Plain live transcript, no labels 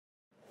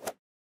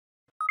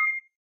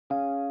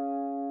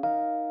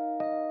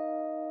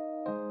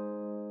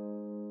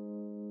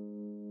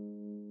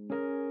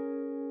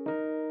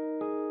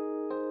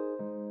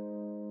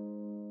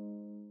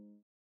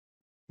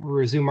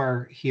resume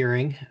our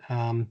hearing,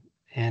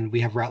 and we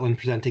have Rutland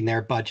presenting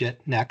their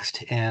budget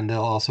next, and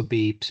they'll also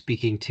be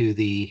speaking to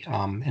the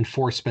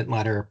enforcement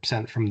letter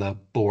sent from the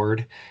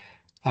board.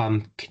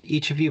 Can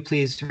each of you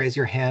please raise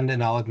your hand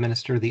and I'll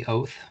administer the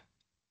oath?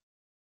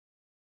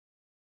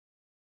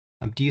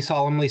 Do you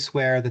solemnly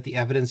swear that the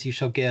evidence you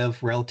shall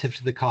give relative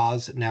to the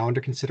cause now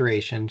under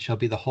consideration shall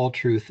be the whole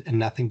truth and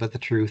nothing but the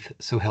truth,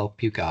 so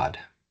help you God?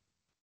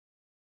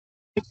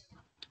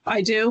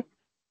 I do.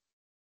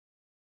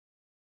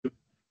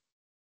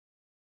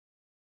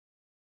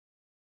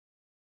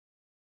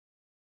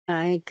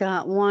 I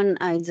got one,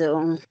 I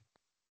do.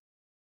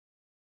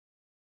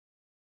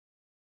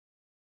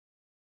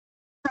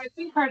 I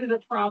think part of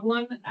the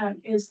problem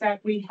is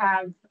that we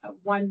have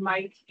one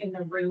mic in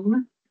the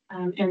room.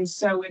 And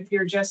so if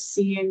you're just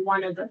seeing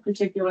one of the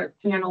particular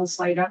panels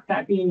light up,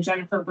 that being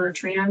Jennifer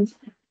Bertrand,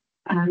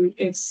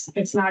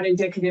 it's not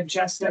indicative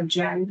just of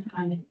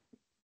Jen.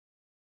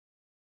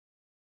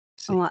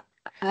 Oh,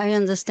 I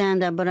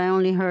understand that, but I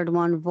only heard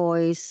one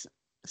voice.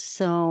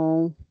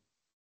 So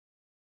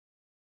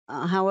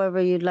however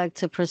you'd like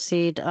to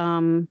proceed,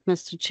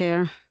 Mr.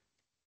 Chair.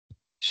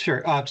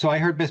 Sure. So I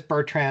heard Ms.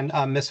 Bertrand.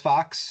 Ms.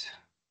 Fox,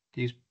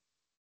 do you?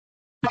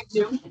 I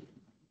do.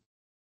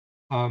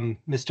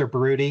 Mr.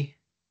 Baruti?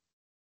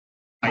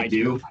 I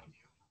do.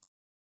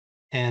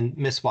 And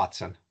Ms.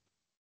 Watson?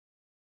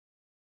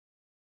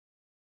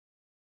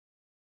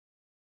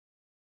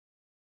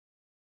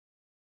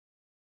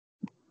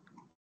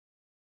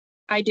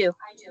 I do.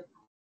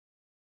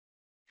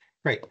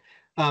 Great.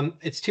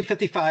 It's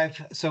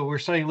 2:55, so we're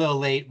starting a little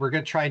late. We're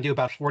going to try and do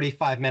about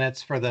 45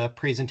 minutes for the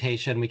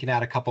presentation. We can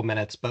add a couple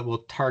minutes, but we'll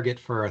target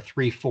for a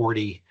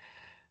 3:40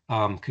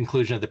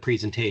 conclusion of the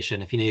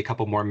presentation. If you need a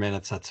couple more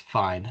minutes, that's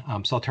fine.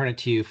 So I'll turn it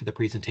to you for the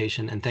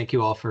presentation, and thank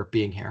you all for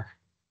being here.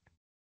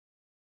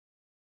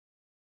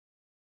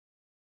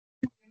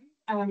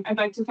 I'd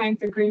like to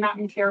thank the Green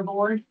Mountain Care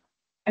Board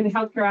and the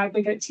Healthcare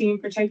Advocate team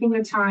for taking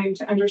the time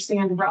to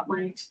understand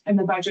Rutland and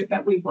the budget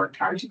that we've worked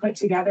hard to put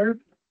together.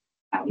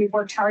 We've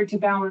worked hard to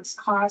balance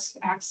cost,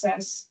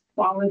 access,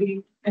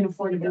 quality, and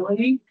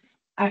affordability.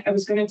 I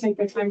was going to take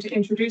the time to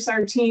introduce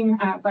our team,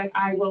 but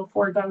I will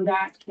forego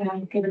that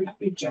given that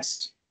we've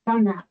just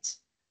done that.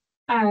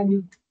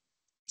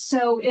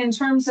 So in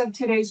terms of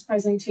today's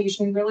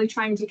presentation, really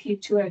trying to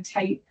keep to a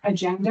tight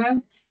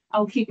agenda.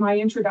 I'll keep my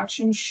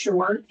introduction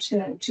short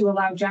to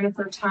allow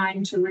Jennifer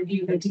time to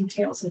review the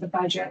details of the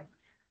budget.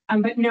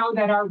 But know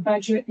that our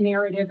budget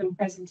narrative and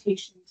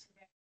presentation today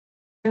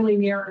really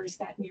mirrors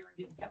that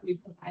narrative that we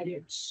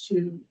provided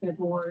to the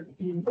board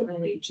in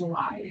early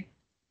July.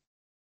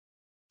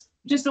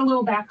 Just a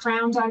little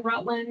background on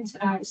Rutland.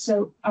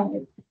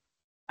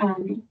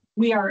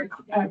 We are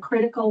a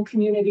critical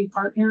community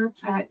partner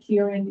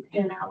here in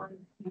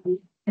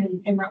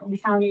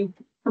Rutland County,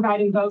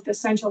 providing both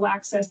essential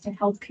access to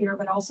healthcare,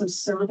 but also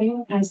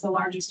serving as the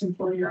largest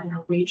employer in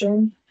our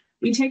region.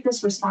 We take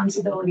this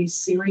responsibility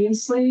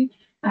seriously.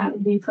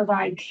 We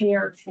provide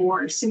care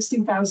for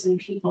 60,000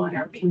 people in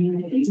our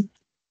community.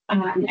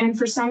 And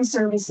for some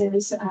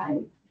services,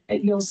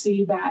 you'll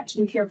see that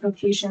we care for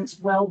patients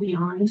well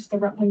beyond the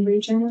Rutland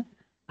region.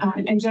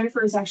 And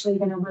Jennifer is actually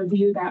going to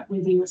review that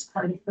with you as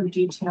part of her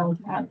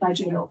detailed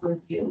budget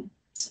overview.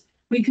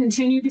 We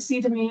continue to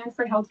see demand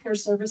for healthcare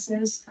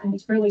services, and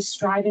it's really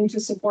striving to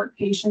support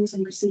patients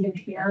in receiving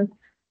care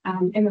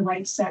in the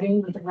right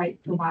setting with the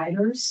right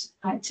providers.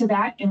 To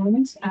that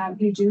end,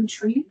 we do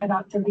treat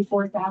about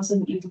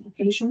 34,000 ED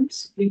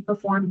patients. We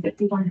perform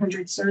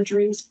 5,100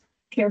 surgeries,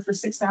 care for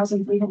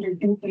 6,300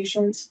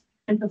 inpatients,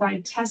 and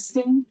provide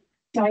testing,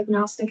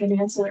 diagnostic, and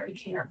ancillary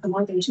care for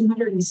more than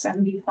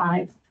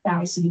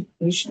 275,000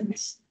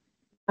 patients.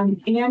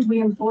 And we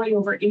employ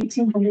over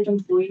 1,800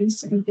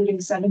 employees, including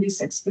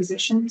 76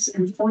 physicians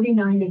and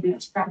 49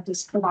 advanced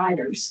practice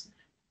providers.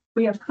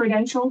 We have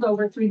credentialed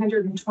over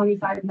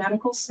 325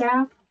 medical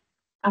staff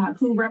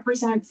who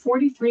represent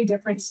 43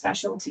 different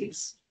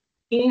specialties.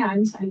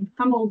 And I'm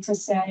humbled to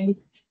say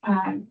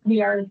we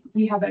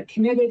have a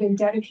committed and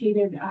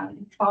dedicated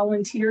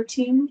volunteer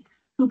team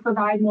who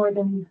provide more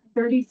than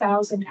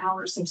 30,000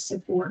 hours of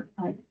support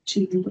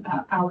to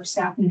our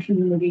staff and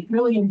community,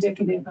 really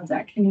indicative of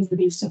that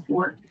community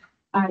support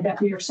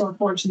that we are so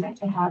fortunate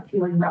to have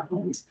here in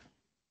Rutland.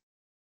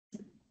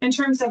 In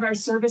terms of our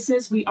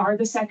services, we are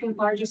the second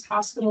largest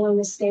hospital in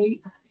the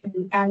state.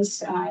 And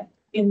as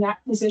in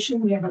that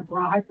position, we have a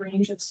broad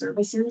range of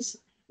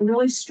services. We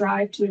really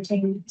strive to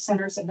attain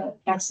centers of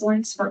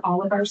excellence for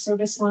all of our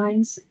service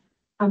lines.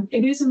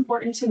 It is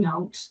important to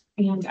note,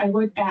 and I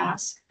would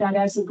ask that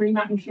as the Green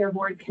Mountain Care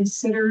Board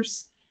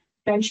considers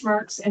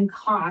benchmarks and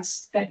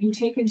costs, that you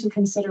take into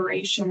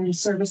consideration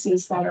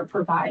services that are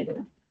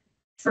provided.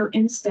 For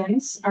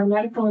instance, our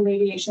medical and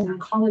radiation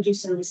oncology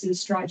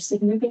services drive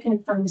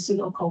significant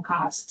pharmaceutical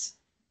costs,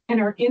 and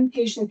our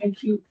inpatient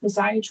acute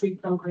physiatry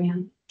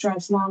program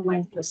drives long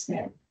length of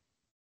stay,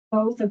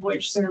 both of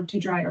which serve to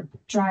drive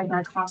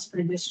our cost per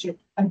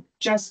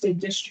adjusted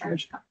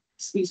discharge.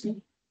 Excuse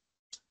me.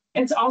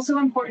 It's also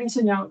important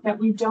to note that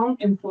we don't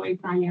employ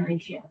primary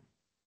care.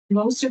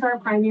 Most of our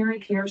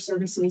primary care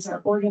services are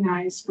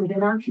organized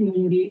within our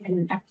community in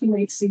an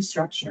FQHC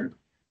structure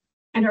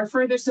and are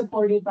further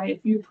supported by a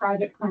few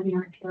private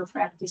primary care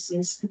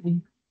practices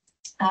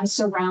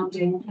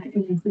surrounding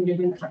and included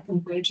in the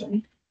Rutland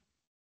region.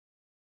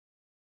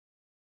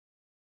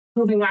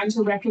 Moving on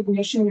to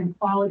recognition and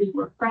quality,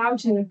 we're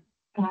proud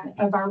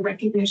of our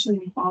recognition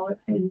and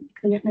quality and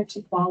commitment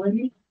to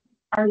quality.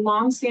 Our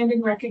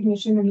long-standing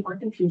recognition in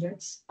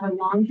orthopedics, our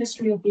long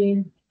history of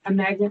being a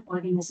magnet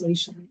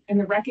organization, and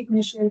the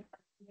recognition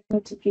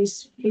to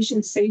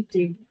patient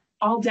safety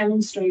all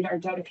demonstrate our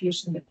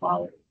dedication to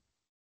quality.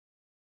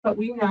 But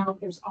we know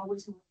there's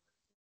always more.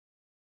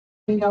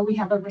 We know we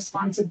have a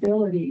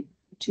responsibility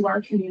to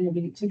our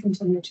community to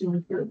continue to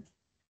improve.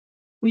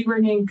 We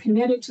remain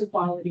committed to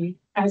quality,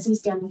 as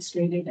is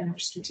demonstrated in our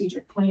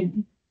strategic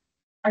plan.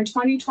 Our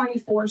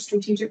 2024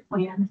 strategic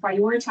plan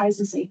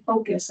prioritizes a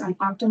focus on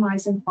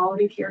optimizing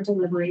quality care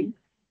delivery,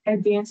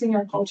 advancing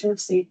our culture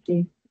of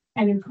safety,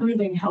 and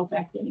improving health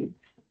equity.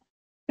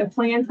 The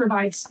plan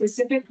provides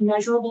specific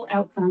measurable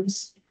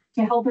outcomes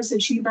to help us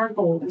achieve our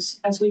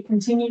goals as we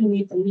continue to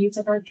meet the needs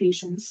of our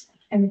patients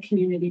and the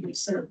community we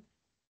serve.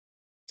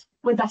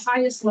 With the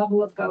highest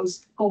level of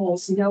those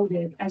goals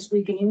noted as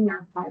regaining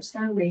our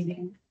 5-star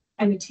rating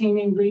and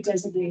attaining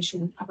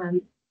redesignation of our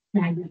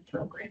magnet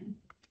program.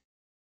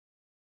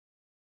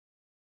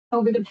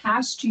 Over the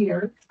past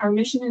year, our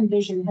mission and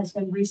vision has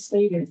been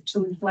restated to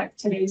reflect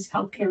today's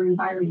healthcare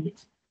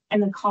environment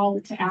and the call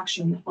to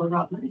action for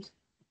Rutland.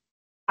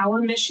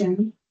 Our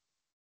mission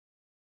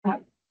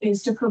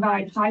is to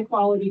provide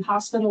high-quality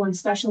hospital and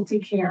specialty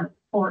care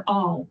for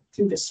all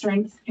through the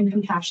strength and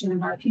compassion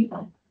of our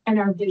people, and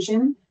our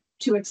vision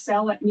to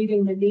excel at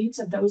meeting the needs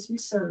of those we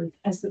serve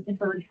as the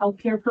preferred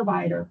healthcare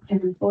provider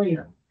and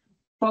employer.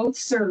 Both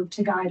serve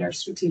to guide our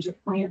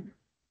strategic plan.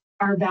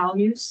 Our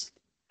values,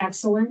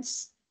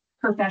 excellence,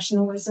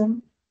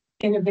 professionalism,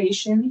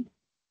 innovation,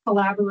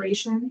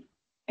 collaboration,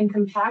 and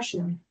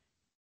compassion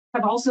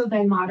have also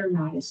been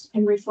modernized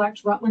and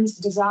reflect Rutland's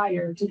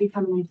desire to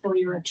become an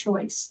employer of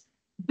choice,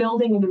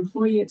 building an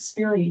employee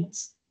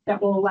experience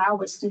that will allow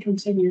us to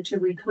continue to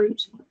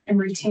recruit and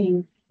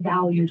retain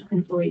valued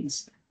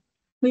employees.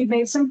 We've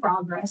made some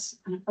progress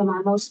from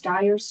our most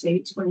dire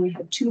states where we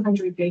had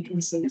 200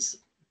 vacancies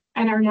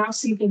and are now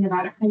seeking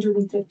about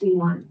 150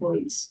 more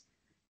employees.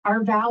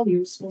 Our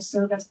values will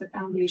serve as the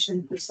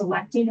foundation for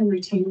selecting and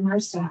retaining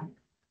our staff,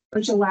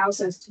 which allows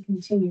us to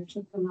continue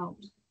to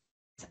promote.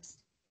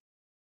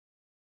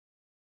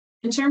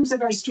 In terms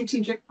of our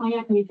strategic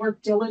plan, we've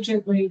worked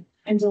diligently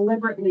and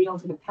deliberately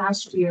over the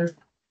past year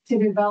to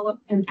develop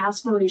an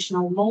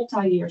aspirational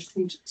multi-year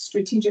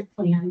strategic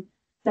plan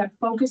that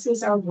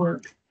focuses our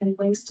work and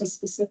links to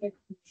specific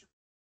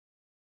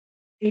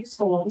these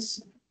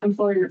goals: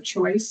 employer of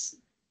choice,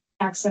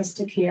 access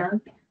to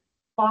care,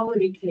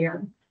 quality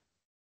care,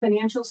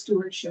 financial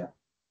stewardship,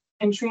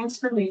 and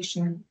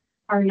transformation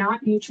are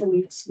not mutually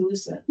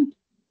exclusive.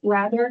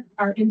 Rather,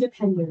 are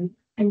independent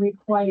and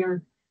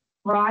require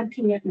broad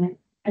commitment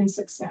and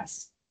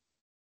success.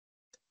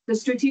 The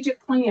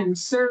strategic plan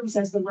serves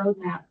as the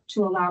roadmap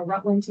to allow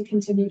Rutland to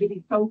continue to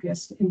be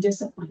focused and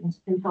disciplined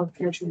in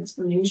healthcare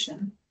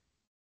transformation.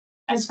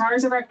 As far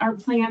as our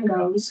plan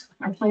goes,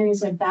 our plan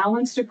is a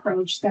balanced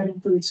approach that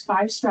includes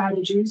 5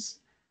 strategies,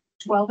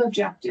 12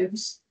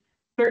 objectives,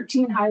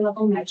 13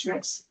 high-level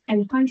metrics,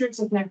 and hundreds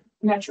of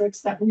metrics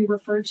that we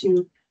refer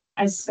to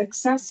as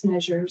success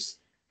measures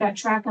that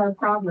track our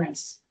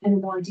progress in a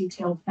more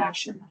detailed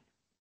fashion.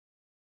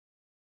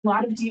 A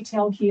lot of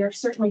detail here.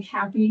 Certainly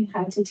happy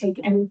to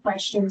take any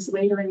questions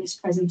later in this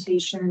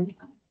presentation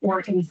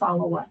or any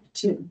follow-up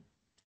too.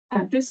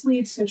 This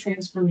leads to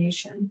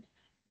transformation.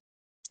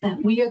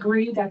 We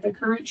agree that the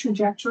current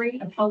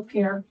trajectory of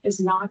healthcare is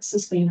not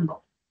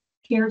sustainable.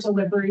 Care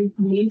delivery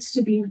needs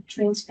to be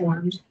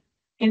transformed.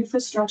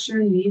 Infrastructure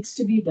needs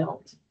to be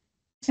built.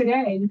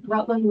 Today,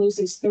 Rutland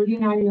loses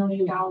 $39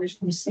 million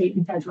from state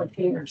and federal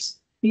payers,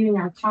 meaning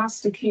our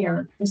cost of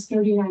care is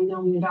 $39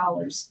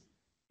 million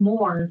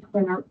more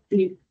than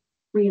the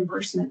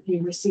reimbursement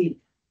we receive.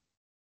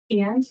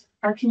 And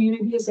our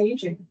community is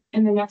aging.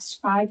 In the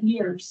next 5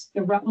 years,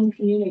 the Rutland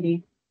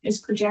community is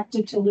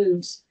projected to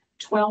lose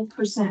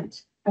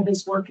 12% of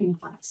its working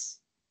class.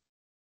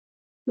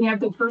 We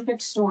have the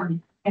perfect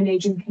storm: an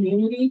aging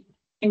community,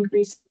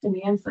 increased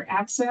demand for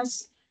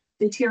access,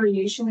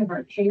 deterioration of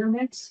our payer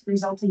mix,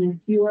 resulting in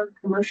fewer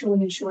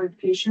commercially insured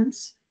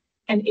patients,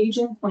 an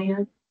aging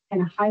plan,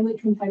 and a highly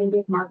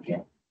competitive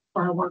market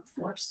for our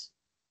workforce.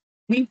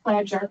 We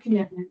pledge our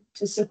commitment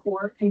to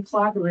support and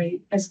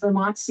collaborate as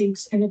Vermont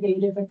seeks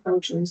innovative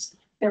approaches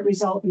that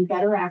result in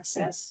better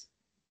access,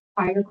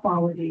 higher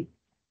quality,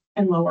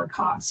 and lower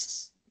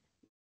costs.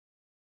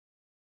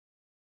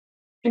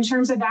 In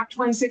terms of Act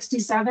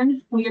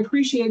 167, we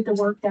appreciate the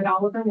work that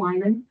Oliver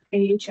Wyman,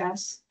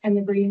 AHS, and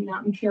the Green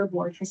Mountain Care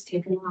Board has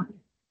taken on.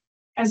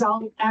 As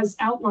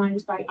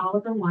outlined by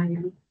Oliver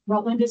Wyman,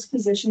 Rutland is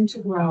positioned to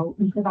grow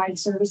and provide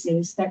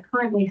services that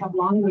currently have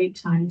long wait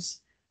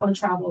times or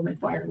travel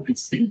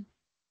requirements.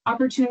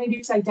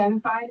 Opportunities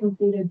identified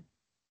included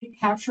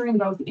capturing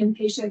both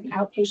inpatient and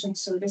outpatient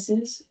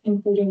services,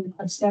 including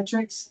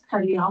obstetrics,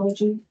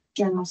 cardiology,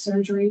 general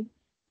surgery,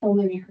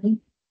 pulmonary,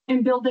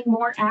 and building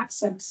more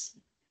access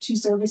to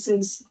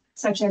services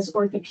such as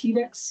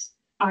orthopedics,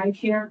 eye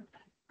care,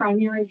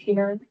 primary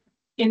care,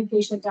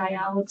 inpatient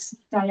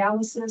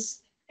dialysis,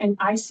 and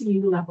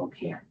ICU level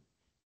care.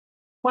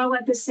 While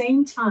at the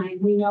same time,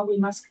 we know we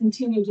must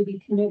continue to be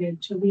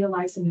committed to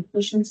realizing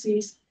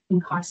efficiencies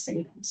and cost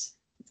savings.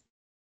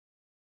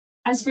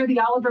 As for the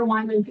Oliver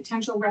Wyman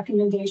potential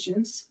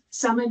recommendations,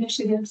 some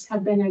initiatives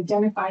have been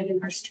identified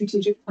in our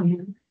strategic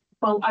plan,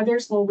 while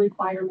others will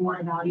require more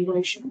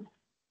evaluation.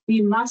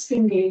 We must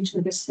engage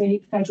with the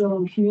state, federal,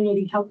 and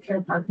community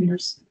healthcare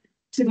partners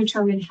to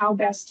determine how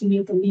best to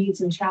meet the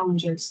needs and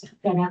challenges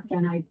that have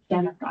been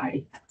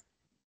identified.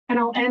 And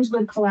I'll end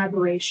with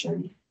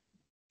collaboration.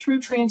 True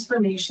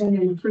transformation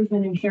and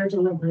improvement in care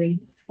delivery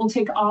will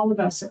take all of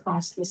us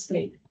across the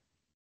state.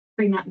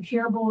 Green Mountain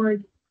Care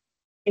Board,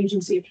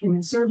 Agency of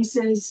Human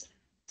Services,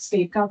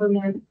 state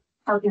government,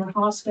 partner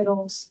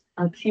hospitals,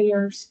 our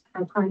payers,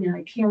 our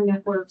primary care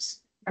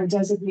networks, our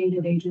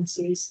designated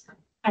agencies,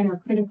 and our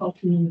critical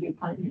community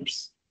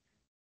partners.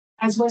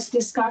 As was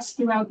discussed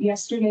throughout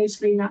yesterday's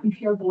Green Mountain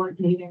Care Board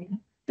meeting,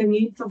 the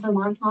need for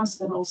Vermont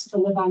hospitals to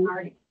live on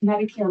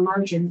Medicare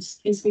margins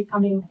is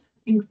becoming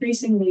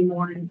increasingly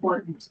more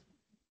important.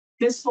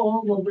 This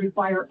goal will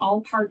require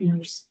all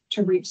partners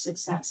to reach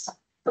success.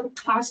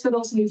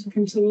 Hospitals need to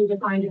continue to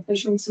find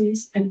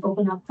efficiencies and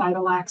open up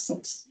vital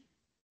access.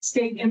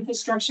 State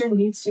infrastructure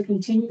needs to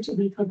continue to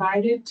be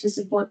provided to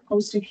support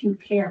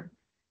post-acute care.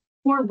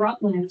 For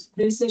Rutland,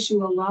 this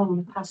issue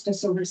alone cost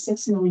us over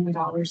 $6 million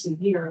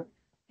a year,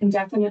 and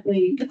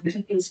definitely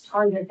is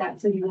part of that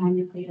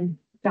 $39 million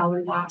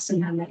loss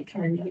in our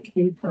Medicare and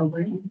Medicaid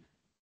program.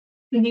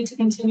 We need to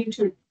continue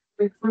to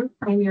recruit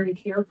primary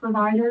care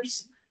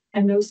providers,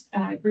 and those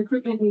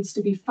recruitment needs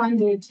to be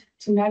funded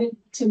to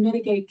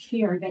mitigate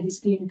care that is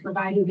being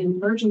provided in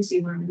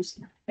emergency rooms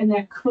and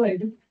that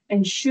could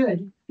and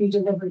should be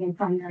delivered in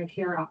primary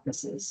care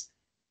offices.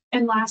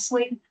 And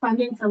lastly,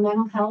 funding for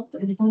mental health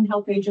and home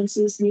health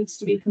agencies needs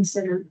to be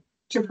considered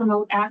to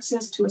promote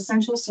access to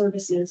essential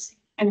services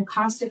in a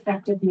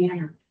cost-effective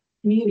manner,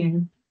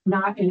 meaning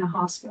not in a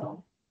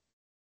hospital.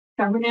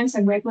 Governance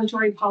and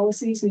regulatory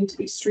policies need to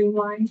be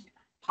streamlined.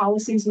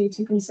 Policies need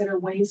to consider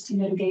ways to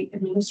mitigate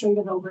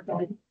administrative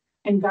overhead,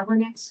 and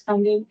governance,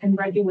 funding, and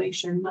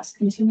regulation must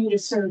continue to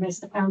serve as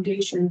the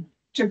foundation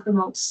to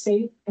promote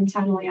safe and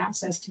timely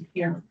access to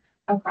care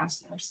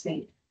across our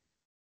state.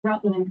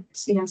 Rutland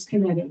stands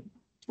committed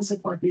to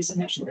support these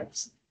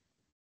initiatives.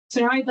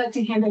 So now I'd like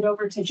to hand it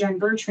over to Jen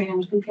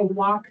Bertrand, who can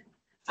walk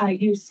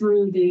you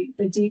through the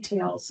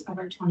details of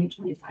our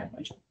 2025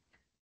 budget.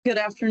 Good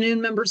afternoon,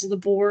 members of the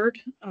board,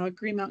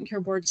 Green Mountain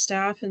Care Board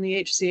staff, and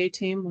the HCA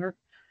team. We're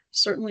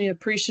certainly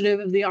appreciative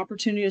of the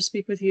opportunity to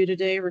speak with you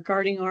today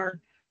regarding our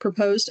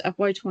proposed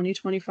FY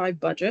 2025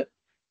 budget.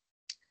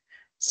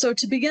 So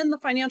to begin the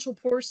financial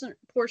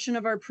portion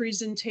of our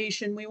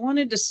presentation, we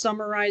wanted to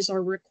summarize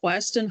our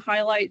request and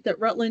highlight that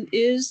Rutland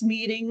is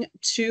meeting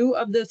 2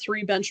 of the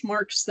 3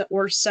 benchmarks that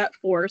were set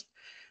forth.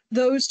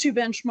 Those 2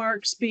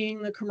 benchmarks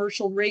being the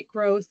commercial rate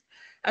growth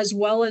as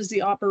well as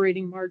the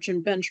operating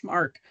margin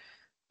benchmark.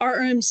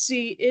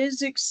 RMC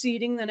is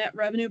exceeding the net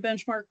revenue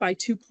benchmark by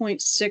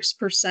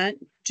 2.6%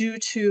 due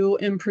to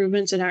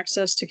improvements in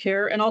access to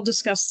care. And I'll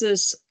discuss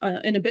this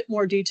in a bit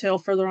more detail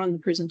further on in the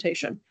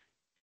presentation.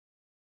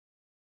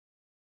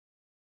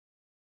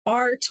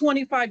 Our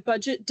 25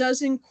 budget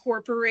does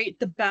incorporate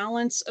the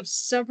balance of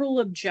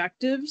several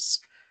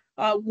objectives.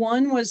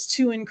 One was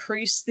to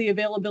increase the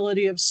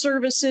availability of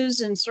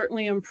services and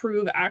certainly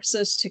improve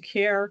access to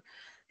care.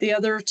 The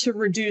other to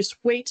reduce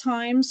wait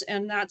times,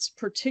 and that's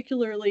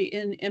particularly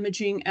in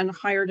imaging and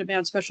higher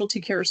demand specialty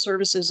care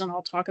services, and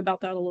I'll talk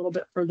about that a little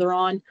bit further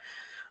on.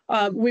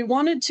 We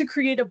wanted to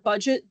create a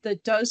budget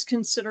that does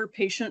consider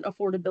patient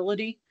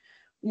affordability,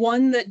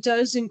 one that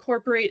does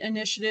incorporate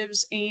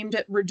initiatives aimed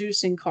at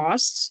reducing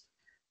costs,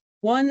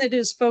 one that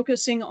is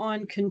focusing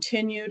on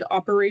continued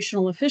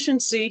operational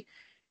efficiency,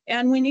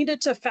 and we needed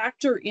to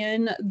factor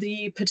in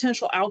the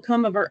potential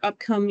outcome of our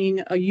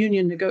upcoming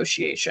union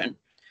negotiation.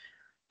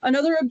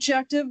 Another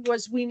objective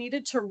was we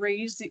needed to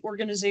raise the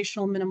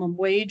organizational minimum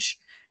wage.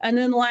 And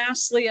then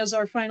lastly, as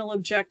our final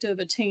objective,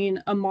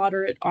 attain a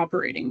moderate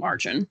operating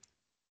margin.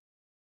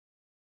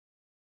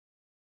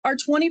 Our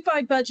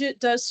 25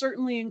 budget does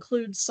certainly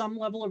include some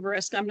level of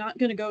risk. I'm not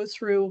going to go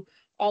through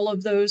all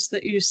of those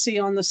that you see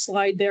on the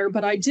slide there,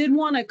 but I did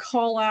want to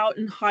call out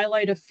and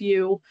highlight a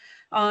few.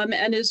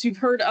 And as you've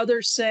heard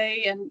others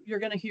say, and you're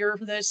going to hear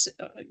this,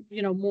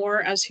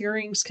 more as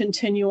hearings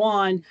continue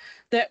on,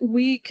 that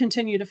we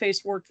continue to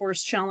face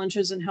workforce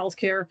challenges in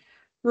healthcare.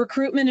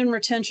 Recruitment and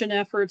retention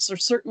efforts are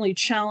certainly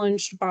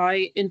challenged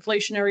by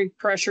inflationary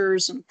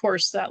pressures, and of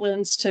course that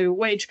lends to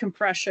wage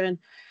compression,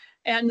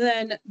 and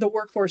then the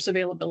workforce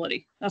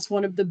availability. That's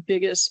one of the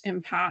biggest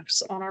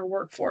impacts on our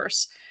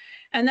workforce.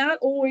 And that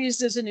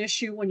always is an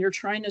issue when you're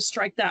trying to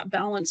strike that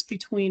balance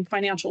between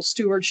financial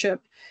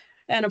stewardship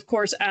and of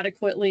course,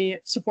 adequately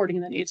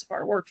supporting the needs of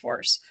our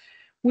workforce.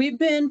 We've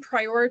been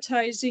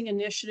prioritizing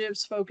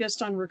initiatives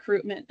focused on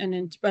recruitment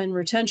and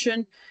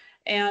retention,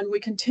 and we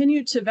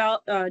continue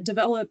to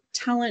develop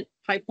talent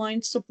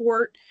pipeline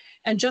support.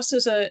 And just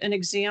as an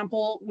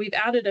example, we've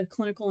added a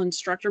clinical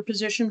instructor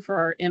position for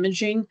our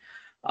imaging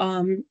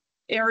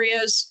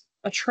areas.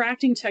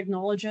 Attracting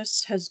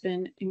technologists has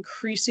been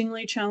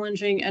increasingly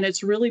challenging, and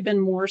it's really been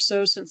more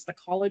so since the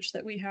college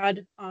that we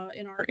had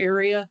in our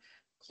area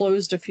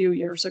closed a few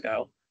years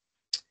ago.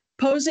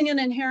 Posing an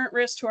inherent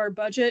risk to our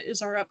budget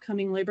is our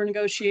upcoming labor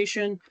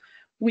negotiation.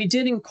 We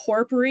did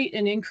incorporate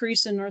an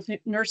increase in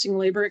nursing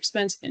labor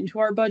expense into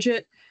our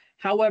budget.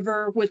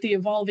 However, with the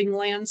evolving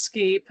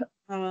landscape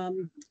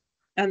and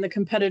the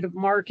competitive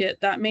market,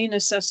 that may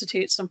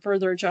necessitate some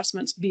further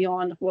adjustments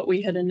beyond what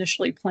we had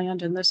initially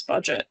planned in this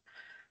budget.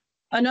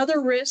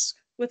 Another risk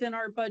within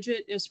our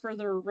budget is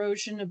further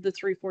erosion of the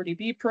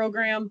 340B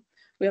program.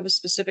 We have a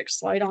specific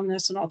slide on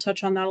this, and I'll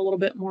touch on that a little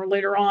bit more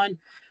later on.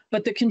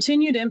 But the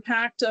continued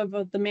impact of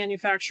the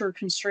manufacturer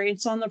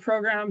constraints on the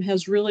program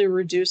has really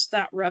reduced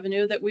that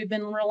revenue that we've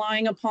been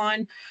relying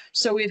upon.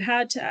 So we've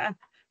had to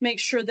make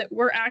sure that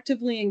we're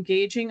actively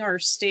engaging our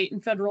state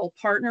and federal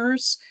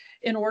partners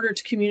in order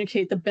to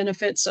communicate the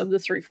benefits of the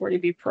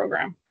 340B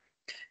program.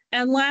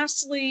 And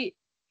lastly,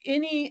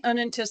 any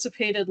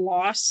unanticipated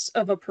loss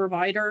of a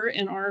provider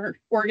in our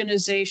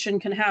organization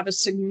can have a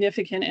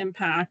significant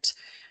impact.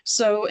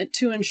 So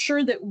to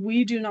ensure that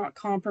we do not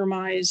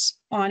compromise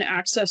on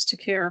access to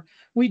care,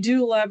 we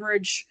do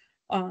leverage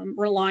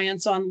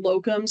reliance on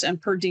locums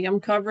and per diem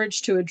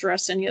coverage to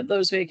address any of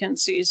those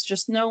vacancies,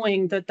 just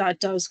knowing that that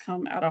does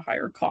come at a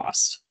higher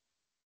cost.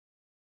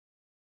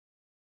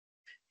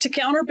 To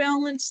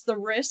counterbalance the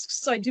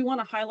risks, I do want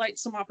to highlight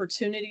some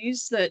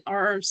opportunities that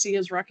RRMC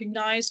has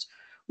recognized.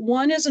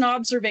 One is an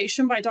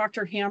observation by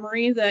Dr.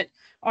 Hammery that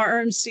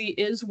RRMC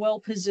is well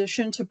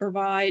positioned to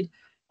provide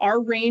our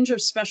range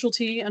of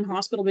specialty and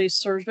hospital-based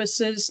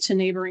services to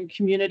neighboring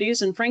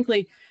communities. And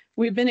frankly,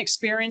 we've been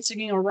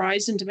experiencing a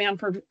rise in demand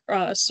for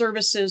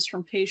services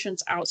from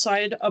patients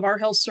outside of our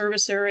health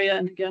service area.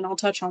 And again, I'll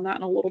touch on that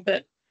in a little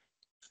bit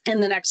in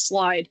the next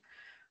slide.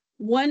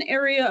 One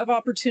area of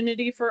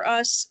opportunity for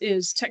us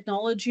is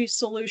technology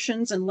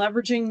solutions and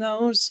leveraging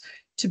those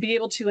to be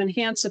able to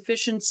enhance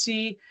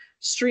efficiency,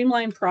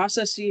 streamline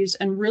processes,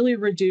 and really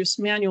reduce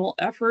manual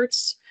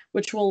efforts,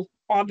 which will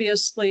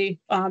obviously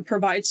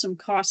provide some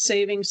cost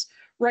savings.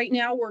 Right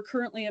now, we're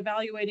currently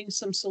evaluating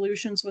some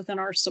solutions within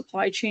our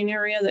supply chain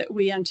area that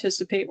we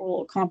anticipate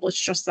will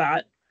accomplish just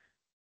that.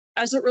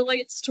 As it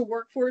relates to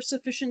workforce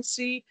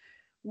efficiency,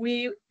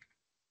 we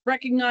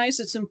recognize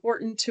it's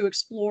important to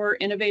explore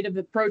innovative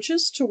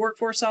approaches to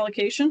workforce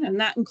allocation, and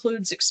that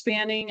includes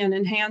expanding and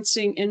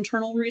enhancing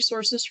internal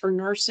resources for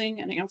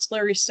nursing and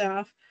ancillary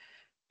staff.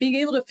 Being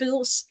able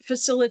to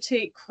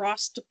facilitate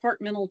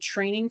cross-departmental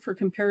training for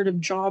comparative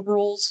job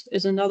roles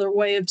is another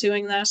way of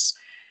doing this.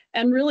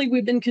 And really,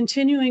 we've been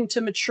continuing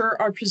to mature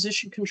our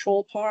position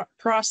control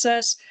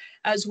process,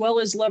 as well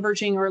as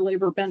leveraging our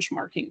labor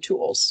benchmarking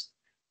tools.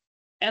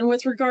 And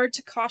with regard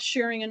to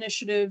cost-sharing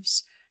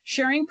initiatives,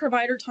 sharing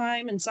provider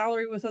time and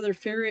salary with other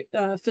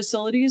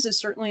facilities is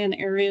certainly an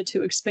area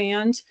to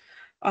expand.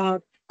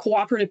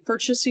 Cooperative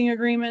purchasing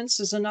agreements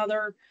is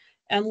another,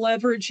 and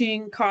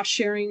leveraging cost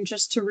sharing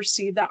just to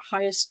receive that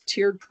highest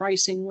tiered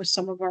pricing with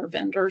some of our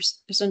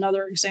vendors is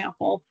another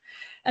example.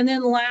 And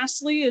then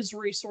lastly is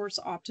resource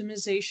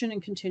optimization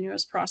and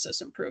continuous process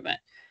improvement.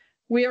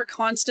 We are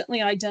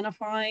constantly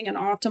identifying and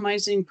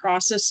optimizing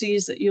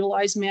processes that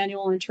utilize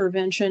manual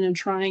intervention and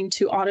trying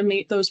to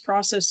automate those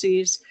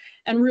processes,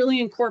 and really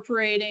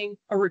incorporating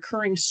a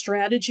recurring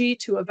strategy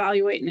to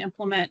evaluate and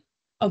implement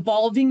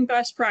evolving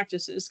best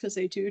practices, because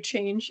they do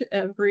change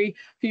every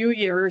few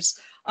years,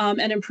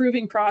 and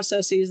improving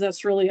processes.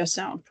 That's really a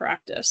sound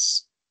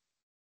practice.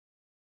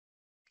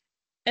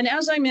 And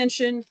as I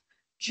mentioned,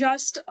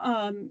 just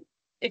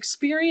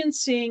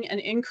experiencing an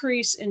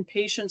increase in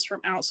patients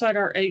from outside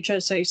our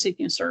HSA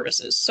seeking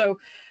services. So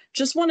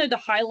just wanted to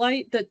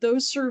highlight that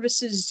those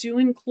services do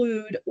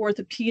include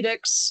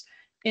orthopedics,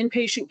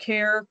 inpatient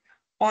care,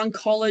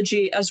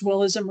 oncology, as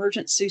well as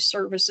emergency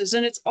services.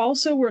 And it's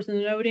also worth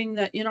noting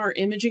that in our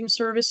imaging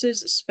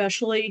services,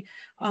 especially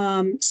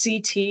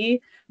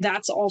CT,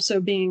 that's also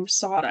being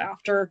sought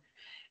after.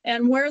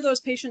 And where are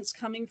those patients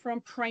coming from?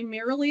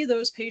 Primarily,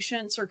 those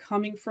patients are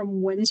coming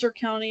from Windsor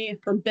County,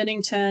 from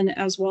Bennington,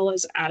 as well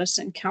as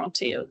Addison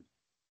County,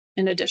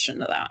 in addition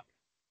to that.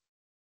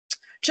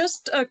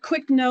 Just a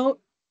quick note,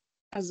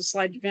 as the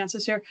slide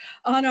advances here,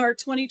 on our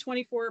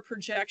 2024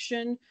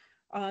 projection,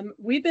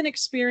 we've been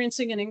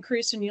experiencing an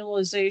increase in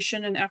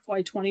utilization in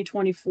FY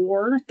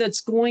 2024 that's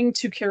going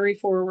to carry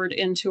forward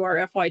into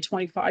our FY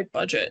 25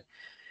 budget.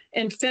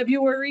 In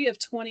February of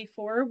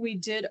 24, we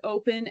did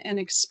open an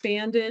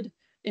expanded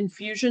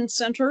infusion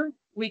center.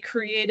 We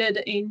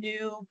created a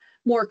new,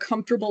 more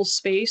comfortable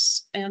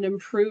space and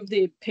improved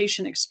the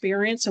patient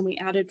experience, and we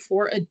added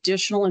 4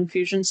 additional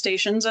infusion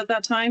stations at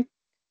that time.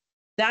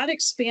 That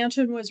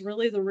expansion was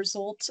really the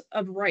result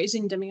of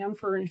rising demand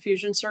for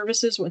infusion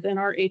services within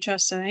our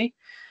HSA.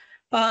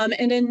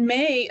 And in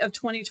May of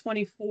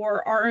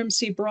 2024,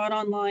 RMC brought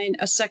online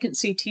a second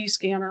CT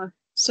scanner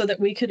so that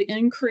we could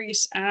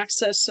increase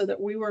access so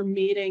that we were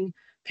meeting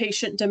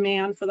patient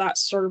demand for that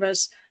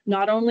service,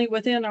 not only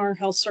within our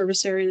health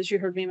service area, as you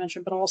heard me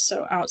mention, but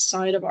also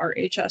outside of our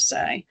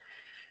HSA.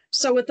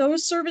 So with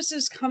those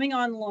services coming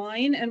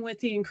online and with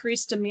the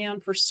increased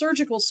demand for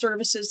surgical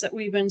services that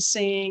we've been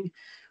seeing,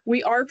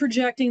 we are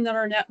projecting that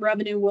our net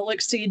revenue will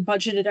exceed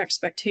budgeted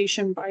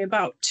expectation by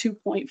about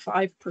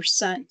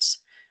 2.5%.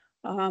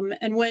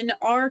 And when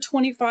our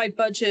 25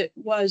 budget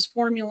was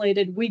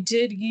formulated, we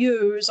did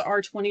use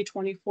our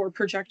 2024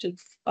 projected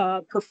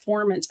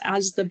performance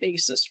as the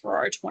basis for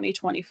our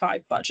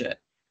 2025 budget.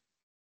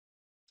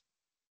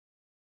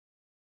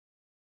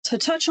 To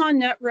touch on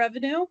net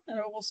revenue, and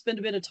we'll spend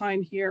a bit of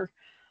time here.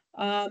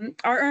 Our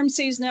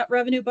RMC's net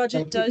revenue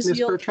budget does Ms.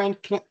 yield.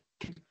 Bertrand,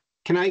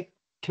 can I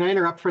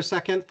interrupt for a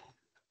second?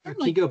 Can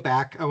you go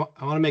back? I want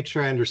to make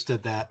sure I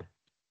understood that.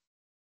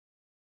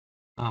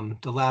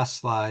 The last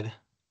slide.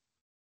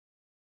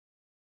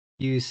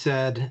 You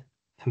said,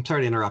 I'm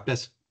sorry to interrupt. I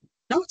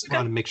No, it's okay.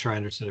 want to make sure I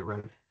understood it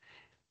right.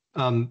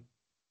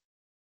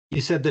 You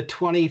said the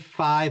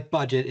 25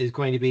 budget is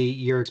going to be,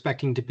 you're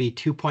expecting to be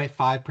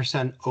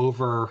 2.5%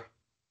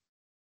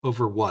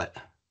 over what?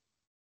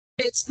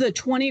 It's the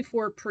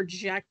 24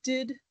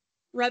 projected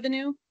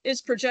revenue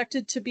is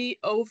projected to be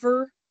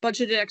over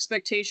budgeted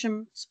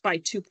expectations by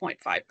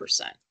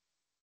 2.5%.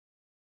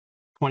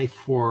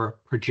 24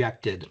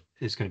 projected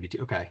is going to be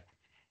okay.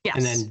 Yes.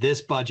 And then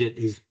this budget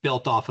is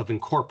built off of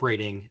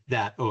incorporating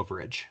that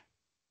overage.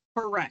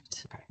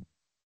 Correct. Okay.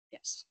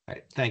 Yes. All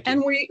right. Thank you.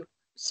 And we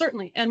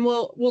certainly, and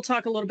we'll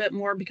talk a little bit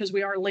more because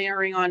we are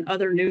layering on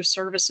other new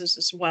services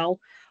as well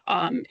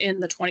in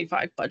the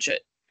 25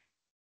 budget.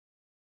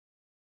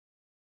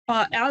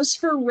 As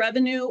for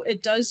revenue,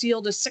 it does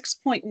yield a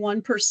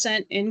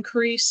 6.1%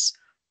 increase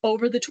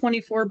over the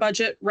 24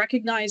 budget,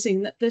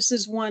 recognizing that this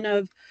is one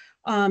of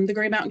the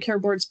Grey Mountain Care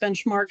Board's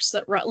benchmarks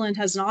that Rutland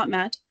has not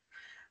met.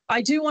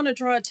 I do want to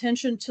draw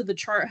attention to the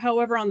chart,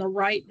 however, on the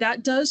right,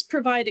 that does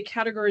provide a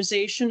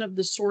categorization of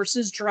the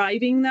sources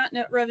driving that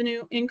net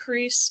revenue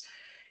increase.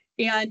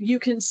 And you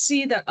can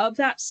see that of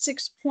that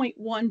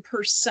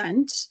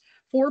 6.1%,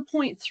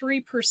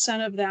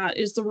 4.3% of that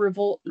is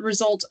the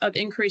result of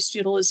increased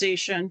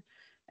utilization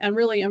and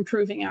really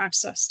improving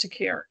access to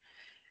care.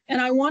 And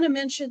I want to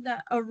mention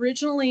that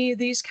originally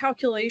these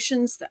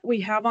calculations that we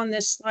have on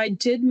this slide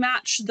did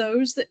match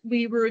those that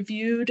we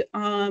reviewed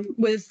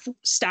with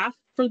staff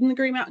from the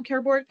Grey Mountain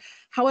Care Board.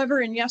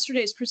 However, in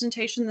yesterday's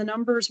presentation, the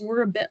numbers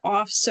were a bit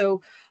off.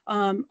 So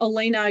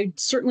Elena, I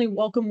certainly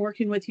welcome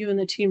working with you and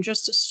the team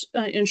just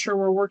to ensure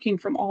we're working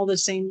from all the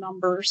same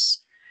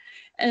numbers.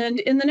 And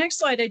in the next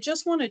slide, I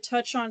just want to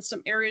touch on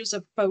some areas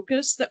of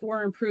focus that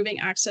we're improving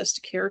access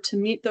to care to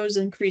meet those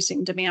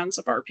increasing demands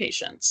of our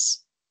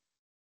patients.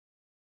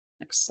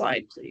 Next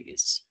slide,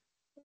 please.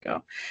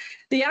 Go.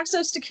 The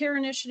access to care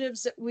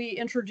initiatives that we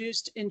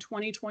introduced in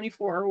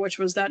 2024, which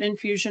was that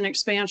infusion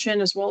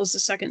expansion as well as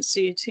the second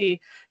CT,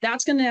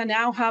 that's going to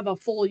now have a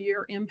full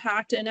year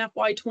impact in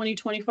FY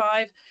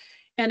 2025.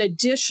 And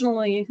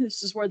additionally,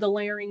 this is where the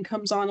layering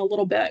comes on a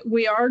little bit.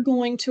 We are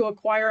going to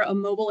acquire a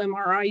mobile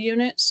MRI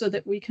unit so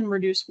that we can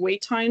reduce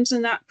wait times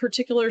in that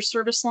particular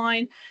service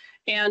line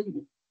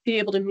and be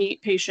able to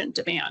meet patient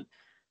demand.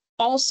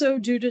 Also,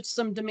 due to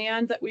some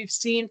demand that we've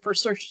seen for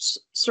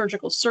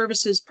surgical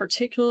services,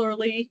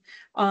 particularly,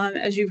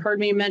 as you've heard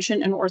me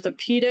mention, in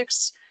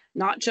orthopedics,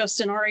 not just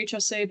in our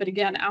HSA, but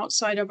again,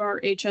 outside of our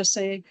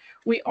HSA,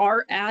 we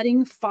are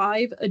adding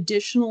 5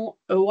 additional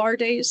OR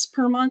days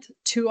per month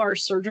to our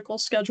surgical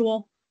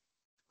schedule.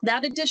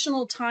 That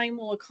additional time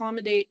will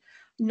accommodate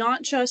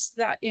not just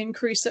that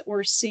increase that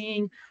we're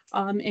seeing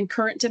in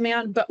current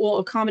demand, but will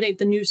accommodate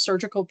the new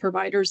surgical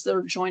providers that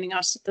are joining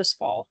us this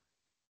fall.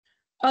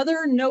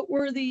 Other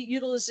noteworthy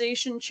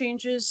utilization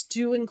changes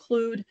do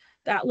include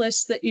that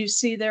list that you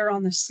see there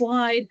on the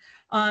slide.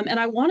 And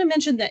I want to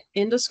mention that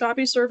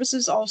endoscopy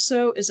services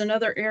also is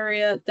another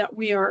area that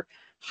we are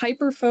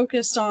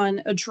hyper-focused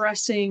on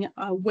addressing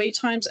wait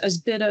times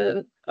as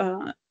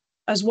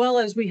well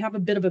as we have a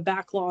bit of a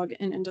backlog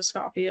in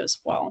endoscopy as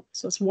well.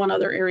 So it's one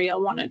other area I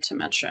wanted to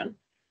mention.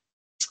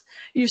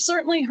 You've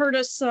certainly heard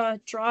us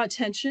draw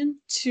attention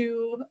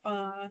to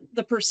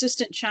the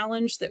persistent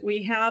challenge that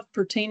we have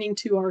pertaining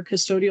to our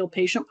custodial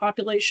patient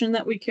population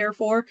that we care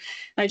for.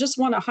 I just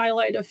want to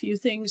highlight a few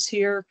things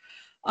here.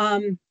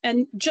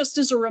 And just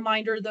as a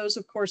reminder, those,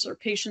 of course, are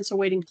patients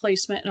awaiting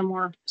placement in a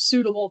more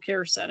suitable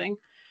care setting.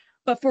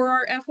 But for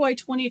our FY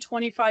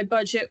 2025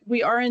 budget,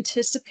 we are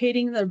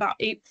anticipating that about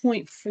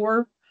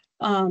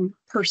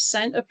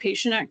 8.4% of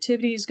patient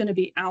activity is going to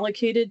be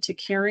allocated to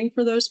caring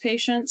for those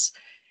patients.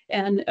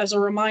 And as a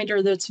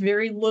reminder, that's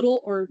very little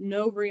or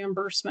no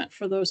reimbursement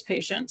for those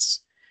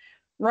patients.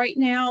 Right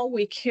now,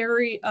 we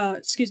carry,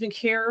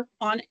 care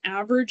on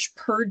average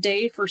per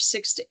day for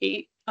 6 to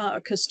 8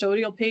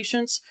 custodial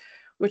patients.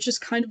 which is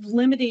kind of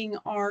limiting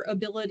our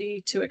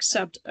ability to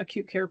accept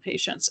acute care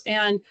patients.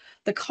 And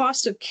the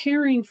cost of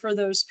caring for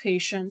those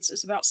patients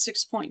is about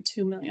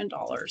 $6.2 million.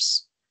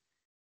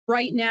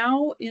 Right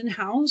now,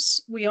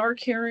 in-house, we are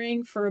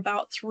caring for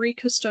about 3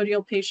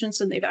 custodial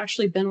patients, and they've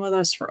actually been with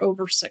us for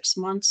over 6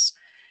 months.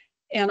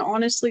 And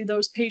honestly,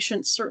 those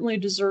patients certainly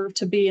deserve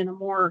to be in a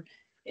more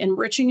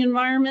enriching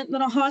environment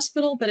than a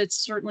hospital, but it's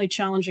certainly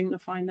challenging to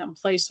find them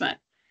placement.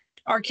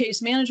 Our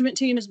case management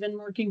team has been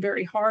working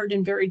very hard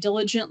and very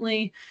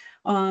diligently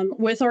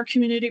with our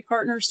community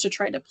partners to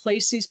try to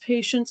place these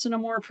patients in a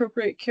more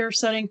appropriate care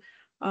setting.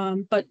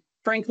 But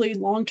frankly,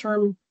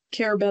 long-term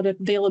care bed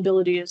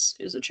availability is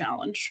a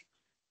challenge.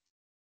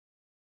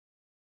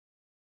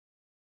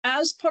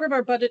 As part of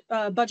our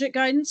budget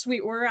guidance,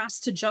 we were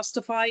asked to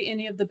justify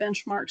any of the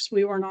benchmarks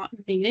we were not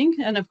meeting.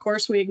 And of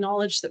course, we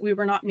acknowledge that we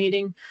were not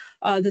meeting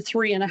the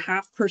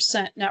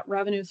 3.5% net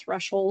revenue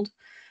threshold.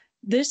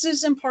 This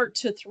is in part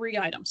to 3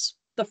 items.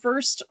 The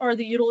first are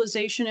the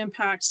utilization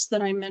impacts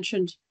that I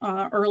mentioned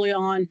early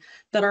on,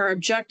 that our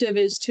objective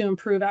is to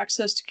improve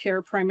access to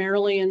care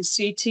primarily in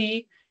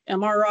CT,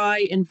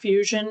 MRI,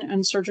 infusion,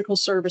 and surgical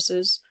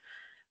services.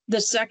 The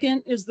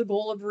second is the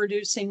goal of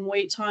reducing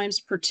wait times,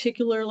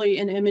 particularly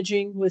in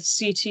imaging with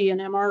CT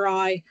and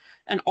MRI,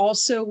 and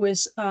also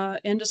with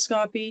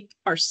endoscopy,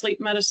 our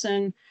sleep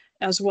medicine,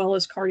 as well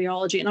as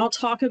cardiology. And I'll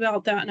talk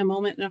about that in a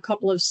moment in a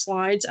couple of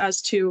slides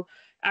as to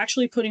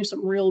actually putting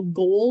some real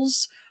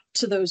goals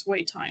to those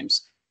wait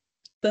times.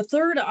 The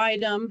third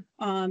item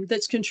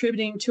that's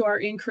contributing to our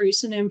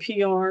increase in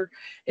NPR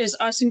is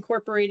us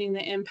incorporating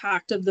the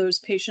impact of those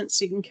patients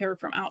seeking care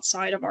from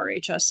outside of our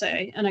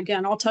HSA. And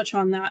again, I'll touch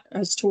on that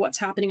as to what's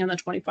happening in the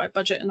 25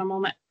 budget in a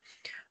moment.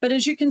 But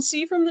as you can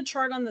see from the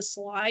chart on the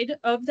slide,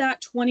 of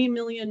that $20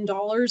 million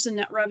in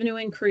net revenue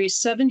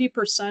increase,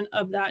 70%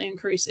 of that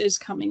increase is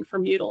coming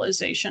from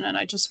utilization. And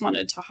I just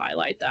wanted to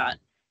highlight that.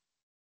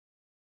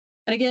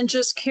 And again,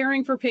 just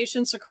caring for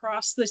patients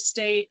across the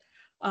state,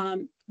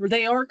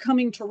 they are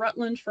coming to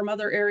Rutland from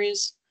other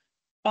areas.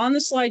 On the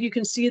slide, you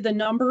can see the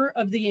number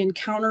of the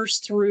encounters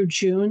through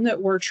June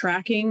that we're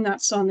tracking.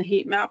 That's on the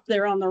heat map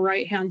there on the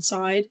right-hand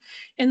side.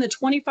 In the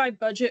 25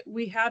 budget,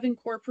 we have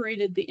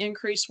incorporated the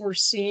increase we're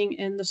seeing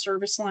in the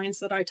service lines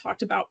that I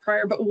talked about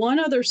prior. But one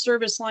other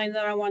service line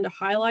that I wanted to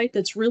highlight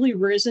that's really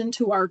risen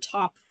to our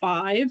top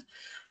 5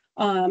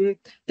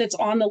 that's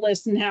on the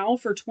list now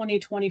for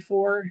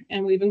 2024,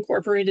 and we've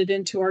incorporated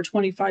into our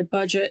 25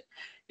 budget,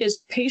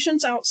 is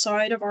patients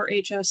outside of our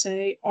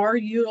HSA are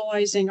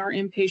utilizing our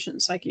inpatient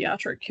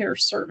psychiatric care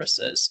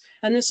services.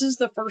 And this is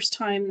the first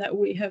time that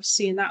we have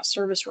seen that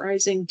service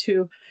rising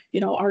to,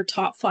 our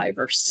top 5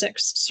 or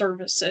 6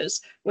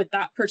 services with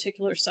that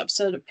particular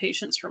subset of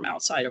patients from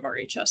outside of our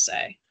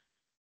HSA.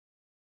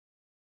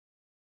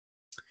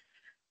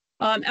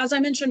 As I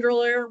mentioned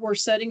earlier, we're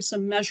setting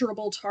some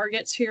measurable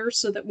targets here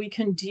so that we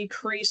can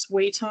decrease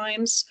wait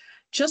times.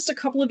 Just a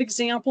couple of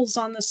examples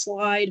on the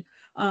slide,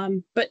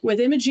 but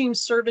with imaging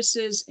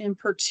services, in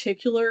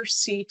particular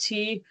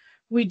CT,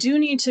 we do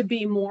need to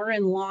be more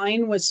in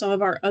line with some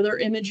of our other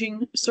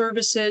imaging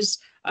services,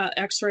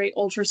 X-ray,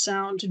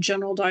 ultrasound,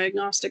 general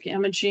diagnostic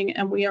imaging,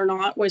 and we are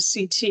not with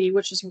CT,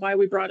 which is why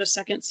we brought a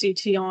second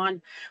CT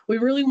on. We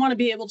really want to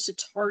be able to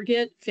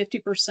target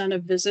 50%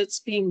 of visits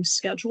being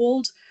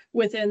scheduled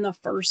within the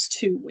first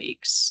 2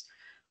 weeks.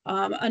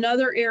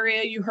 Another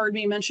area you heard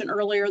me mention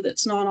earlier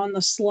that's not on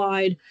the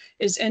slide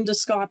is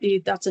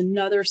endoscopy. That's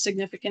another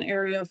significant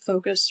area of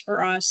focus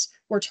for us.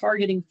 We're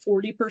targeting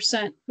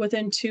 40%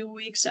 within 2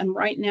 weeks, and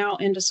right now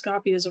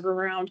endoscopy is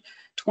around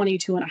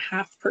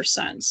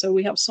 22.5%. So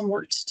we have some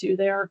work to do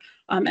there,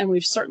 and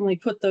we've certainly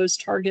put those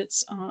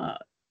targets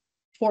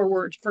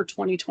forward for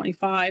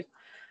 2025.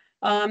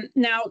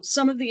 Now,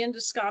 some of the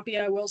endoscopy,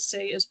 I will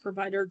say, is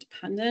provider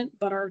dependent,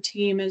 but our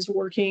team is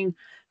working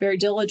very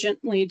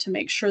diligently to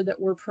make sure that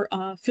we're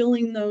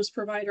filling those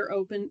provider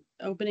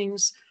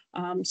openings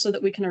so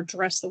that we can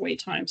address the wait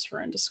times for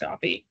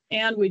endoscopy.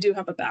 And we do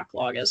have a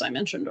backlog, as I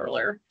mentioned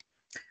earlier.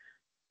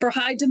 For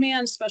high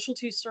demand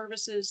specialty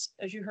services,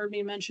 as you heard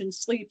me mention,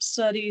 sleep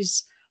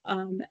studies,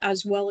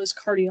 as well as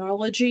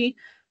cardiology.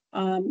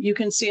 You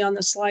can see on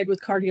the slide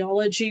with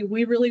cardiology,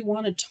 we really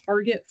want to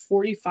target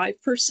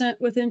 45%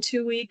 within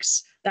 2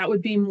 weeks. That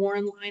would be more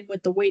in line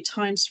with the wait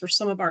times for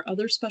some of our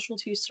other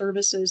specialty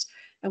services.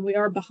 And we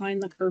are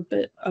behind the curve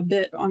a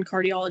bit on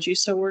cardiology.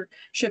 So we're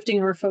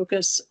shifting our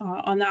focus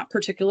on that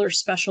particular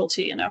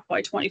specialty in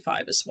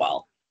FY25 as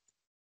well.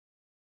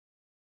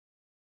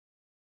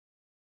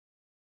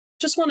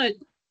 Just want to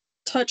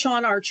touch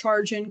on our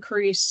charge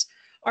increase.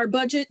 Our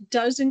budget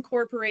does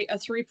incorporate a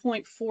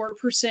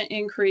 3.4%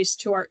 increase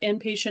to our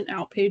inpatient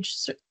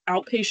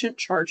outpatient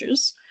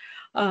charges.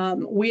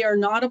 We are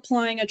not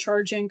applying a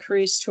charge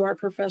increase to our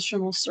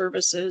professional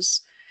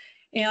services.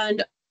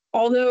 And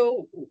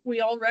although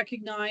we all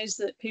recognize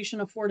that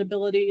patient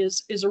affordability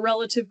is a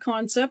relative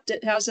concept,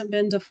 it hasn't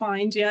been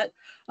defined yet.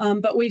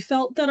 But we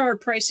felt that our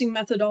pricing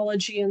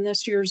methodology in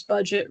this year's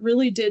budget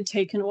really did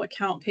take into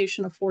account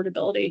patient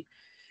affordability.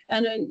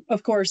 And then,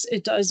 of course,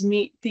 it does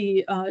meet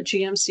the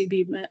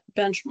GMCB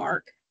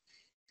benchmark.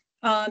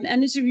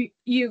 And as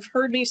you've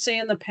heard me say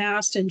in the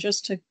past, and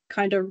just to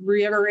kind of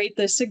reiterate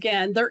this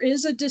again, there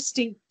is a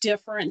distinct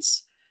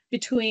difference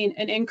between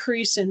an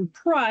increase in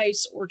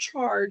price or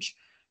charge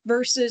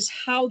versus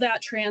how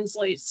that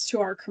translates to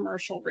our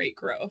commercial rate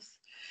growth.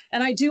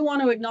 And I do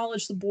want to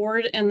acknowledge the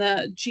board and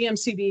the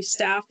GMCB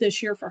staff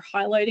this year for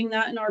highlighting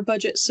that in our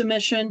budget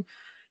submission,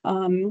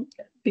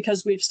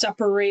 because we've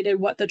separated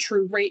what the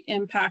true rate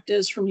impact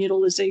is from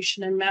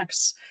utilization and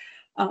mix.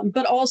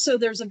 But also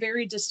there's a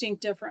very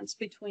distinct difference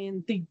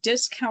between the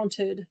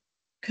discounted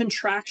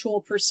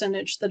contractual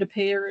percentage that a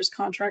payer is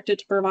contracted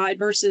to provide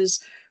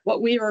versus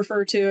what we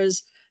refer to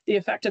as the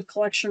effective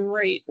collection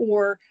rate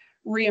or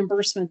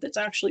reimbursement that's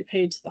actually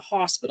paid to the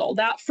hospital.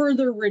 That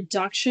further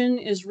reduction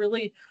is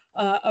really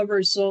a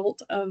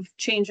result of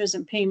changes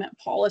in payment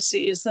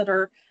policies that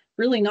are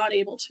really not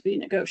able to be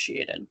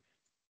negotiated.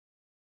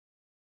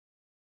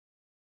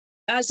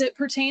 As it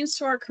pertains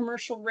to our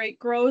commercial rate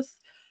growth,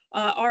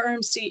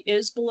 RMC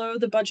is below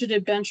the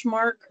budgeted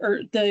benchmark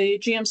or the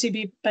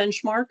GMCB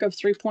benchmark of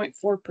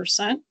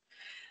 3.4%.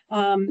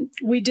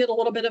 We did a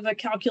little bit of a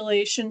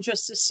calculation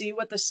just to see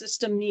what the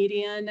system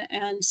median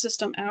and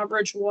system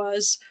average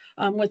was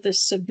with the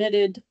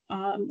submitted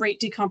rate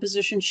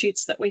decomposition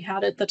sheets that we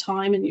had at the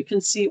time, and you can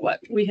see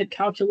what we had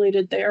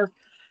calculated there.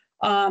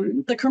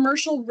 The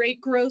commercial rate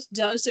growth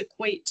does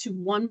equate to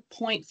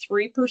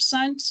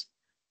 1.3%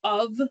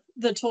 of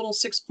the total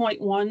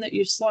 6.1 that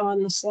you saw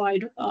on the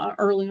slide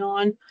early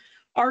on.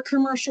 Our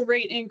commercial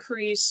rate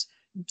increase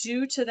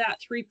due to that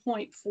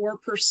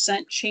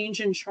 3.4% change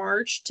in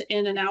charge to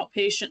in and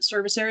outpatient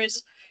service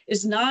areas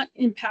is not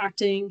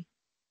impacting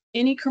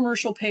any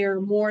commercial payer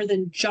more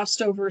than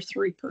just over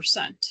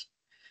 3%.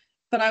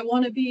 But I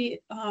want to be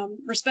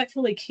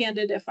respectfully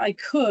candid, if I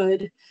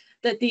could,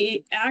 that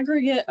the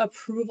aggregate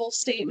approval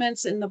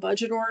statements in the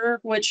budget order,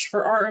 which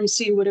for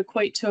RMC would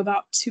equate to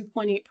about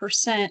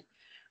 2.8%,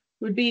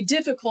 would be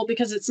difficult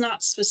because it's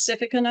not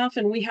specific enough.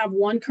 And we have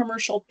one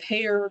commercial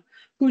payer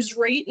whose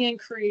rate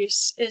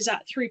increase is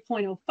at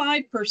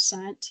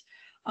 3.05%,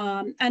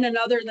 and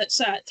another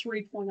that's at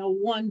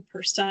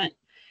 3.01%.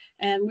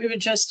 And we would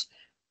just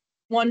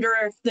wonder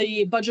if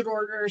the budget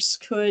orders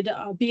could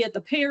be at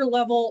the payer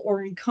level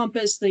or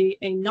encompass a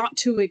not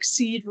to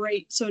exceed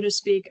rate, so to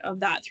speak,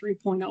 of that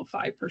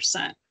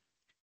 3.05%.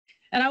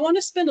 And I want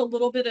to spend a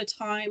little bit of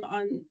time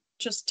on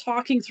just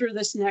talking through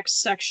this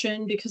next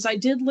section because I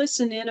did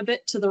listen in a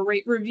bit to the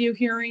rate review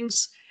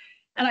hearings,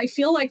 and I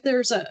feel like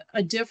there's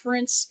a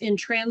difference in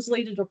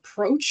translated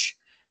approach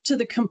to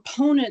the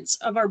components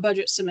of our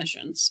budget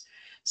submissions.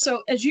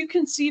 So as you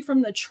can see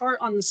from the chart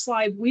on the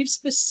slide, we've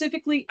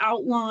specifically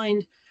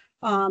outlined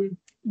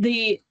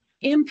the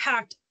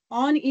impact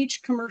on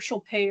each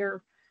commercial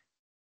payer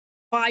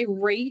by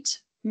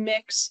rate,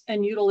 mix,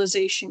 and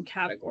utilization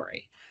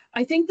category.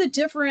 I think the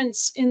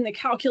difference in the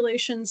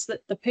calculations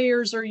that the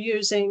payers are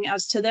using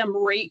as to them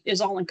rate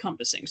is all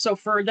encompassing. So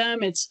for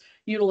them, it's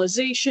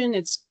utilization,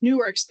 it's new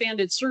or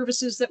expanded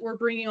services that we're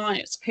bringing on,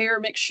 it's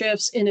payer mix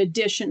shifts in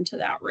addition to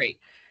that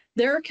rate.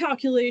 Their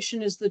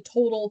calculation is the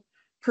total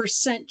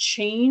percent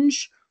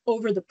change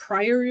over the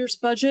prior year's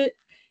budget.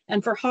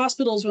 And for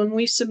hospitals, when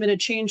we submit a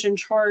change in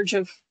charge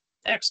of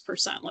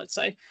X%, let's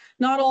say,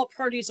 not all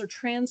parties are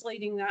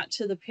translating that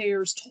to the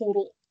payer's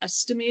total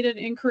estimated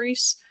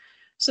increase.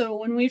 So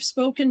when we've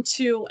spoken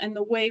to and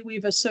the way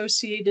we've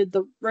associated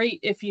the rate,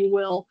 if you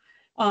will,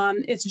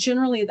 it's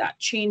generally that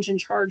change in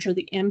charge or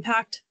the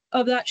impact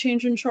of that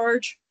change in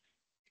charge.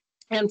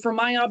 And from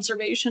my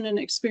observation and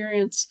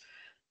experience,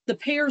 the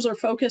payers are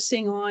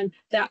focusing on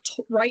that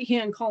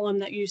right-hand column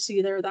that you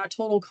see there, that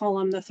total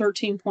column, the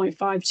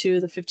 13.52,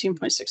 the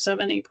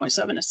 15.67,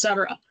 8.7, et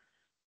cetera.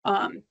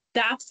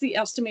 That's the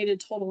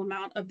estimated total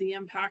amount of the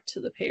impact to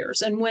the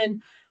payers. And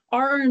when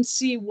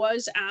RMC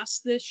was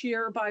asked this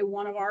year by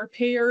one of our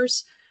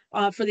payers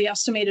for the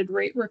estimated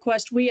rate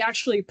request, we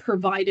actually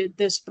provided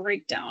this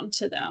breakdown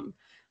to them.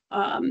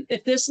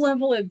 If this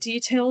level of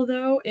detail,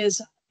 though,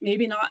 is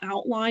maybe not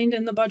outlined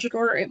in the budget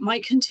order, it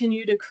might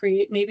continue to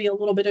create maybe a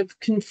little bit of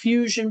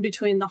confusion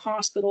between the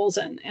hospitals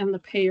and the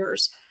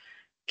payers.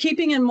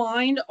 Keeping in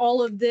mind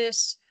all of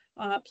this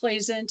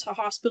plays into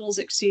hospitals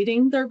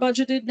exceeding their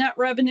budgeted net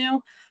revenue,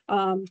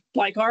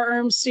 like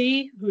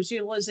RMC, whose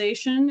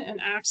utilization and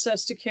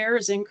access to care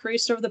has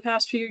increased over the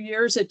past few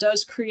years. It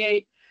does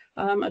create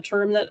a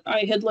term that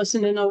I had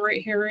listened in over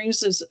rate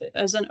hearings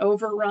as an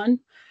overrun.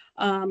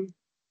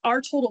 Our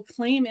total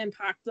claim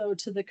impact, though,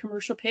 to the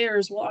commercial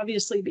payers will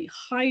obviously be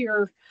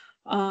higher,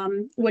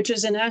 which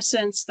is in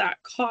essence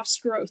that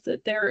cost growth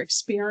that they're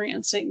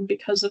experiencing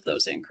because of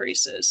those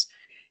increases.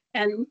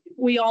 And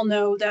we all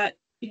know that,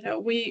 you know,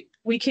 we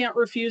can't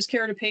refuse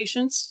care to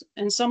patients,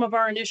 and some of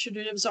our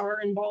initiatives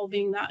are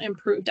involving that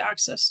improved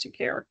access to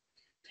care.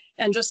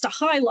 And just to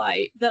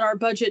highlight that our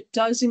budget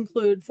does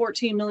include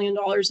 $14 million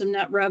of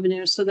net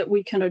revenue so that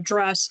we can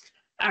address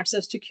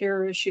access to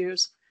care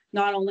issues,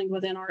 not only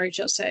within our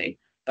HSA,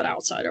 but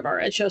outside of our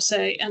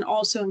HSA, and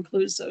also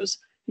includes those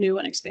new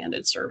and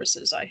expanded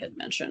services I had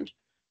mentioned.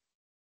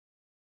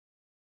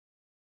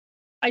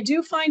 I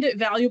do find it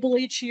valuable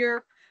each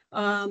year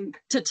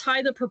to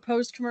tie the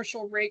proposed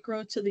commercial rate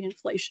growth to the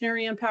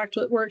inflationary impact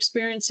that we're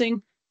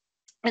experiencing.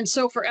 And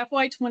so for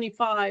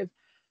FY25,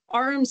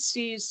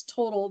 RMC's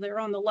total there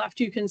on the left,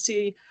 you can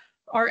see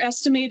our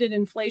estimated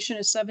inflation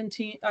is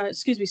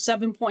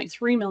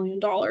 $7.3 million,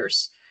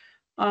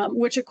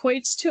 which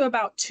equates to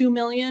about $2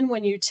 million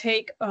when you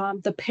take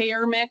the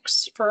payer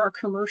mix for our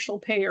commercial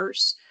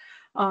payers.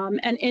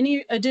 And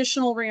any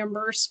additional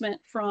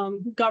reimbursement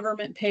from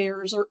government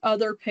payers or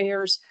other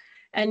payers,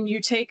 and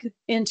you take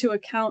into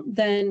account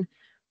then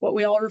what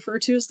we all refer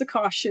to as the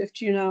cost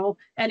shift, and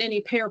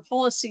any payer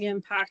policy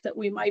impact that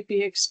we might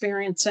be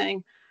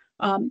experiencing,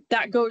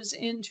 that goes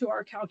into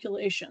our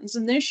calculations.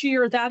 And this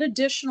year, that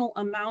additional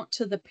amount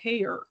to the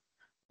payer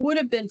would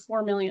have been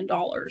 $4 million.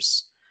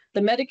 The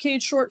Medicaid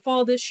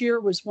shortfall this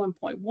year was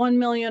 1.1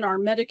 million. Our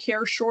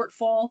Medicare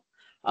shortfall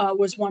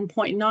was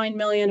 1.9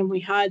 million, and we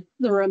had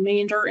the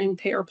remainder in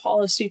payer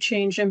policy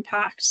change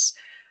impacts.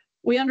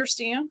 We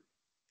understand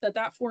that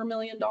 $4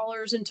 million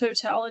in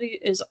totality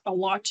is a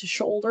lot to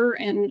shoulder,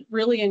 and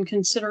really in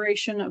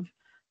consideration of,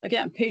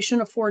 again,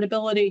 patient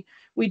affordability,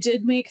 we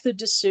did make the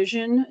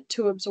decision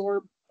to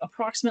absorb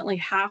approximately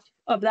half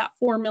of that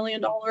 $4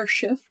 million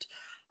shift,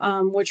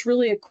 which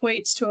really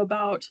equates to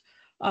about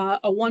a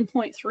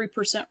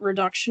 1.3%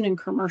 reduction in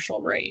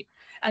commercial rate.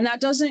 And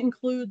that doesn't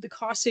include the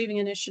cost saving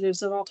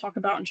initiatives that I'll talk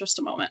about in just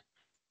a moment.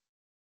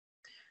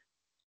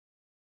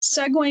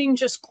 Segueing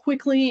just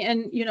quickly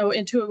and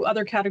into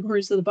other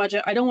categories of the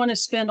budget, I don't want to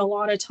spend a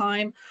lot of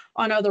time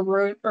on other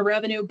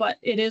revenue, but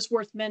it is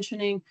worth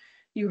mentioning.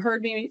 You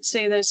heard me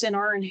say this in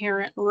our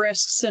inherent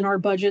risks in our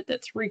budget,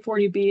 that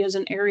 340B is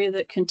an area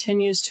that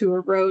continues to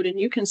erode. And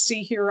you can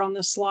see here on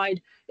the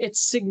slide,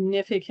 it's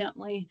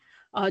significantly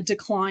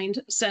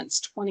declined since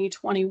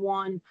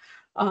 2021.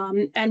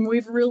 And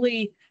we've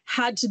really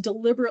had to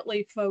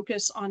deliberately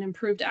focus on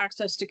improved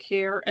access to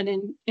care and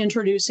in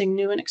introducing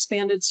new and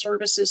expanded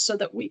services so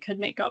that we could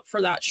make up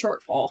for that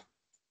shortfall.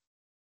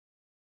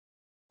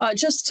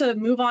 Just to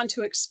move on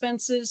to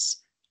expenses,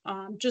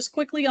 just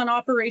quickly on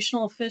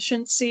operational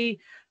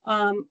efficiency.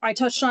 I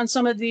touched on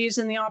some of these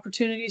in the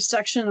opportunities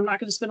section. I'm not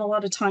going to spend a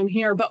lot of time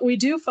here, but we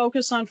do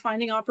focus on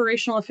finding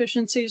operational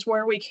efficiencies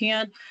where we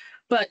can.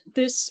 But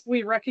this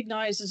we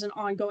recognize as an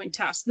ongoing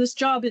task. This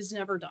job is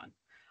never done.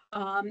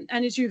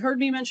 And as you heard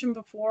me mention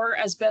before,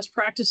 as best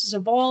practices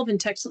evolve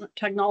and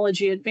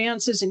technology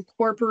advances,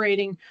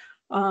 incorporating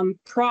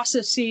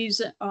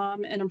processes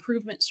and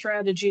improvement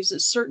strategies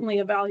is certainly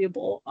a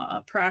valuable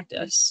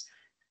practice.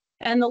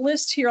 And the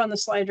list here on the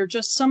slide are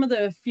just some of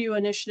the few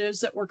initiatives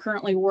that we're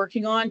currently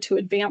working on to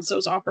advance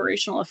those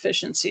operational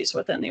efficiencies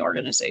within the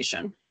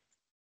organization.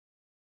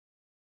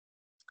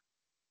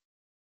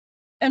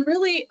 And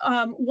really,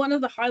 one of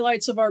the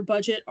highlights of our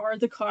budget are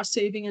the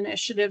cost-saving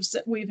initiatives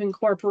that we've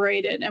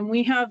incorporated. And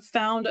we have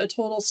found a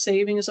total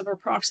savings of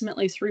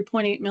approximately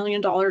 $3.8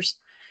 million.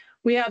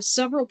 We have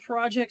several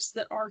projects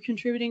that are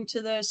contributing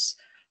to this.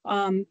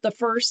 The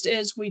first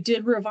is we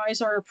did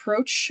revise our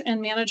approach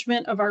and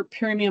management of our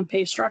premium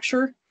pay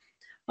structure.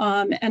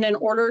 And in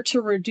order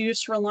to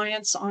reduce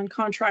reliance on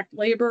contract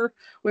labor,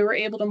 we were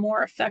able to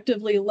more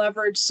effectively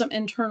leverage some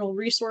internal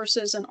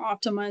resources and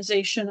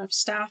optimization of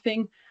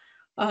staffing.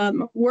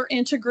 We're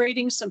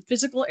integrating some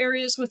physical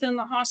areas within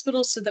the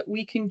hospital so that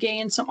we can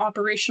gain some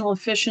operational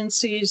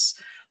efficiencies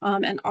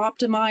and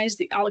optimize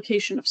the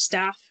allocation of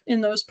staff in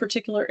those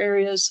particular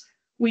areas.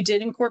 We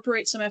did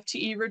incorporate some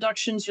FTE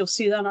reductions. You'll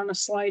see that on a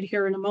slide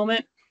here in a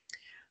moment.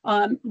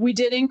 We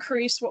did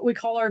increase what we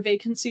call our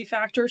vacancy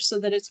factor so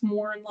that it's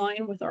more in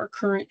line with our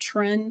current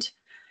trend.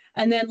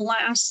 And then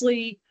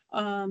lastly,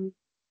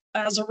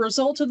 as a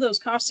result of those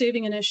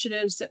cost-saving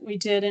initiatives that we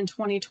did in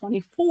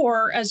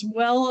 2024, as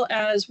well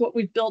as what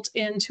we've built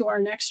into our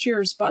next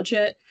year's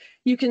budget,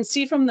 you can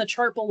see from the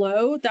chart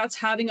below, that's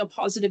having a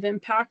positive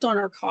impact on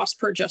our cost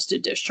per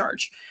adjusted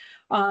discharge.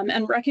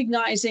 And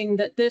recognizing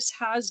that this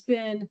has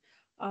been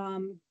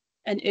an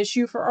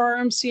issue for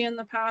RMC in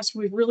the past,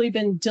 we've really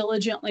been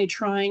diligently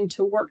trying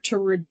to work to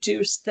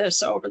reduce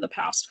this over the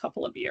past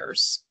couple of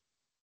years.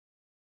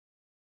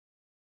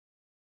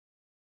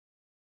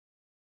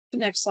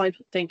 Next slide,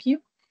 thank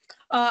you.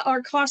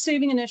 Our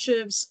cost-saving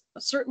initiatives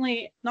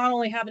certainly not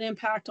only have an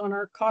impact on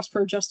our cost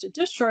per adjusted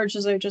discharge,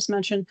 as I just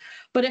mentioned,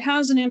 but it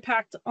has an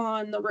impact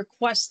on the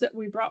requests that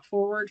we brought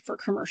forward for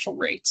commercial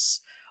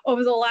rates.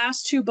 Over the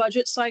last 2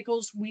 budget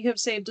cycles, we have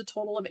saved a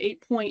total of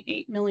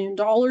 $8.8 million,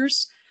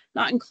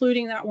 not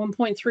including that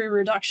 1.3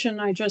 reduction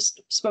I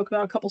just spoke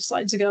about a couple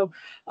slides ago,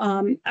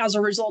 as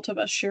a result of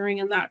us sharing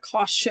in that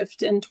cost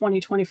shift in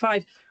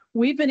 2025.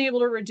 We've been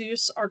able to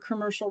reduce our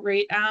commercial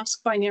rate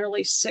ask by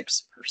nearly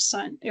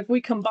 6%. If we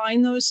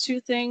combine those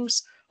two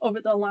things over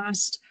the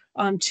last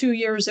 2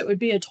 years, it would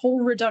be a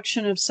total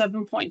reduction of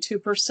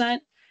 7.2%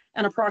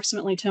 and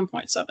approximately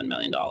 $10.7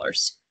 million.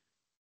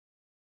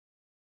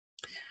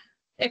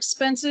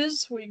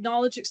 Expenses, we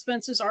acknowledge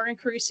expenses are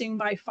increasing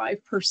by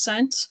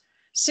 5%.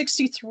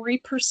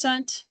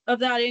 63% of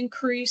that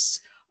increase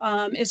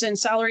is in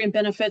salary and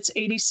benefits,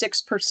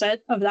 86%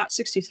 of that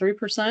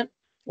 63%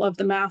 love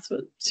the math,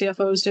 what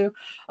CFOs do,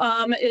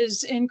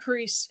 is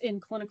increase in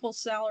clinical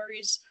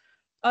salaries.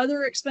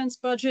 Other expense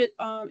budget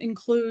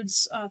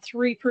includes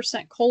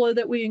 3% COLA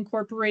that we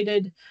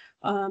incorporated.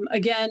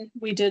 Again,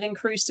 we did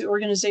increase the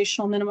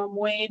organizational minimum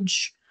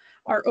wage.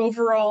 Our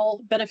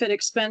overall benefit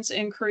expense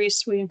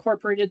increase, we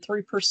incorporated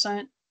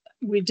 3%.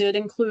 We did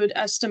include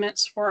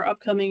estimates for our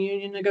upcoming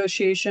union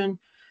negotiation.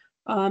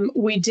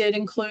 We did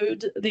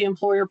include the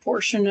employer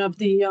portion of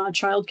the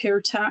child care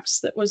tax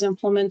that was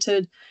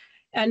implemented.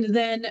 And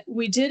then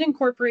we did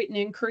incorporate an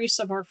increase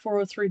of our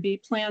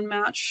 403B plan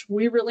match.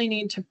 We really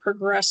need to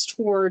progress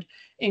toward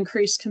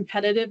increased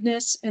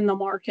competitiveness in the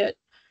market.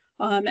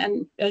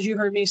 And as you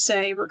heard me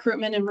say,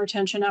 recruitment and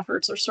retention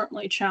efforts are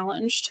certainly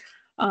challenged.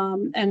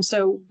 And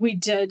so we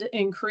did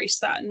increase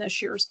that in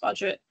this year's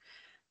budget.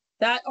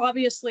 That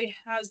obviously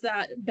has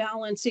that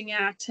balancing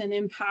act and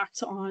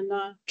impact on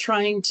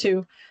trying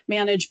to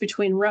manage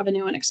between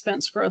revenue and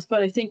expense growth.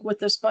 But I think with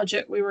this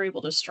budget, we were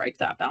able to strike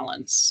that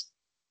balance.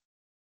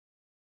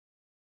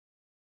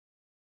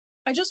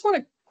 I just want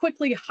to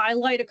quickly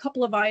highlight a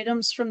couple of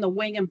items from the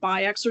wing and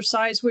buy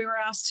exercise we were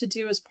asked to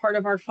do as part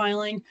of our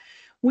filing.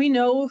 We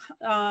know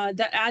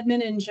that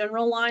admin in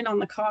general line on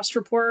the cost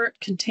report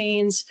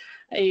contains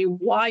a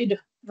wide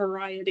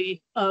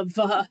variety of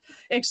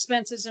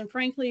expenses. And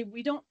frankly,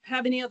 we don't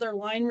have any other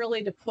line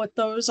really to put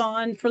those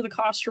on for the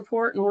cost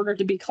report in order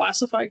to be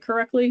classified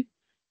correctly.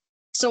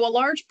 So a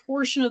large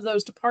portion of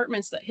those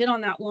departments that hit on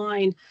that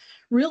line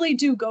really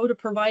do go to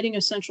providing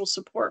essential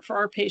support for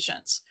our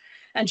patients.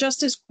 And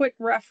just as quick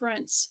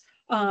reference,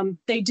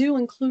 they do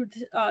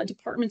include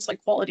departments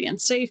like quality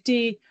and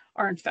safety,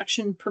 our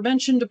infection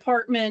prevention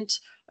department,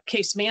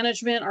 case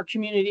management, our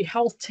community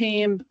health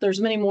team.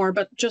 There's many more,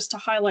 but just to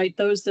highlight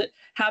those that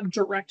have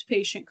direct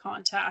patient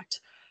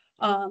contact.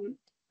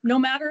 No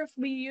matter if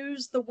we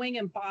use the wing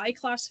and buy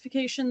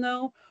classification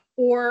though,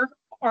 or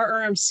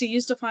our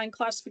RMC's defined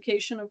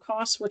classification of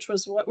costs, which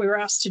was what we were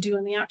asked to do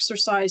in the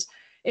exercise,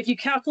 if you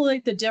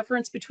calculate the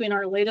difference between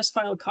our latest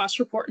filed cost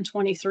report in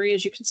 23,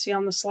 as you can see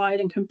on the slide,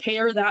 and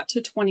compare that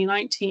to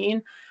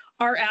 2019,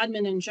 our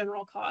admin and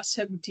general costs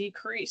have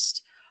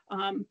decreased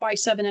by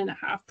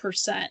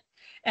 7.5%.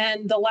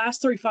 And the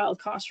last 3 filed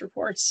cost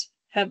reports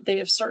have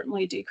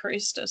certainly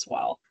decreased as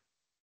well.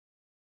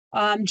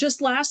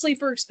 Just lastly,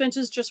 for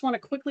expenses, just want to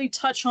quickly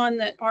touch on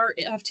that our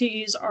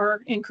FTEs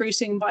are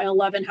increasing by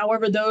 11.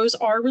 However, those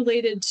are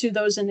related to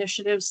those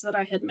initiatives that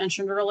I had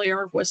mentioned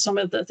earlier with some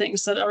of the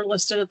things that are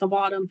listed at the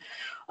bottom.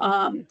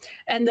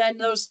 And then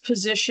those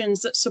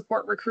positions that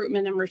support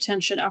recruitment and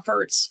retention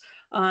efforts.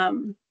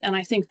 And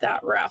I think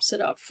that wraps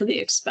it up for the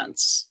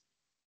expense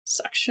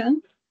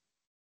section.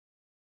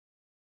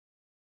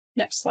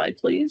 Next slide,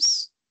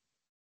 please.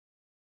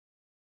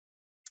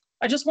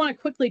 I just want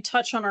to quickly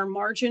touch on our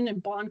margin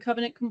and bond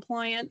covenant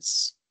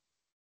compliance.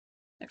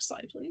 Next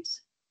slide,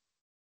 please.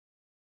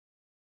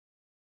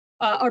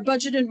 Our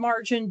budgeted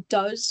margin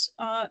does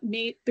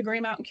meet the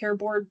Green Mountain Care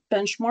Board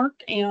benchmark,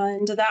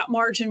 and that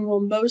margin will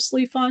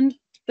mostly fund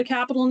the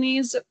capital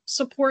needs that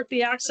support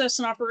the access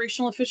and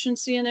operational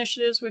efficiency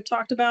initiatives we've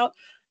talked about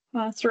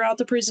throughout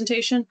the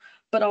presentation,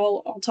 but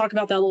I'll talk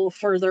about that a little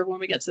further when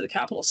we get to the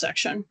capital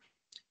section.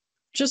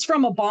 Just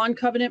from a bond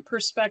covenant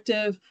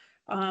perspective,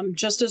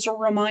 just as a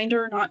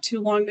reminder, not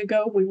too long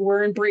ago, we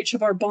were in breach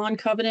of our bond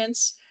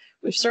covenants.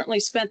 We've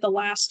certainly spent the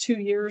last 2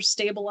 years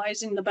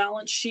stabilizing the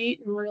balance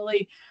sheet, and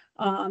really,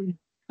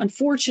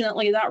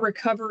 unfortunately, that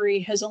recovery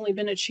has only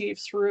been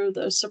achieved through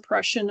the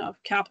suppression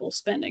of capital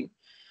spending.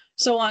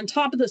 So on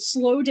top of the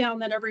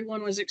slowdown that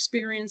everyone was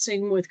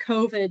experiencing with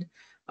COVID,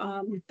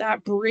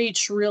 that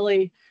breach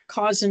really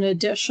caused an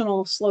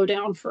additional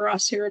slowdown for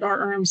us here at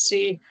our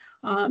RMC.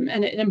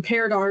 And it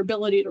impaired our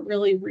ability to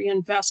really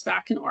reinvest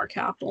back into our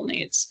capital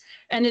needs.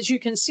 And as you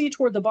can see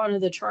toward the bottom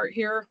of the chart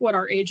here, what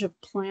our age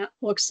of plant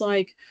looks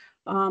like,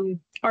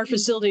 our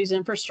facilities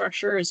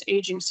infrastructure is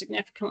aging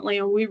significantly,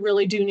 and we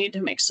really do need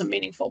to make some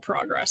meaningful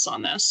progress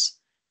on this.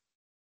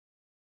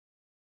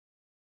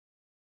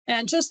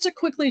 And just to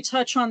quickly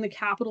touch on the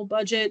capital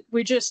budget,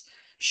 we just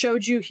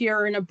showed you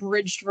here an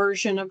abridged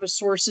version of the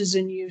sources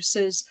and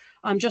uses,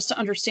 just to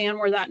understand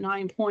where that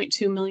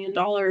 $9.2 million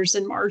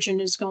in margin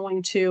is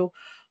going to.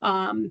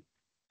 And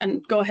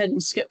go ahead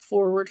and skip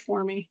forward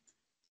for me.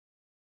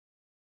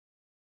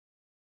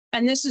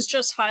 And this is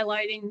just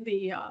highlighting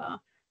the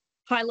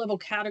high-level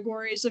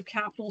categories of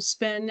capital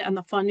spend and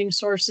the funding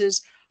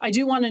sources. I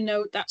do want to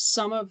note that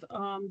some of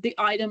the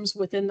items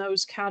within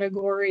those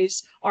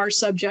categories are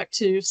subject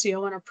to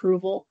CON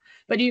approval.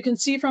 But you can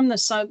see from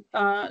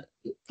the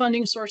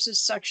funding sources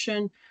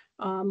section,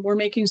 we're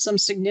making some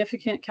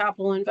significant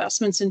capital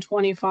investments in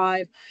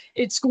 25.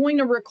 It's going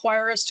to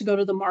require us to go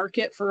to the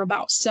market for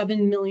about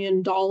 $7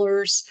 million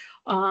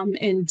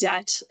in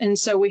debt. And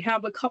so we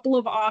have a couple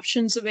of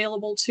options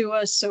available to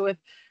us. So if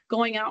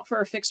going out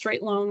for a fixed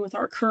rate loan with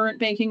our current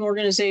banking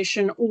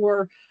organization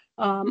or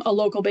a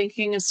local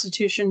banking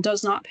institution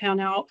does not pan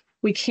out,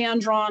 we can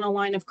draw on a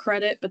line of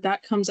credit, but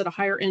that comes at a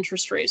higher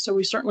interest rate. So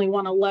we certainly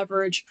want to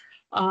leverage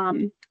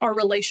our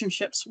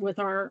relationships with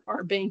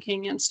our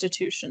banking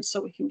institutions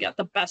so we can get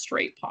the best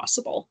rate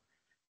possible.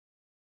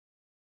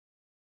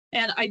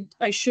 And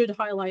I should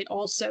highlight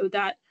also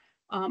that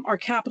our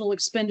capital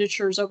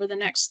expenditures over the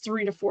next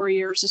 3 to 4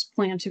 years is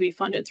planned to be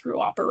funded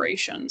through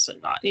operations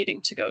and not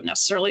needing to go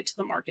necessarily to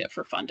the market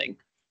for funding.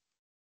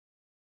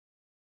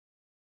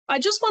 I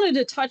just wanted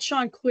to touch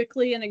on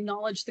quickly and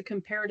acknowledge the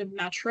comparative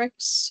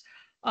metrics.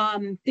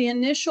 The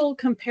initial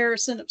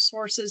comparison of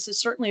sources has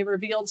certainly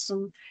revealed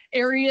some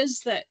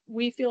areas that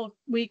we feel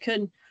we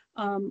could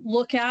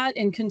look at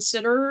and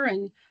consider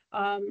and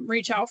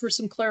reach out for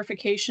some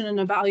clarification and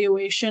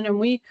evaluation. And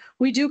we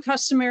do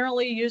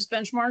customarily use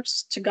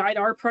benchmarks to guide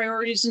our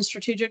priorities and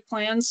strategic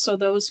plans so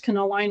those can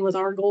align with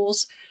our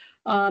goals.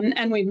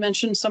 And we've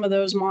mentioned some of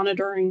those,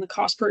 monitoring the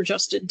cost per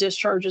adjusted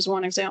discharge is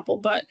one example.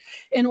 But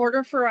in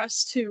order for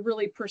us to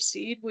really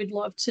proceed, we'd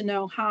love to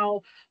know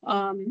how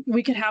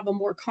we could have a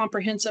more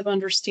comprehensive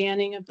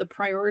understanding of the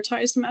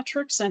prioritized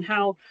metrics and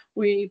how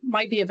we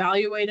might be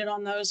evaluated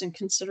on those and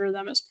consider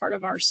them as part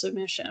of our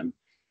submission.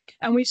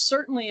 And we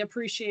certainly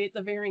appreciate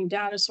the varying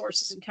data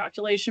sources and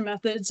calculation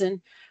methods, and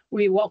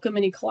we welcome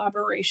any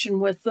collaboration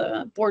with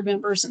the board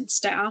members and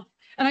staff.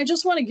 And I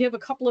just want to give a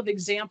couple of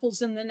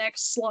examples in the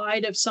next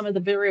slide of some of the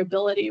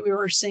variability we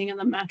were seeing in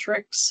the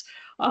metrics.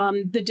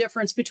 The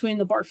difference between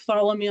the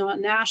Bartholomew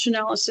and Nash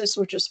analysis,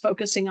 which is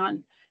focusing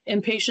on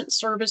inpatient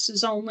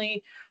services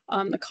only,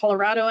 the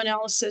Colorado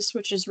analysis,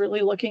 which is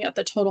really looking at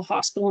the total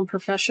hospital and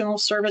professional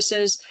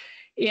services.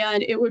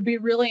 And it would be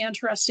really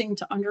interesting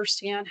to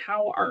understand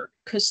how our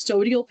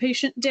custodial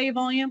patient day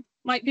volume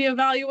might be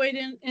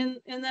evaluated in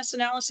this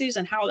analysis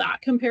and how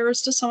that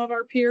compares to some of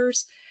our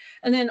peers.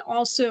 And then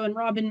also, and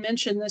Robin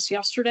mentioned this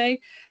yesterday,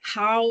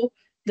 how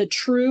the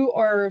true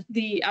or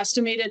the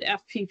estimated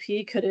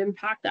FPP could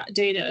impact that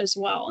data as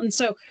well. And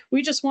so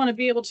we just want to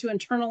be able to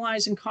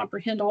internalize and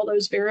comprehend all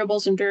those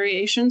variables and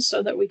variations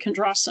so that we can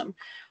draw some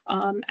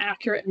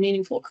accurate,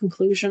 meaningful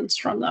conclusions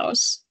from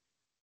those.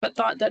 But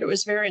thought that it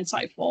was very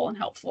insightful and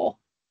helpful.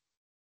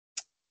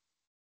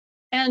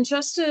 And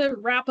just to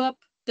wrap up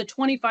the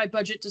 25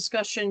 budget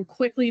discussion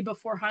quickly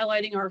before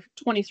highlighting our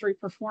 23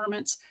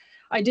 performance,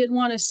 I did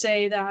want to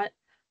say that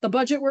the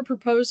budget we're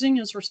proposing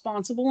is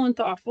responsible and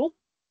thoughtful.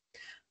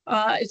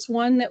 It's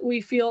one that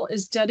we feel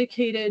is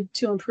dedicated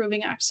to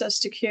improving access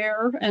to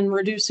care and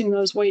reducing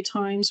those wait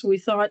times. We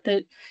thought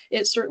that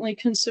it certainly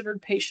considered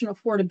patient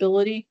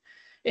affordability.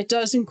 It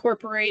does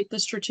incorporate the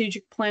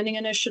strategic planning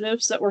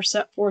initiatives that were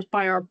set forth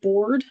by our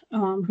board,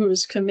 who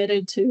is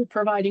committed to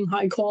providing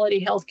high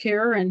quality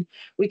healthcare. And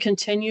we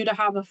continue to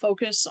have a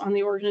focus on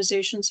the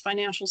organization's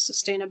financial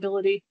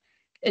sustainability.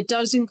 It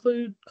does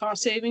include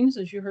cost savings,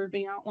 as you heard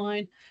me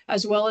outline,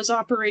 as well as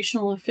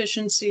operational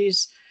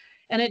efficiencies.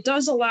 And it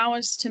does allow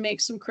us to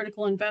make some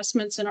critical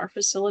investments in our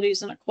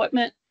facilities and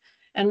equipment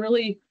and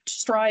really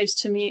strives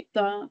to meet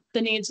the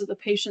needs of the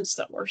patients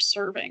that we're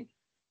serving.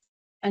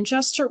 And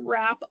just to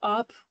wrap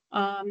up,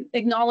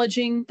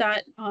 acknowledging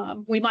that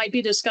we might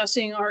be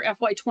discussing our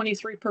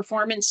FY23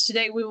 performance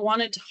today, we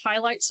wanted to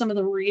highlight some of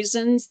the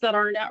reasons that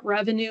our net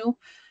revenue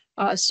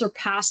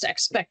surpassed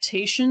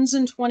expectations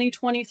in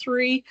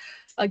 2023.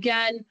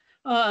 Again,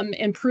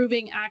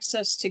 improving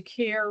access to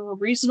care, a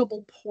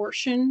reasonable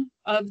portion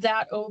of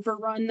that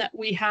overrun that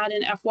we had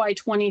in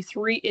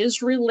FY23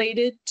 is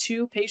related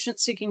to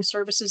patients seeking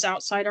services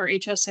outside our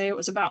HSA. It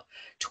was about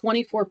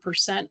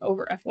 24%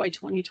 over FY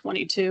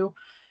 2022.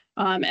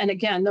 And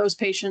again, those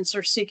patients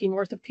are seeking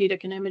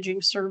orthopedic and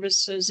imaging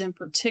services in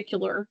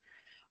particular.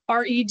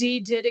 Our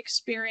ED did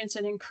experience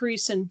an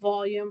increase in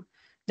volume.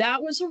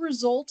 That was a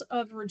result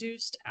of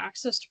reduced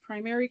access to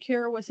primary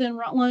care within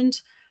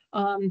Rutland.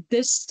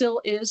 This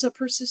still is a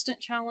persistent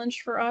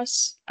challenge for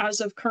us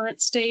as of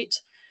current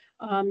state.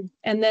 And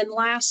then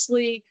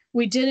lastly,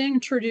 we did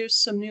introduce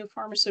some new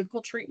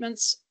pharmaceutical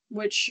treatments,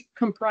 which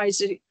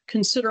comprise a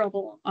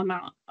considerable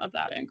amount of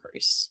that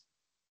increase.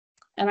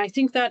 And I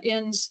think that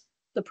ends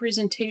the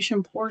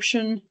presentation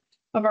portion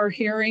of our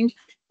hearing.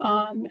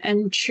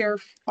 And Chair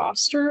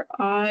Foster,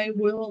 I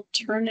will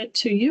turn it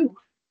to you.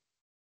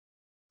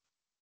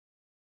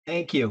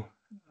 Thank you.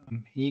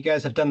 You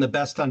guys have done the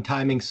best on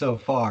timing so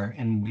far,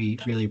 and we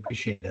really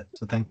appreciate it.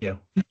 So thank you.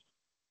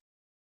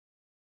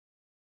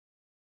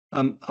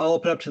 I'll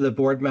open up to the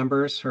board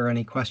members for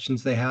any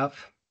questions they have.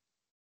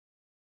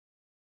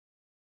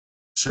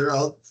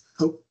 Sure.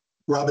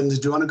 Robin,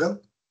 did you want to go?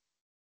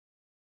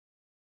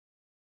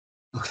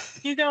 Okay.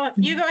 You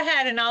go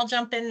ahead and I'll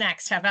jump in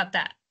next. How about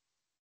that?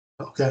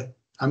 Okay.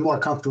 I'm more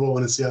comfortable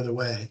when it's the other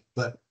way,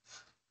 but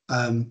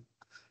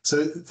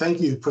so thank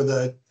you for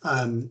the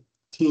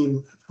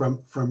team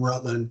from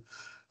Rutland.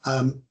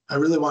 I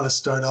really want to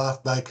start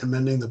off by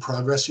commending the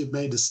progress you've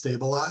made to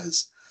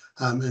stabilize.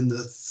 In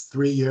the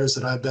 3 years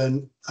that I've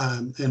been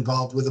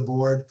involved with the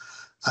board,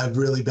 I've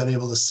really been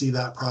able to see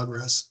that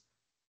progress.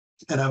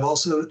 And I've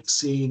also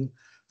seen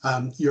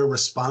your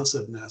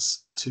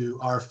responsiveness to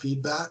our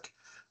feedback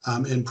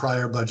in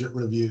prior budget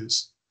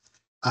reviews.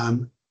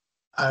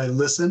 I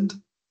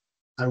listened,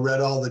 I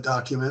read all the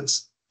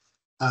documents,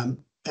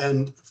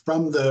 and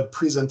from the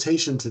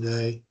presentation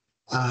today,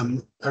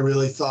 I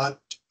really thought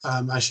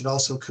I should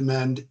also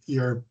commend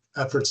your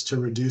efforts to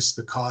reduce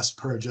the cost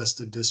per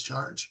adjusted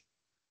discharge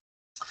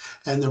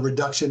and the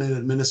reduction in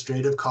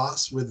administrative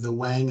costs with the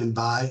Wang and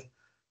Bai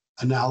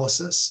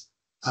analysis.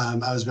 I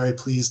was very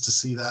pleased to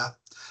see that.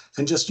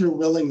 And just your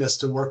willingness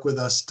to work with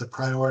us to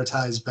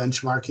prioritize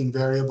benchmarking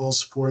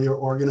variables for your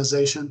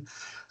organization.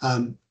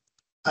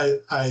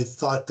 I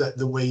thought that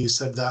the way you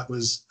said that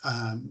was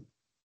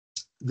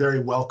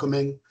very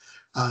welcoming.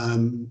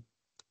 And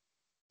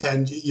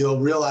you'll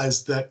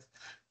realize that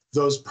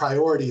those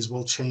priorities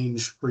will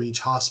change for each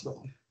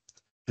hospital.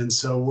 And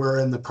so we're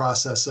in the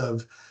process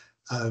of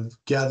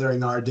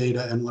gathering our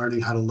data and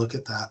learning how to look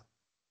at that.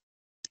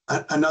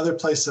 Another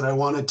place that I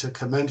wanted to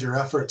commend your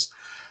efforts,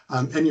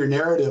 in your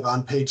narrative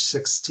on page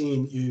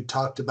 16, you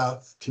talked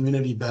about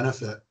community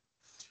benefit.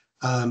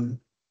 You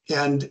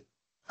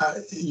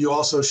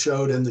also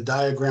showed in the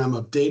diagram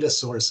of data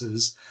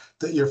sources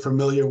that you're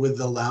familiar with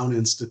the Lown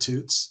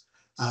Institute's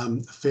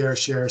fair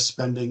share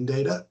spending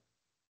data.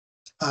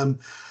 And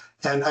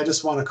I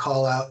just want to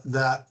call out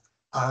that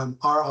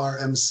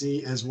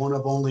RRMC is one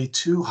of only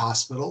 2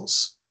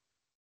 hospitals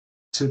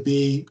to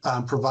be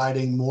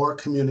providing more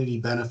community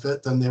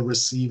benefit than they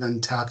receive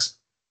in tax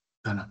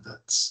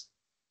benefits.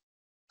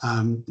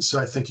 So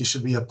I think you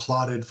should be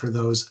applauded for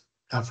those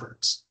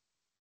efforts.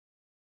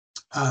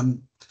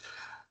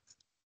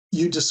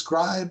 You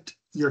described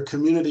your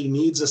community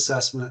needs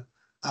assessment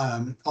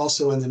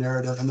also in the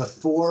narrative, and the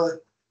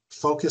 4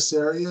 focus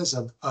areas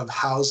of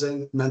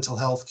housing, mental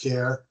health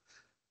care,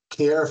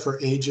 care for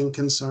aging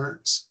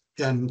concerns,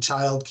 and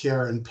child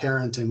care and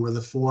parenting were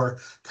the 4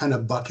 kind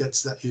of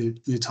buckets that you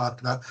talked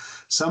about.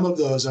 Some of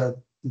those are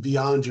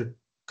beyond your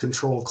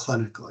control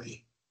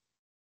clinically,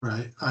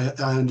 right?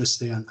 I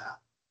understand that.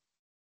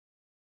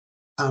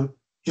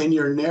 In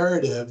your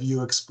narrative,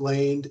 you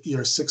explained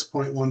your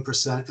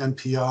 6.1%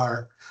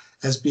 NPR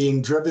as being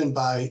driven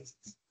by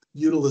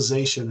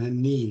utilization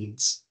and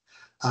needs.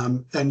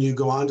 And you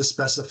go on to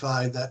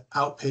specify that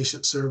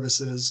outpatient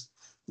services,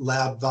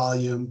 lab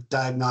volume,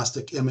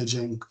 diagnostic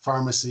imaging,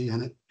 pharmacy,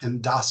 and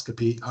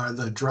endoscopy are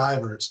the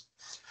drivers.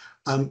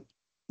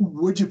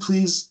 Would you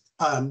please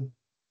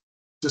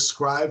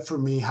describe for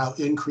me how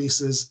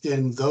increases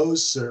in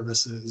those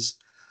services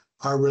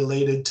are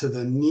related to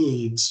the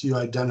needs you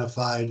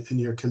identified in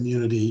your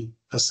community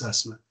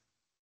assessment?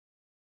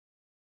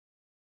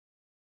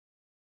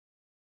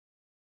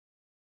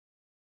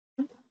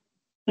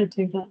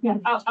 Yeah,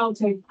 I'll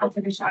take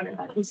a shot at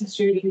that. This is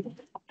Judy.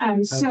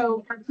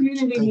 So our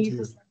community needs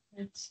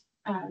assessment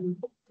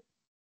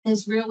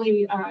is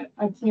really a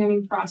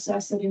planning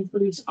process that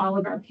includes all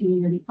of our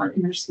community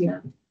partners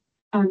here.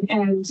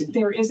 And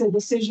there is a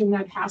decision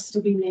that has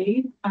to be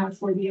made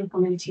for the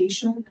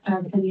implementation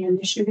of any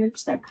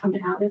initiatives that come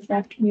out of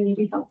that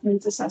community health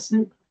needs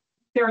assessment.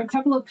 There are a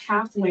couple of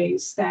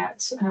pathways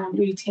that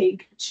we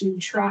take to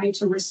try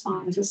to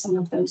respond to some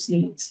of those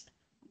needs.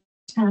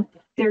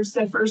 There's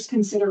the first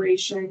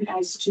consideration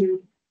as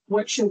to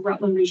what should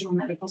Rutland Regional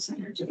Medical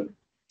Center do.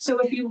 So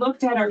if you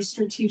looked at our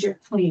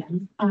strategic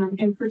plan,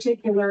 in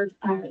particular,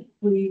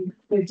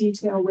 the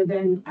detail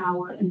within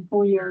our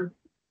employer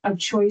of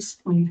choice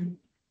plan,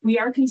 we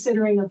are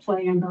considering a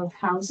play in both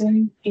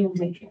housing and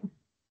daycare,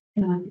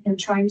 and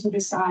trying to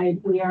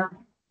decide where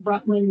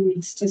Rutland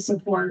needs to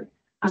support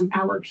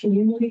our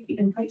community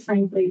and, quite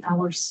frankly,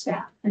 our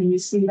staff. And we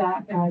see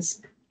that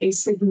as a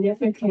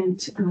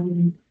significant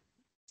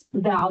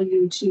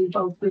value to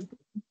both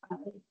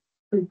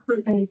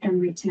recruitment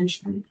and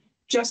retention.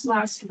 Just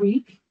last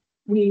week,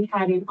 we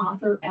had an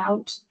offer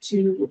out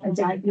to a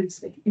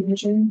diagnostic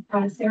imaging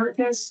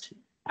therapist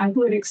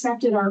who had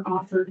accepted our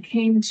offer,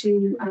 came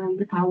to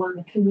our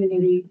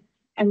community,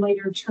 and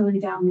later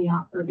turned down the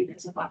offer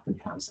because of lack of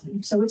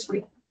housing. So it's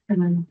real.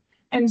 And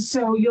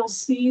so you'll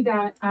see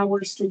that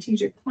our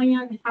strategic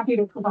plan, happy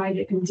to provide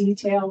it in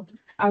detail,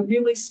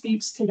 really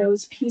speaks to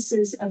those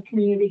pieces of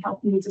community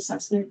health needs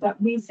assessment that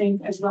we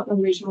think as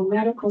Rutland Regional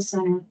Medical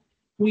Center,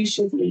 we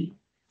should lead.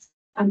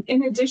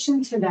 In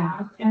addition to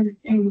that, and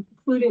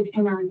included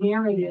in our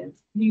narrative,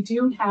 we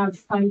do have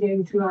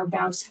funding through our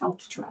Baus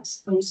Health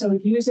Trust. And so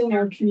using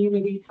our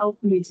community health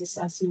needs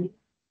assessment,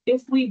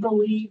 if we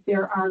believe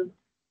there are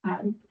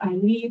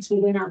needs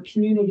within our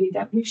community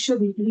that we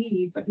shouldn't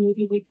lead, but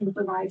maybe we can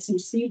provide some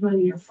seed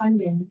money or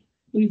funding,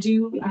 we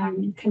do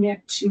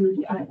connect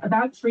to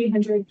about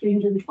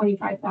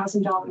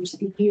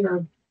 $325,000 a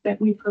year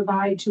that we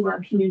provide to our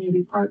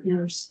community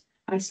partners,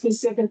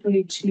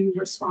 specifically to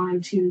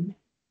respond to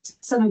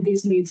some of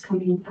these needs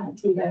coming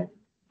through the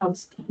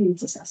health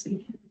needs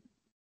assessment.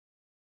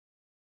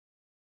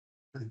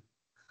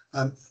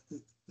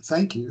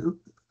 Thank you.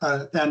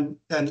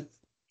 And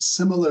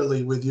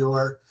similarly with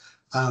your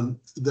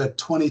the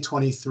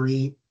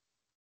 2023,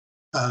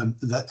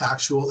 the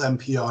actual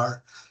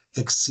NPR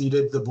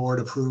exceeded the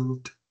board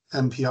approved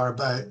NPR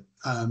by,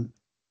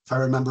 if I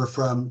remember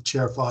from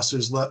Chair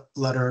Foster's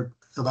letter,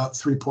 about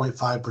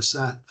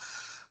 3.5%.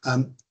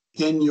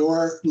 In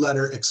your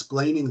letter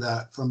explaining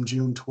that from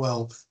June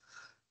 12th,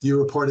 you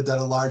reported that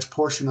a large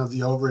portion of the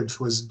overage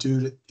was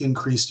due to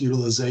increased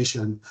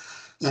utilization.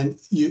 And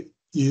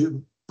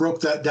you broke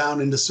that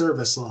down into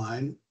service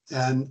line,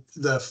 and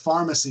the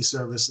pharmacy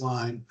service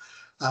line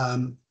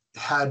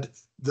had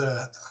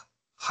the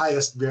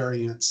highest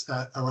variance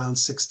at around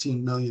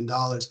 $16 million.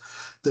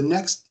 The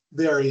next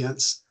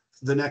variance,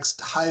 the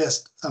next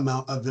highest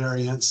amount of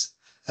variance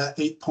at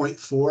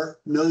 8.4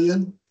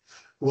 million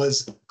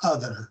was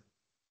other.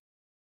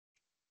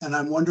 And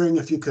I'm wondering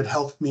if you could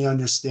help me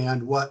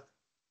understand what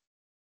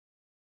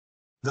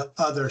the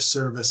other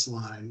service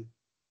line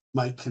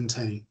might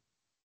contain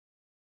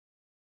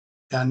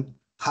and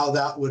how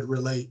that would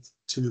relate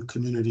to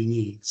community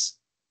needs.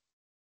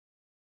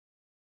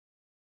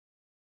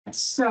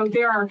 So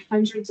there are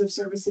hundreds of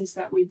services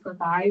that we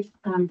provide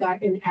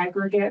that in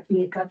aggregate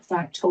make up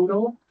that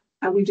total.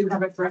 We do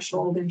have a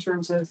threshold in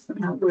terms of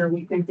where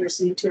we think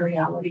there's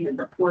materiality in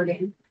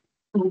reporting.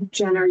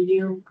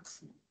 Jen,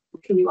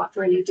 can you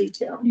offer any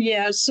detail?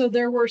 Yeah, so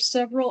there were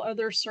several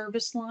other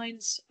service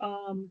lines,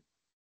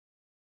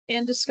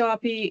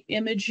 endoscopy,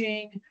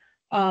 imaging,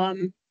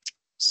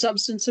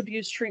 substance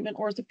abuse treatment,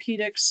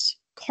 orthopedics,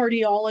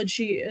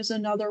 cardiology is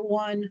another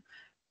one,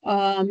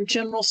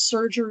 general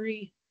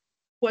surgery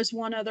was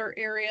one other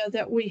area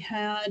that we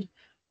had.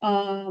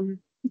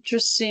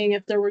 Just seeing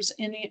if there was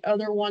any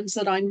other ones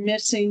that I'm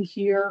missing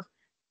here,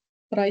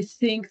 but I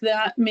think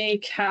that may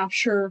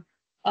capture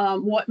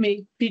what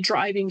may be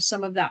driving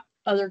some of that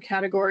other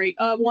category.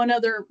 One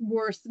other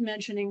worth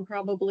mentioning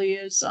probably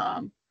is,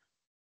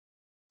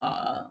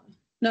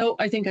 no,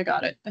 I think I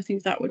got it. I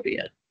think that would be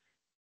it.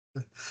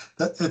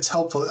 It's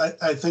helpful.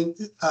 I think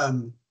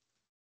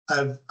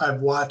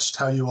I've watched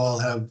how you all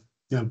have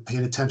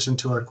paid attention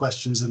to our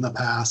questions in the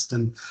past,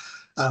 and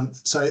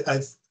so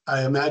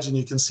I imagine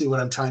you can see what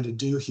I'm trying to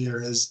do here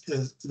is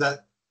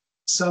that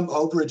some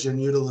overage in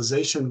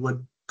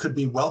utilization could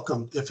be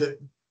welcomed if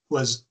it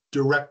was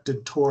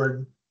directed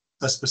toward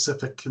a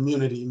specific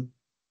community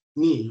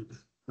need,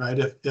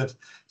 right?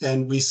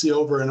 And we see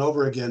over and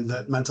over again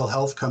that mental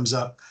health comes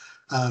up,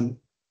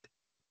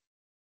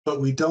 but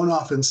we don't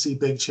often see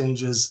big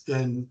changes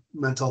in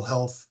mental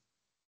health,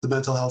 the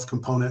mental health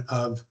component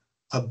of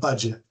a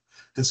budget.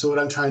 And so what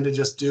I'm trying to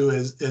just do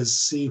is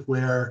see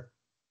where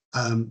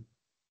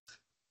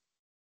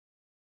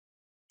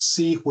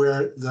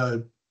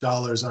the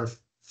dollars are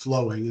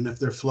flowing and if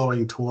they're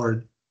flowing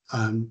toward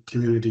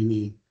community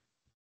need.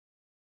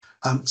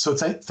 So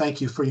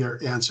thank you for your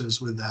answers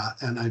with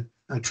that. And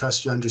I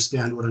trust you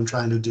understand what I'm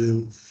trying to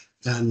do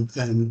and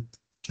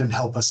can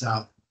help us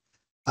out.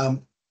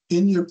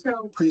 In your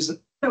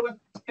present. So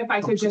if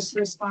I could just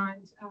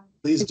respond.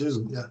 Please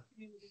do, yeah.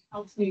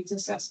 Health needs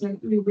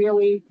assessment, we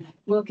really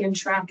look and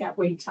track at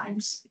wait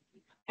times.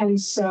 And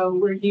so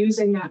we're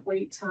using that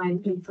wait time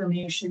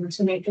information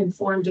to make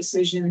informed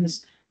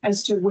decisions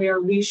as to where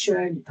we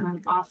should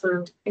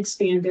offer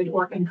expanded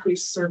or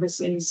increased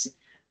services,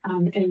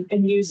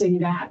 and using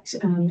that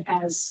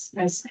as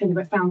kind of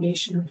a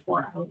foundation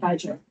for our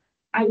budget.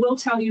 I will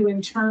tell you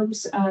in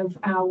terms of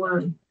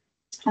our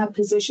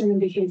position in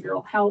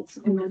behavioral health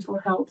and mental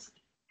health,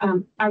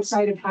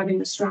 outside of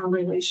having a strong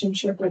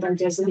relationship with our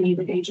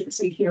designated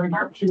agency here in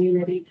our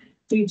community,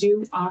 we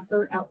do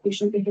offer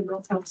outpatient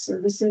behavioral health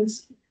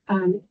services.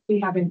 We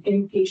have an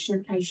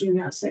inpatient, as you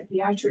know,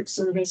 psychiatric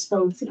service,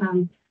 both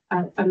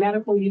a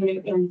medical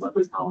unit and what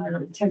we call our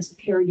intensive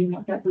care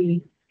unit that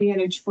we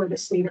manage for the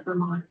state of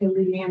Vermont. And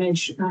we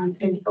manage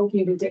an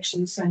opiate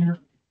addiction center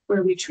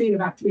where we treat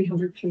about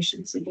 300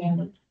 patients a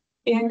day.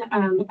 In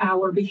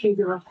our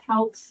behavioral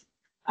health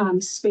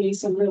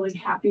space, I'm really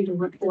happy to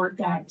report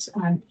that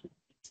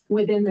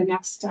within the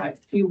next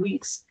few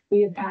weeks,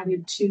 we have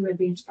added 2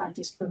 advanced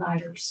practice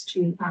providers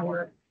to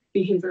our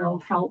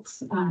behavioral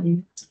health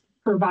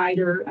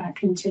provider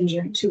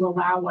contingent to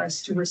allow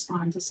us to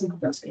respond to some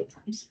of those wait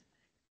times.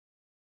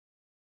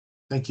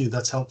 Thank you.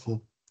 That's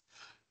helpful.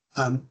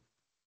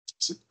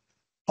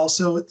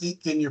 Also,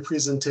 in your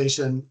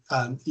presentation,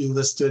 you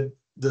listed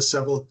the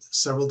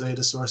several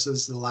data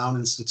sources. The Lown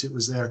Institute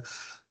was there.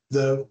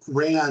 The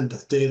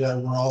RAND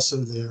data were also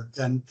there.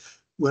 And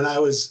when I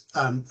was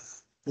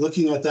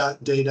looking at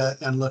that data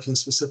and looking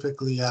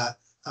specifically at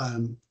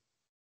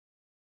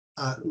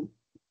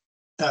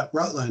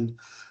Rutland,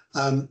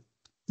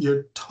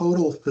 your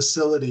total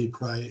facility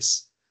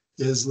price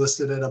is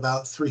listed at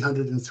about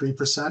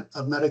 303%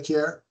 of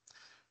Medicare,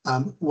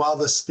 while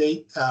the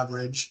state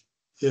average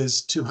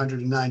is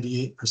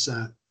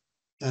 298%,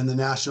 and the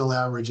national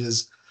average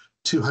is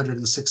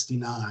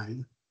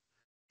 269.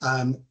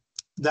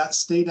 That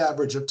state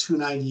average of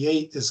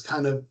 298 is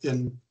kind of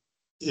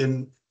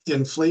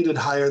inflated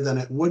higher than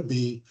it would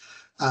be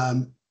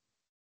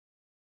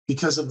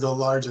because of the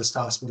largest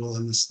hospital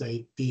in the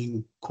state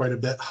being quite a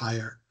bit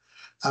higher.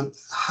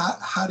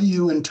 How do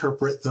you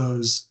interpret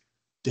those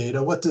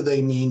data? What do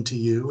they mean to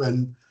you,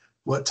 and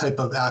what type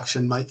of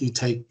action might you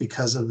take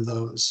because of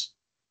those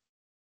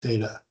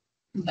data?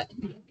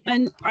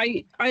 And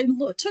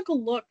took a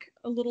look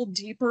a little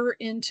deeper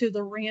into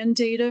the RAND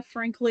data,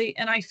 frankly,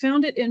 and I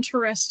found it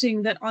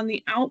interesting that on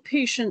the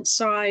outpatient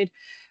side,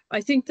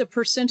 I think the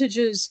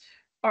percentages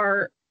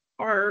are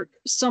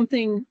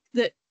something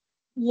that,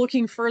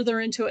 looking further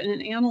into it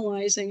and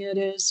analyzing it,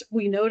 is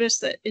we notice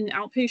that in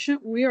outpatient,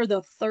 we are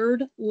the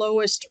third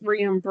lowest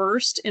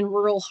reimbursed in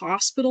rural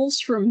hospitals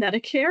from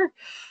Medicare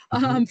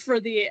for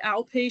the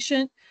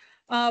outpatient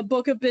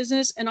book of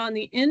business, and on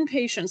the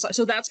inpatient side,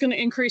 so that's going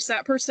to increase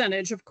that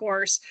percentage, of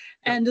course.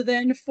 And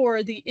then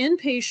for the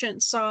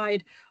inpatient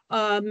side,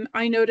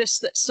 I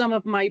noticed that some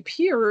of my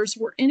peers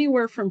were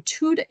anywhere from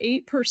 2 to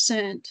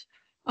 8%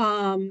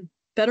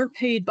 better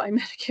paid by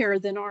Medicare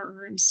than our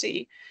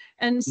RMC.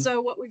 And so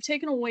what we've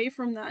taken away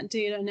from that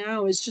data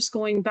now is just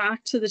going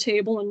back to the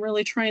table and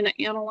really trying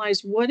to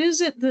analyze what are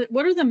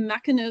the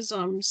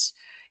mechanisms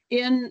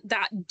in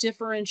that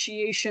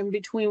differentiation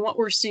between what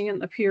we're seeing in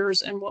the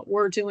peers and what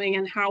we're doing,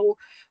 and how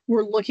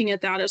we're looking at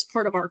that as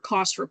part of our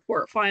cost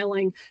report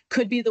filing.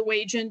 Could be the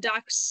wage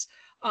index,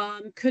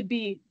 could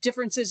be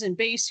differences in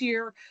base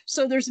year.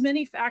 So there's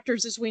many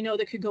factors, as we know,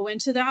 that could go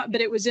into that,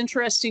 but it was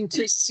interesting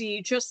to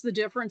see just the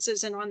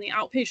differences. And on the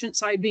outpatient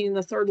side, being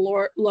the third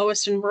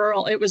lowest in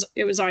rural, it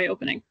was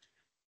eye-opening.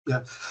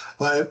 Yeah,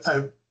 well,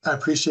 I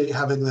appreciate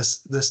having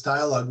this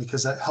dialogue,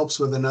 because that helps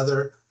with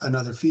another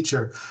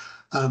feature.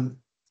 You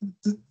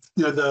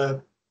know,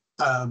 the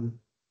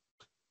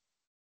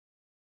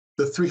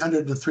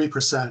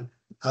 303%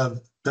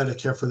 of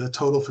Medicare for the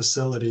total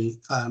facility,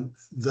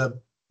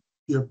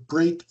 your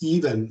break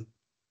even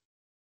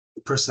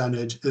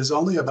percentage is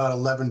only about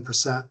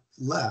 11%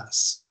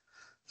 less.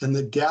 And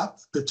the gap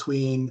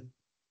between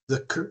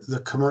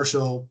the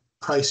commercial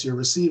price you're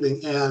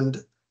receiving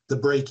and the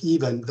break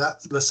even,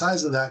 the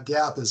size of that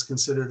gap is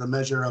considered a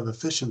measure of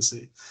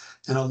efficiency.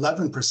 And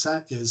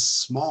 11% is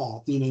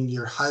small, meaning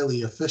you're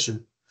highly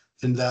efficient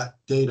in that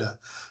data.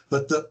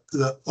 But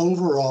the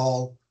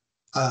overall,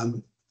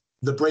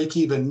 the break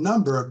even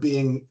number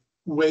being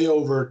way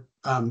over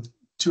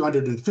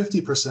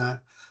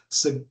 250%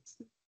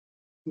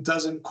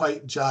 doesn't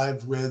quite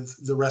jive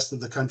with the rest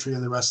of the country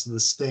and the rest of the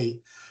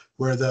state,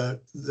 where the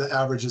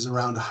average is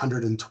around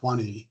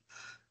 120.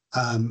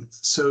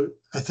 So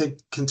I think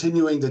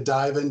continuing to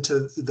dive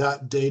into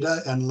that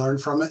data and learn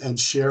from it and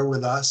share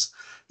with us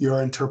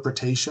your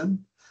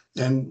interpretation,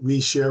 and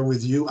we share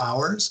with you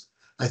ours,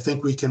 I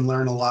think we can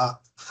learn a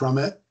lot from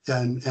it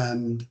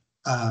and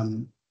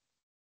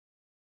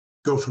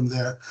go from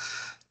there.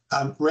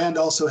 RAND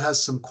also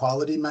has some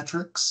quality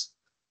metrics.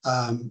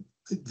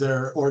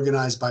 They're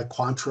organized by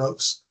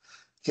Quantros.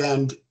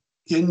 And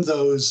in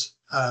those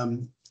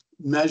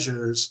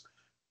measures,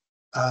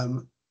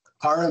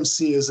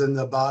 RMC is in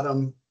the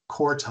bottom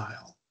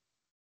quartile.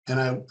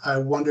 And I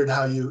wondered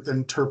how you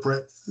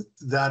interpret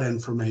that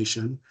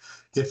information.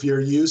 If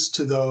you're used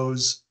to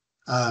those,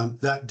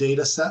 that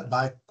data set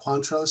by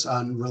Quantros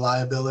on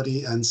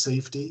reliability and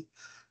safety,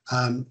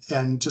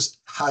 and just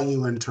how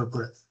you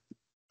interpret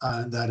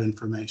that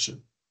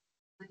information.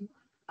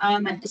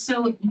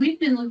 So we've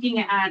been looking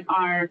at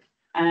our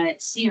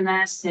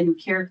CMS and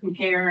Care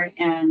Compare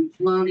and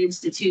Loan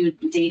Institute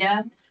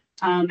data,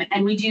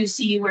 and we do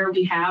see where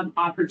we have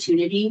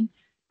opportunity,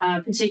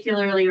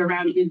 particularly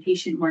around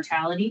inpatient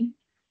mortality.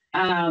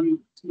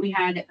 We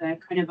had a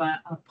kind of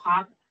a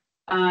pop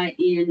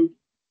in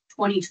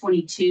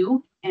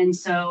 2022, and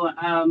so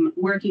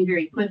working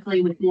very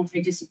quickly with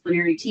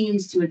multidisciplinary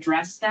teams to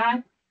address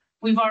that.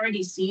 We've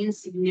already seen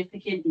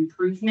significant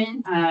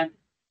improvement,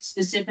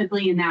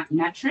 specifically in that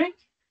metric,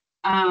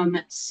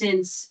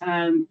 since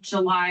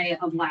July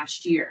of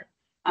last year,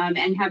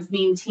 and have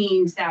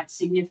maintained that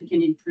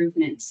significant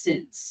improvement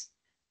since.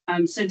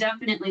 So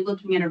definitely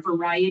looking at a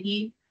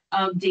variety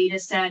of data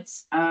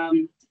sets,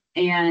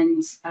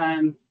 and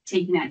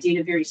taking that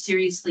data very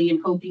seriously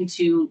and hoping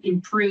to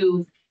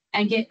improve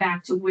and get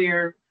back to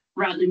where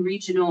Rutland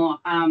Regional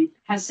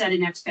has set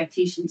an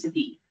expectation to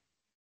be.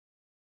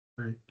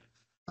 Great.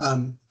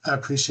 I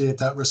appreciate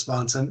that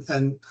response.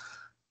 And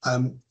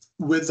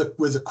with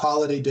the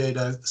quality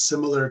data,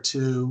 similar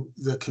to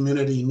the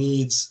community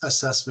needs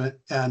assessment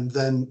and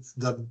then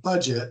the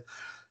budget,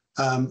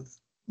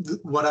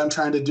 what I'm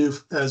trying to do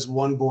as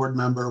one board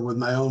member with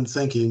my own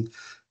thinking,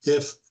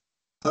 if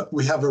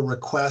we have a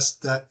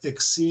request that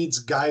exceeds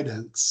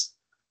guidance,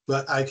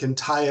 but I can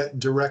tie it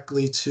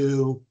directly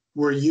to,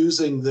 we're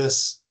using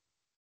the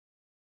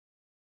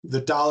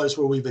dollars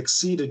where we've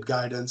exceeded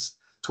guidance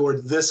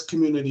toward this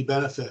community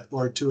benefit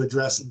or to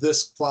address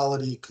this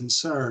quality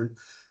concern,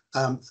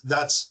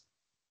 that's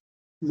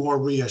more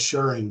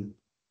reassuring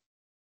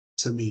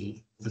to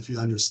me, if you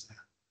understand.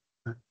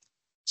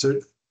 So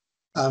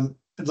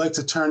I'd like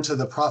to turn to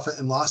the profit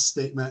and loss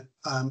statement.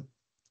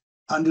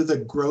 Under the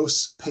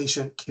gross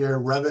patient care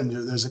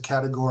revenue, there's a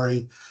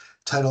category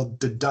titled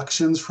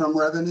deductions from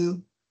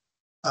revenue,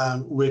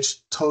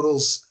 which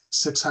totals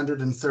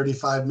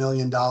 $635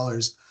 million.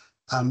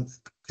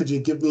 Could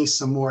you give me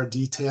some more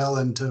detail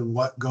into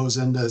what goes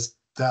into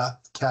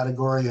that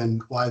category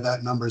and why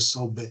that number is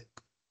so big?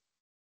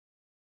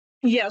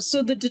 Yeah,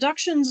 so the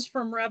deductions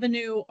from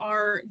revenue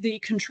are the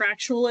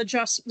contractual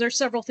there's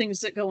several things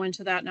that go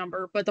into that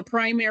number, but the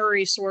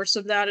primary source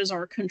of that is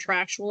our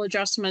contractual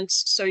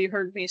adjustments. So you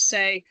heard me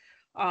say,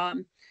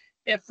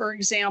 if, for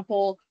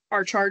example,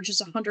 our charge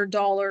is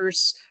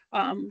 $100,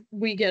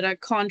 we get a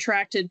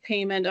contracted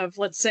payment of,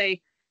 let's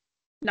say,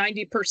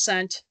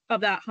 90% of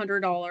that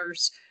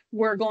 $100.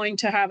 We're going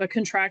to have a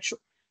contractual,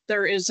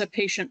 there is a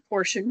patient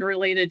portion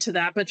related to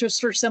that, but just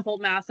for simple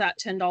math, that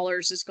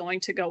 $10 is going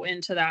to go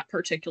into that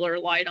particular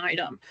line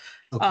item.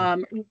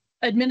 Okay.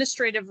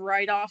 Administrative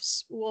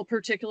write-offs will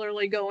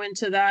particularly go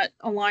into that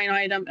line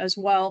item as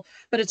well,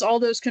 but it's all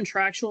those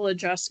contractual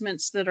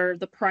adjustments that are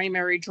the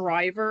primary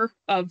driver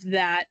of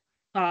that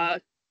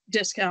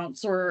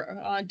discounts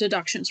or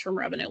deductions from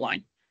revenue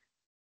line.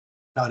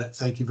 Got it.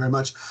 Thank you very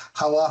much.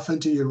 How often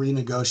do you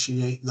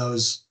renegotiate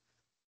those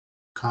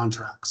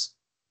contracts?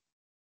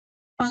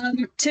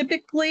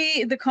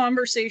 Typically, the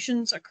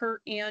conversations occur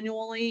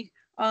annually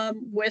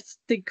with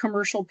the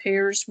commercial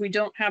payers. We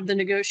don't have the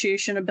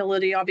negotiation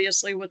ability,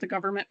 obviously, with the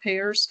government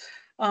payers,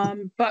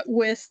 but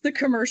with the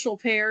commercial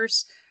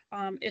payers,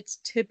 it's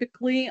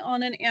typically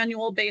on an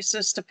annual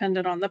basis,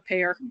 dependent on the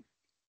payer.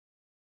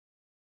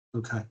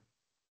 Okay.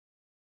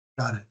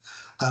 Got it.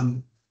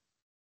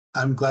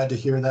 I'm glad to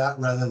hear that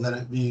rather than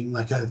it being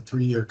like a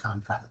 3-year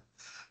contract.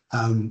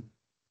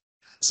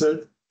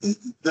 So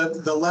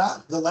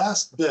the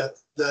last bit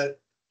that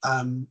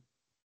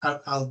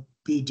I'll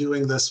be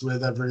doing this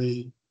with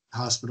every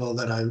hospital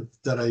that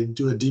I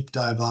do a deep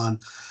dive on.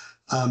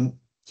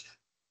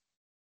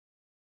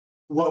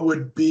 What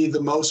would be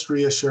the most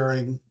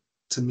reassuring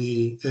to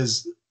me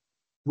is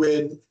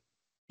when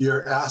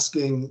you're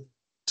asking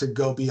to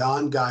go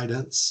beyond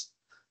guidance,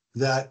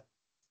 that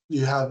we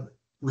have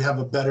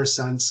a better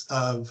sense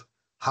of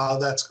how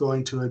that's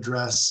going to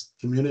address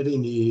community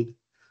need,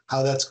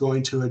 how that's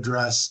going to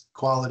address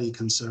quality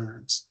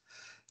concerns.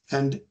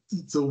 And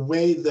the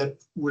way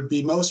that would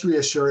be most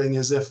reassuring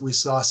is if we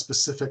saw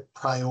specific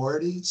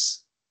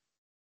priorities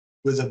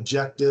with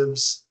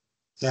objectives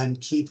and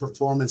key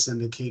performance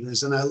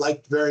indicators. And I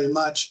liked very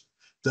much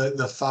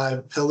the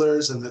 5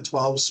 pillars and the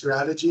 12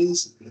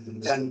 strategies.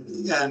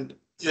 And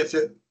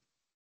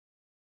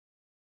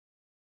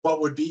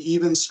what would be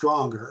even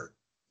stronger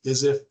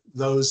is if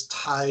those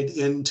tied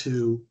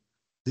into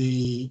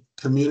the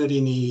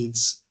community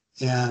needs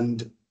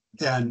and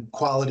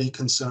quality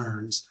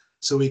concerns,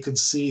 so we could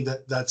see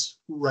that that's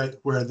right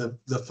where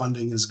the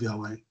funding is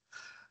going.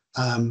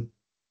 And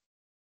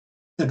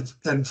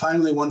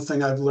finally, one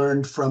thing I've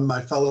learned from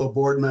my fellow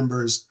board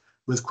members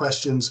with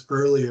questions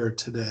earlier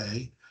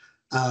today,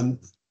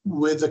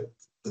 we've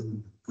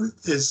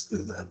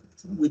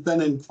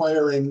been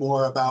inquiring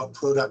more about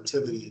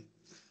productivity.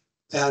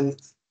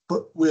 And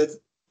with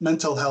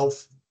mental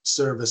health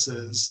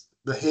services,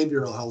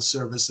 behavioral health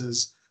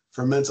services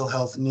for mental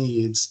health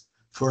needs,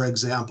 for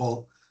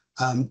example,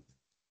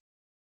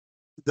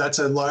 that's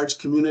a large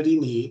community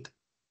need,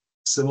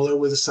 similar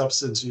with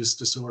substance use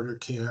disorder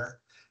care.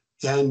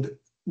 And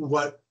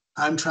what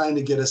I'm trying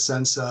to get a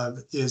sense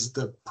of is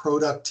the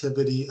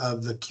productivity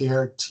of the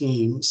care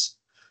teams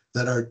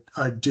that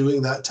are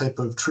doing that type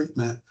of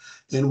treatment,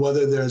 and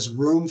whether there's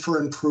room for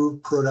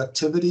improved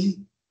productivity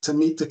to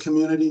meet the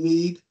community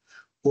need,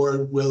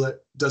 or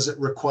does it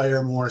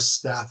require more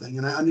staffing?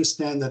 And I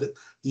understand that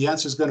the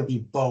answer is going to be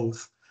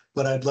both,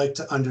 but I'd like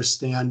to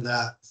understand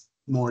that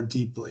more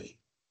deeply.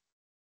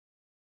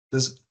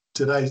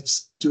 Did I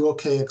do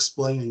okay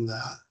explaining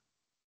that?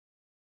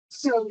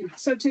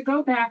 So to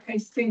go back, I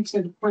think,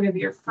 to one of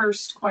your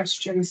first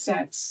question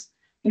sets,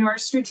 our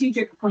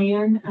strategic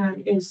plan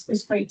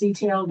is quite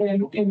detailed.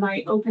 And in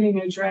my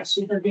opening address,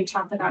 you heard me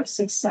talk about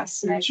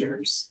success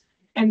measures.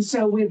 And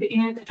so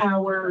within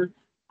our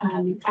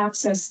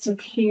access to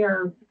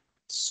care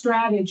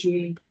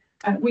strategy,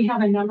 we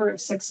have a number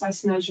of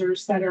success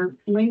measures that are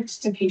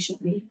linked to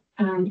patient need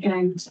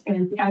and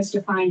as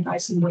defined by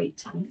some wait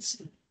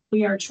times.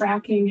 We are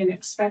tracking and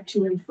expect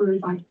to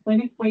improve on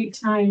clinic wait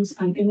times,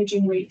 on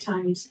imaging wait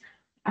times,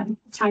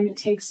 time it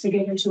takes to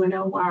get into an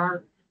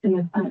OR,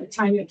 and the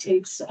time it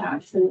takes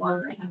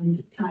for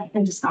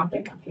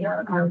endoscopic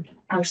care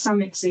are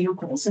some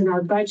examples. And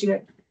our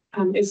budget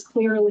is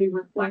clearly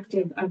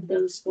reflective of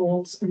those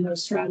goals and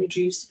those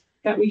strategies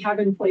that we have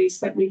in place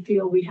that we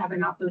feel we have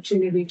an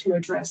opportunity to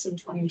address in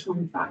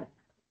 2025.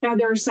 Now,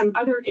 there are some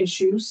other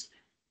issues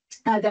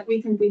that we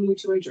think we need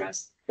to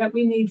address, that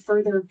we need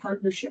further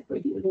partnership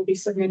with you. We'll be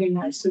submitting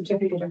a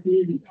certificate of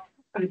need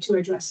to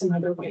address some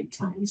other wait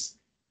times.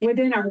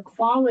 Within our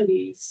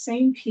quality,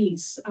 same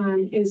piece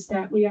is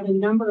that we have a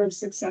number of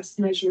success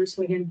measures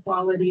within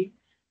quality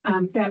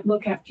that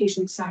look at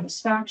patient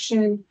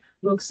satisfaction,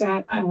 looks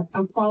at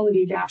a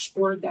quality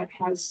dashboard that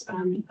has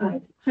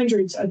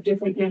hundreds of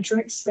different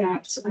metrics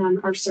that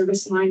our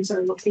service lines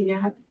are looking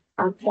at.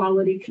 Our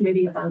quality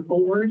committee of our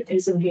board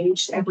is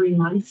engaged every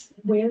month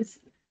with.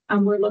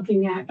 We're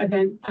looking at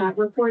event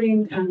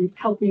reporting,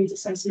 health needs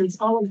assessments,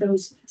 all of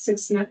those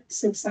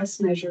success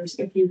measures,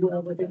 if you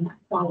will, within that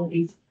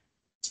quality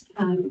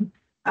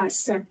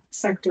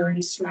sector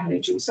and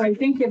strategy. So I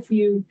think if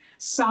you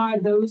saw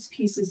those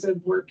pieces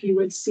of work, you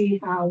would see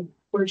how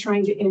we're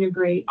trying to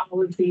integrate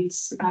all of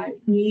these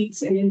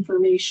needs and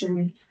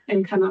information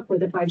and come up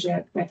with a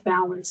budget that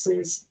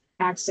balances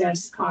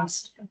access,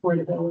 cost,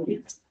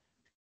 affordability.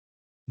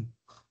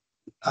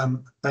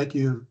 Thank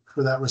you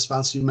for that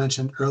response. You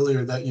mentioned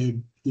earlier that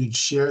you'd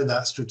share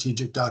that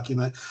strategic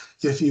document.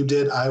 If you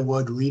did, I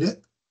would read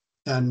it.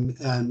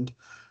 And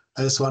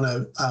I just want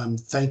to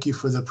thank you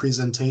for the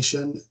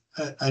presentation.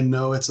 I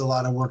know it's a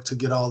lot of work to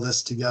get all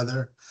this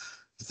together.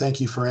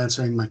 Thank you for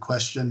answering my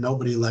question.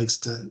 Nobody likes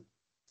to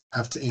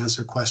have to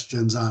answer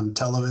questions on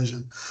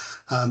television.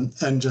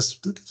 And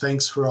just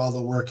thanks for all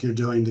the work you're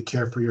doing to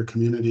care for your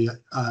community.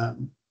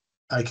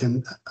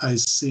 I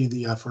see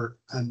the effort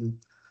and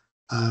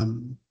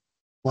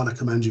want to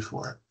commend you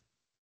for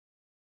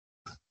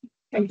it.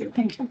 Thank you.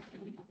 Thank you.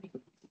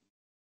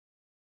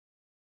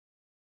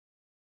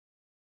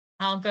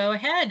 I'll go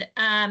ahead.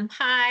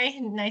 Hi,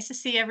 nice to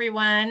see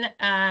everyone.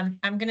 I'm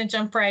going to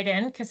jump right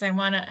in because I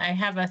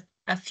have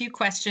a few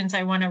questions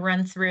I want to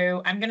run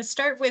through. I'm going to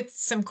start with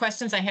some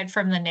questions I had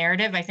from the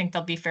narrative. I think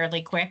they'll be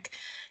fairly quick.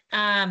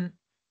 And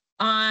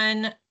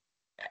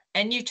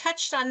you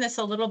touched on this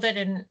a little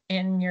bit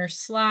in your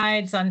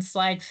slides on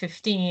slide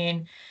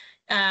 15.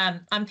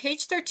 On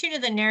page 13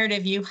 of the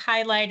narrative, you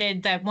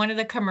highlighted that one of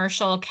the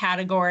commercial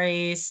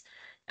categories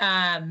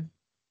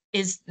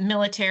is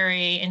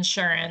military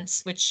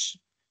insurance, which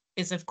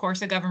is, of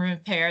course, a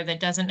government payer that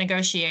doesn't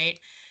negotiate.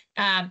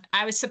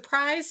 I was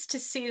surprised to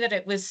see that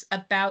it was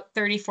about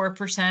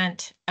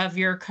 34% of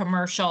your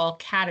commercial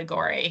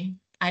category.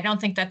 I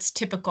don't think that's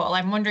typical.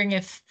 I'm wondering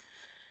if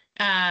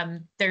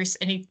there's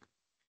any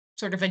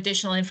sort of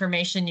additional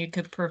information you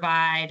could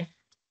provide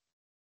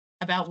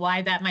about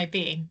why that might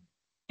be.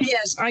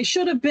 Yes, I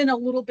should have been a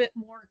little bit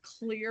more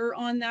clear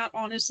on that,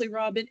 honestly,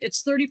 Robin.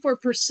 It's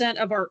 34%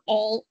 of our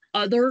all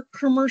other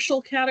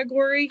commercial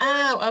category.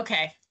 Oh,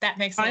 okay. That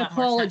makes a lot more sense.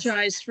 I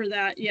apologize for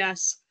that.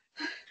 Yes.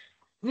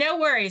 No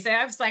worries.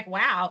 I was like,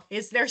 wow,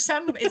 is there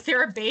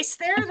a base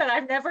there that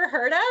I've never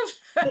heard of?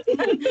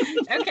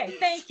 Okay,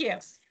 thank you.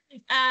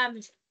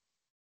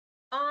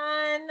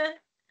 On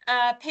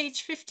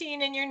page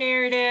 15 in your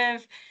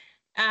narrative,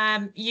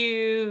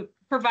 you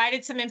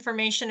provided some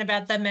information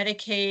about the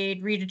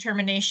Medicaid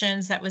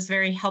redeterminations. That was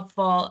very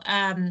helpful.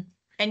 And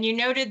you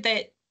noted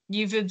that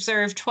you've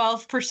observed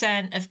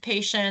 12% of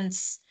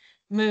patients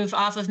move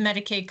off of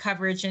Medicaid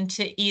coverage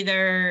into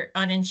either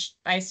I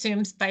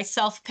assume by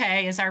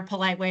self-pay is our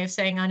polite way of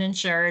saying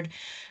uninsured,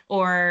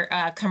 or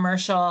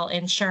commercial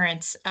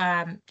insurance.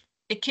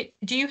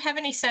 Do you have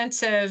any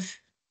sense of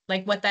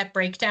like what that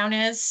breakdown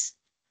is?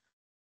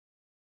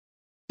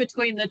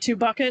 Between the two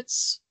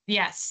buckets?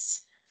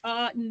 Yes.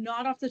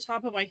 Not off the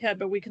top of my head,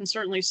 but we can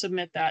certainly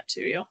submit that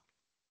to you.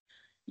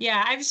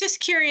 Yeah, I was just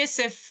curious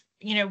if,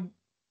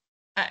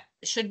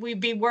 should we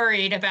be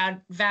worried about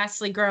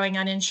vastly growing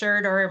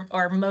uninsured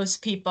or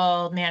most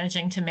people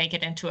managing to make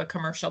it into a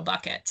commercial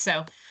bucket?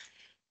 So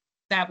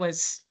that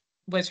was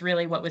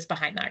really what was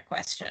behind that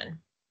question.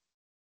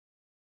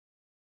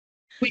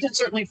 We can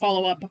certainly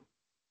follow up.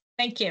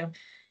 Thank you.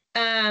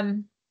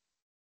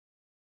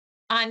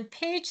 On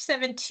page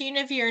 17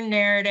 of your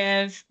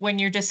narrative, when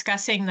you're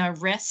discussing the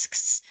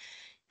risks,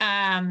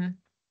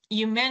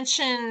 you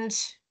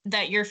mentioned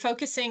that you're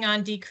focusing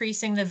on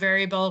decreasing the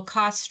variable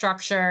cost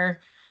structure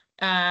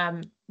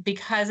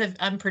because of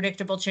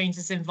unpredictable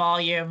changes in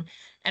volume.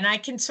 And I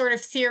can sort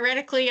of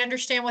theoretically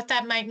understand what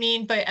that might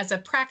mean, but as a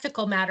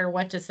practical matter,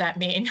 what does that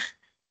mean?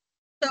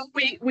 So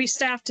we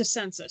staff to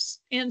census.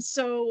 And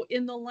so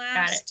in the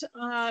last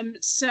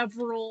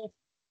several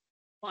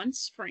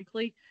months,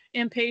 frankly,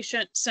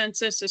 inpatient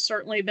census has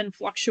certainly been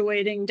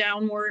fluctuating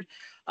downward.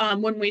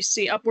 When we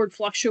see upward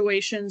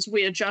fluctuations,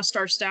 we adjust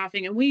our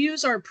staffing, and we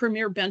use our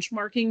premier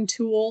benchmarking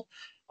tool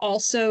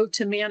also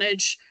to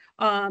manage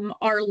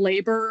our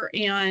labor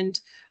and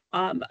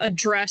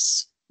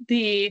address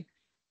the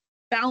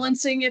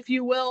balancing, if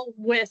you will,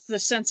 with the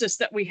census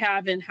that we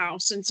have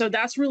in-house. And so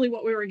that's really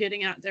what we were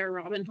getting at there,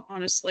 Robin,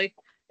 honestly,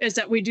 is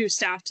that we do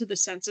staff to the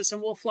census,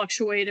 and we'll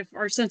fluctuate. If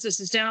our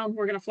census is down,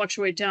 we're going to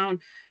fluctuate down.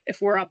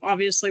 If we're up,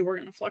 obviously, we're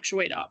going to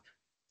fluctuate up.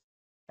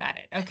 Got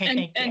it. Okay, thank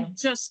you. And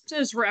just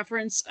as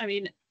reference, I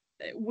mean,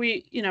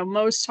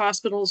 most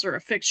hospitals are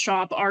a fixed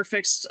shop. Our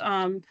fixed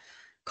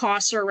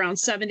costs are around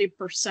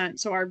 70%.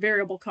 So our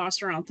variable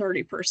costs are around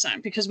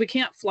 30% because we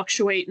can't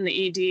fluctuate in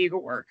the ED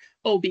or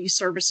OB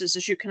services,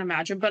 as you can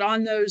imagine. But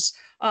on those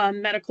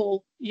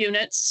medical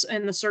units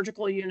and the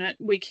surgical unit,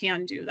 we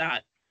can do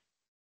that.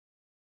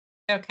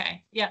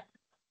 Okay. Yep.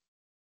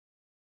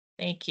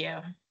 Thank you.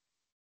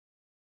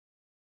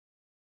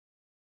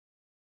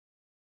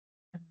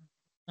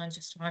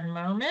 Just one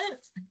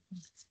moment.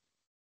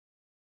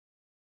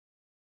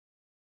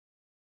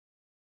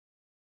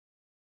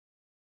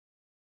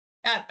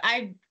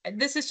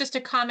 This is just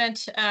a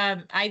comment.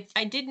 I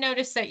did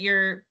notice that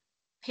your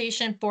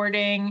patient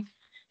boarding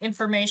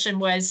information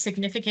was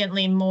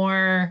significantly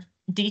more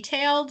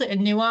detailed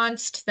and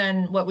nuanced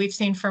than what we've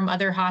seen from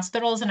other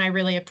hospitals, and I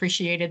really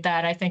appreciated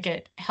that. I think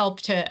it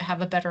helped to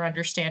have a better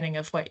understanding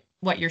of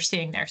what you're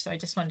seeing there. So I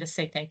just wanted to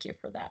say thank you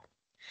for that.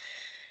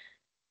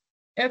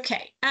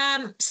 Okay,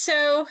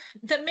 so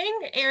the main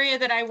area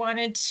that I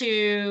wanted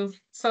to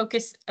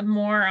focus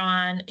more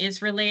on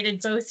is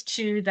related both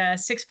to the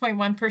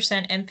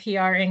 6.1%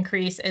 NPR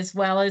increase as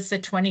well as the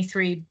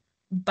 23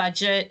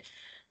 budget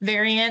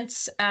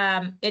variance.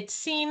 It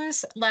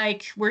seems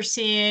like we're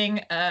seeing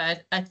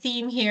a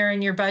theme here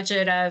in your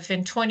budget of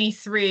in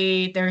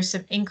 23, there's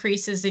some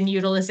increases in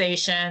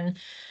utilization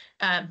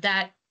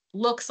that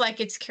looks like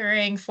it's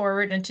carrying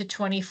forward into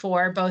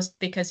 24, both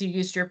because you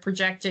used your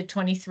projected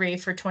 23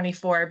 for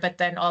 24, but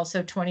then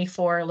also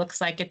 24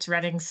 looks like it's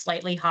running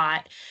slightly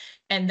hot,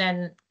 and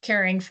then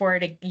carrying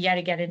forward yet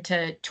again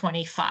into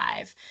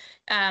 25.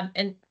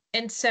 And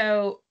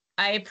so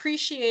I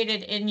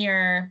appreciated in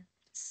your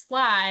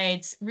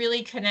slides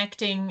really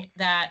connecting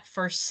that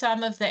for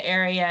some of the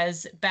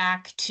areas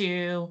back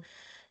to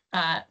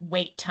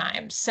wait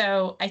time.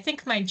 So I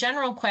think my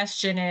general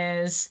question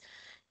is,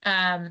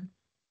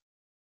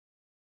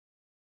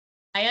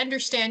 I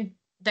understand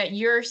that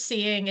you're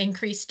seeing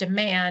increased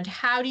demand.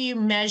 How do you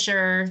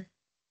measure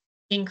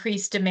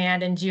increased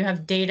demand, and do you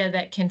have data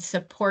that can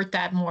support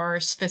that more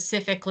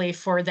specifically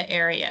for the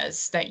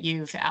areas that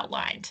you've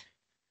outlined?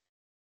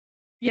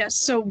 Yes,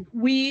 so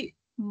we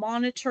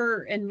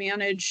monitor and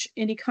manage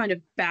any kind of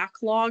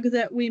backlog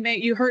that we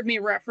make. You heard me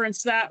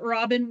reference that,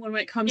 Robin, when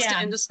it comes to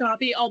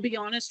endoscopy. I'll be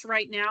honest,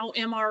 right now,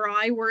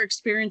 MRI, we're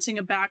experiencing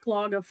a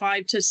backlog of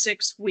 5 to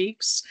 6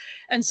 weeks.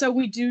 And so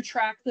we do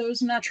track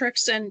those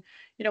metrics, and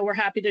we're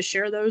happy to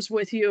share those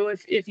with you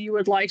if you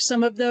would like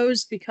some of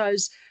those,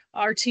 because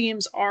our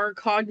teams are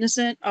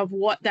cognizant of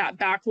what that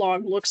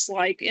backlog looks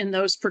like in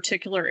those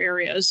particular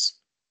areas.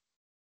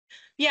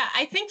 Yeah,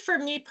 I think for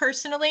me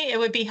personally, it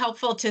would be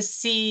helpful to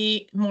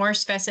see more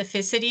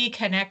specificity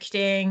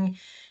connecting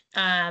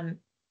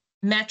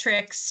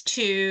metrics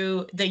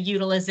to the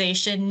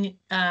utilization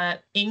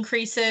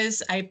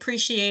increases. I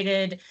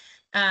appreciated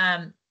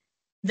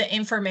the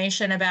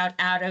information about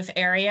out of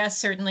area.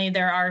 Certainly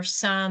there are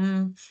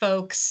some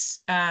folks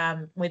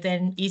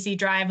within easy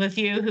drive of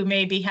you who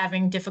may be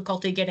having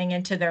difficulty getting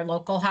into their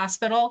local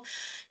hospital.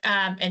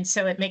 And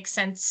so it makes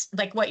sense,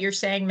 like what you're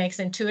saying makes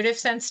intuitive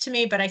sense to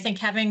me, but I think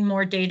having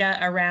more data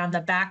around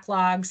the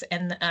backlogs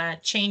and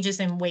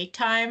changes in wait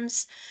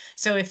times.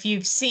 So if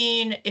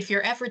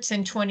your efforts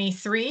in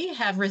 23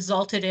 have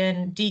resulted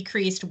in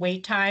decreased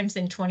wait times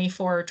in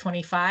 24 or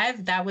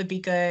 25, that would be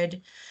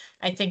good,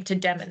 I think, to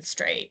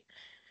demonstrate.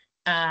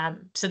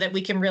 So that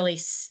we can really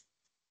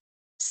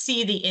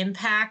see the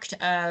impact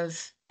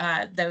of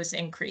those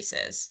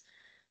increases.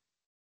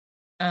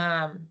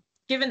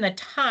 Given the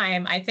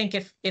time, I think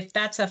if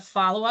that's a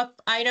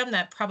follow-up item,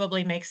 that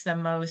probably makes the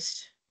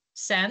most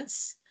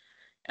sense.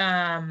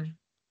 I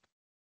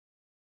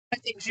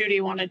think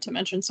Judy wanted to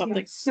mention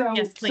something. So,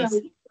 yes, please.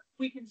 So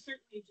we can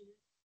certainly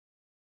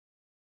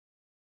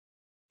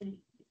do.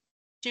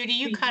 Judy,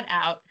 you cut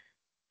out.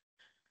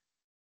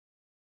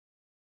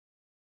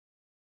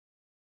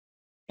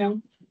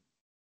 No.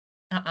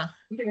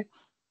 Okay.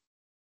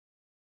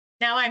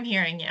 Now I'm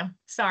hearing you.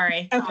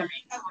 Sorry. Okay.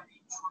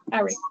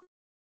 All right.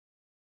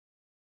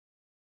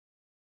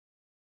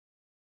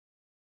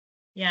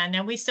 Yeah,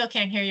 no, we still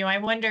can't hear you. I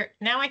wonder,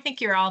 now I think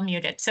you're all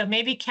muted. So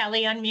maybe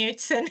Kelly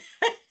unmutes and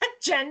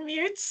Jen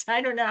mutes. I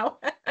don't know.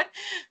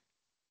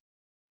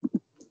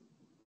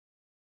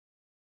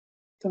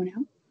 Go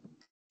now.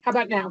 How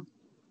about now?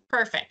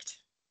 Perfect.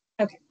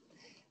 Okay.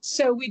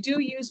 So we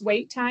do use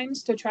wait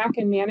times to track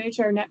and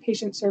manage our net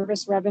patient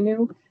service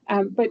revenue.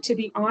 But to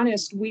be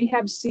honest, we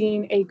have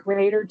seen a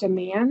greater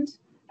demand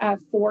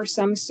for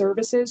some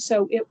services.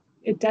 So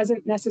it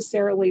doesn't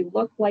necessarily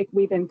look like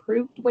we've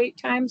improved wait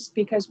times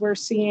because we're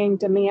seeing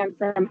demand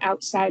from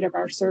outside of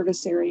our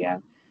service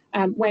area.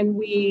 When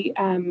we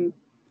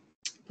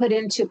put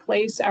into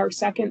place our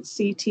second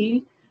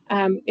CT,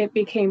 it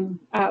became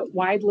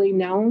widely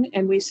known,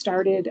 and we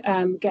started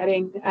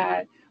getting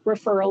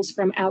referrals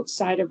from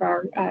outside of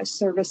our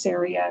service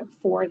area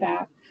for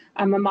that.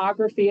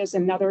 Mammography is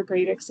another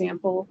great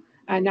example.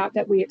 Not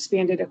that we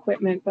expanded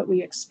equipment, but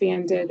we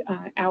expanded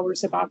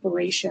hours of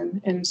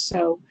operation. And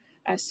so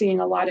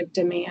seeing a lot of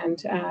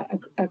demand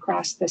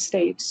across the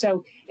state.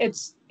 So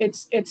it's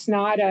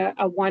not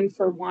a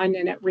one-for-one,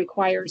 and it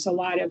requires a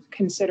lot of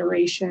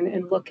consideration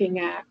in looking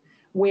at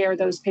where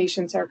those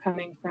patients are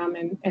coming from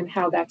and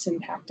how that's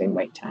impacting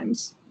wait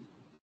times.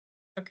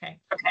 Okay.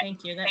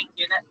 Thank you.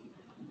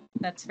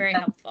 That's very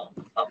helpful.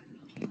 All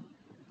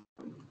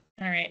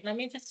right, let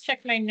me just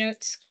check my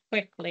notes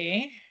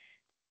quickly.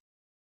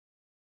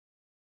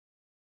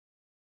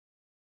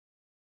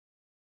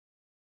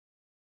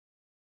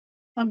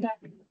 I'm back.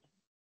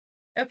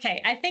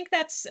 Okay, I think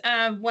that's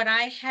what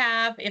I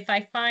have. If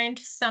I find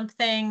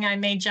something, I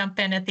may jump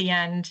in at the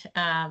end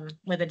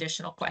with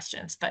additional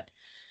questions, but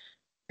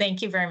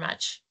thank you very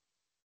much.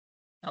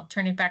 I'll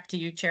turn it back to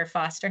you, Chair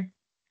Foster,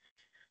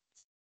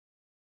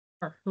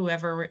 or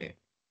whoever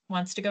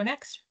wants to go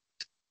next.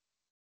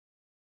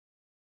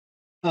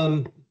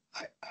 I,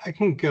 I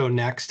can go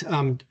next.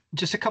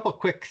 Just a couple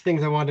quick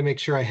things I wanted to make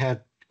sure I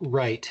had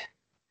right.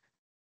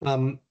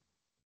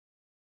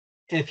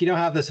 If you don't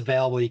have this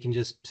available, you can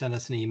just send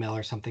us an email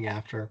or something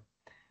after.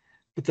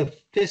 But the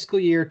fiscal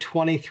year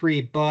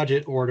 23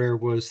 budget order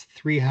was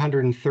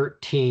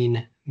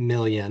 313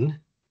 million.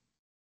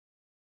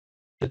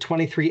 The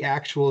 23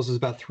 actuals is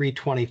about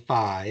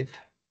 325.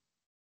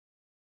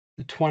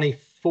 The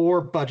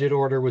 24 budget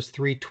order was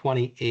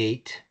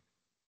 328.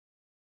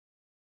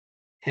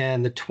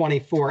 And the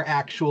 24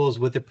 actuals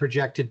with the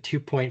projected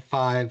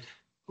 2.5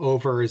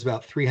 over is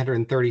about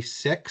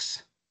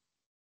 336.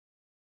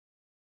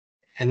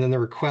 And then the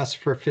request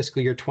for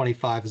fiscal year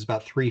 25 is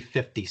about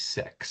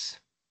 356.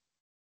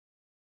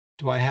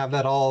 Do I have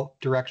that all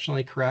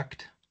directionally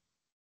correct?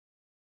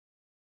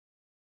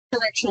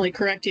 Directionally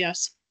correct,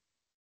 yes.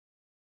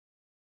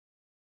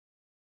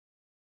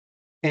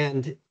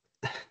 And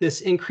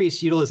this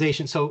increased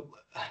utilization, so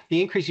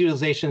the increased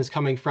utilization is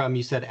coming from,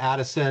 you said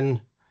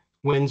Addison,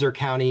 Windsor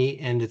County,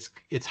 and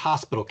it's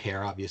hospital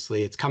care,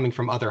 obviously. It's coming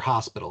from other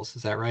hospitals,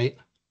 is that right?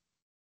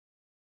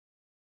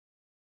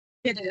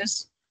 It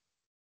is.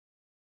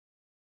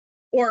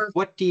 Or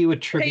What do you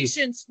attribute?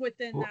 patients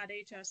within that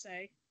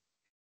HSA.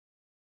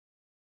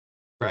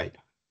 Right.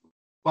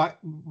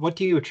 What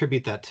do you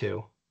attribute that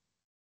to?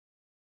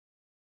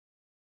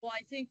 Well,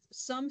 I think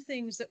some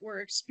things that we're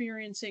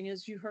experiencing,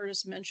 as you heard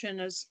us mention,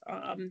 is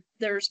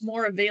there's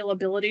more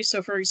availability.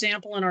 So, for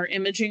example, in our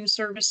imaging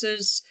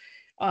services,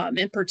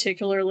 and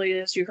particularly,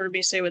 as you heard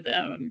me say with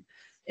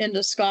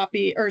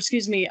endoscopy, or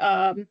excuse me,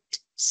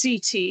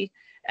 CT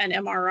and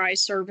MRI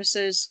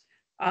services,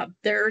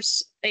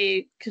 there's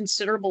a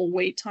considerable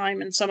wait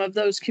time in some of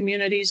those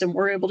communities, and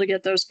we're able to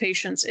get those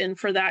patients in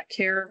for that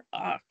care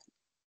a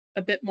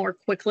bit more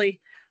quickly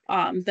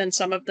than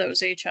some of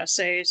those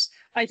HSAs.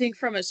 I think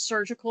from a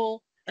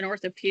surgical and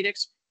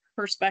orthopedics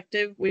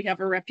perspective, we have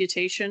a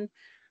reputation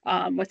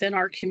within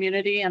our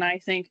community, and I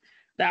think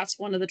that's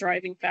one of the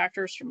driving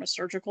factors from a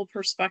surgical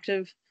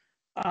perspective.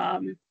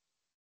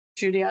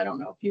 Judy, I don't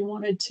know if you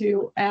wanted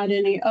to add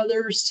any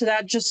others to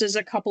that, just as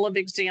a couple of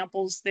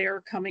examples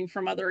there coming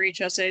from other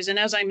HSAs. And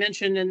as I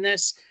mentioned in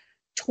this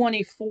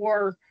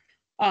 24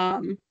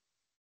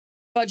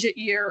 budget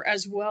year,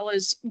 as well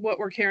as what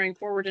we're carrying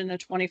forward into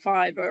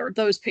 25, are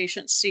those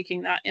patients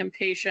seeking that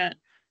inpatient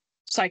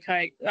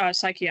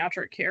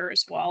psychiatric care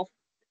as well.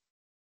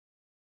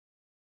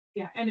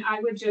 Yeah, and I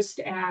would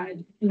just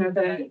add,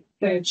 the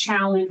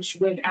challenge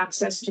with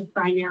access to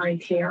primary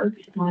care.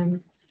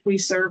 We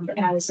serve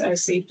as a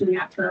safety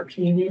net for our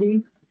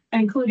community,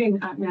 including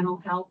mental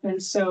health.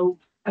 And so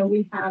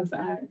we have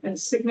a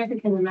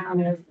significant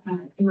amount of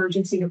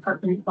emergency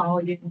department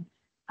volume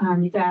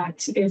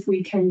that if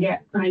we can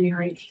get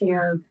primary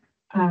care,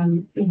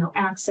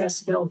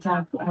 access built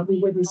up, we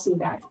wouldn't see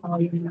that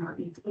volume in our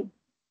region.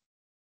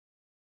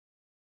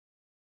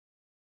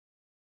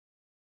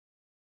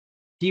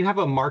 Do you have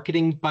a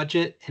marketing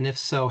budget? And if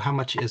so, how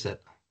much is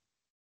it?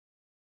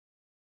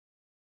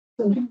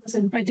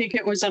 I think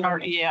it was in our,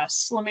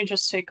 yes. Let me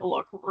just take a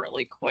look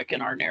really quick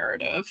in our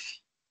narrative.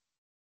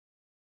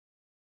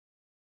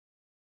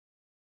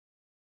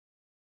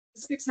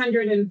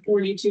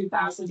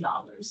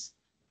 $642,000.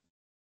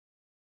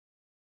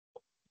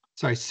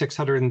 Sorry,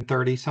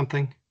 630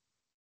 something?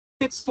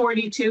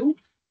 642.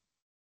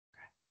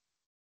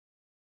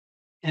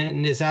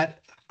 And is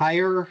that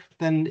higher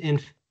than in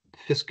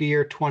fiscal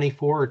year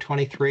 24 or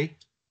 23?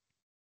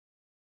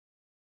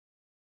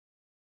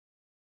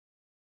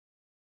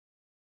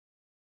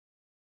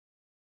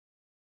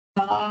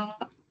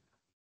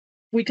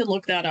 We could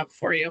look that up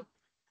for you.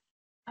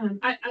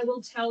 I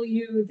will tell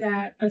you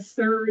that a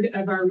third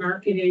of our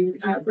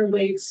marketing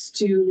relates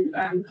to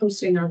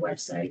hosting our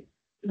website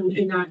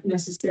and not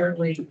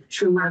necessarily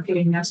true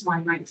marketing. That's why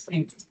I might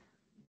think.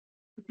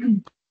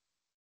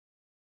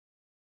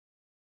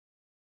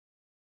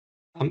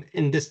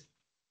 And this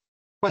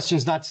question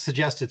is not to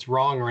suggest it's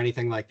wrong or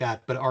anything like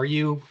that, but are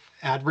you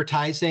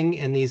advertising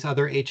in these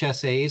other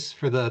HSAs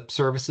for the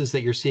services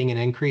that you're seeing an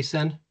increase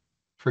in?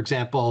 For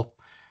example,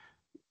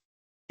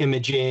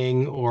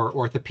 imaging or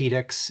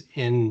orthopedics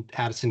in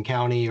Addison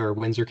County or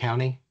Windsor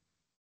County?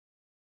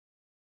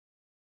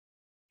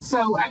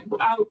 So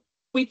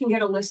we can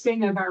get a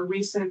listing of our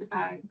recent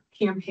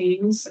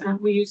campaigns.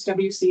 We use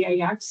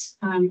WCAX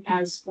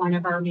as one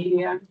of our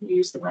media. We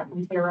use the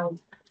Rutland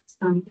Herald.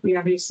 We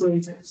obviously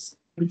use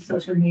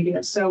social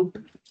media. So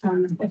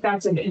if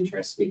that's of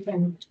interest, we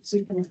can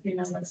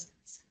what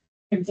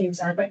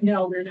campaigns are. But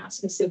no, we're not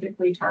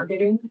specifically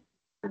targeting.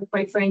 And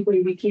quite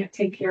frankly, we can't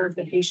take care of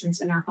the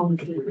patients in our home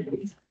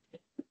community.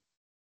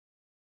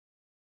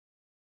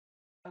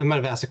 I might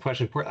have asked a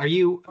question. Are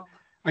you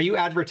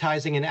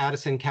advertising in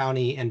Addison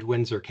County and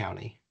Windsor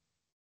County?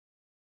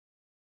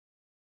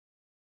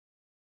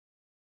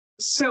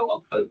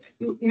 So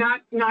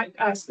not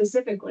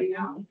specifically,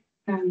 no.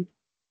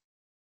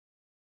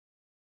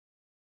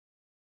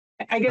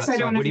 I guess I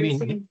don't. What do you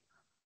mean?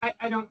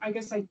 I don't. I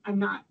guess I'm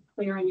not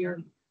clear on your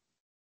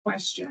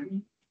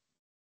question.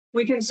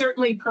 We can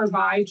certainly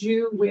provide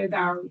you with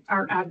our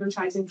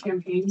advertising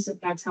campaigns if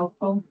that's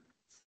helpful.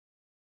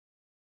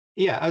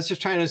 Yeah, I was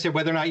just trying to say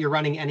whether or not you're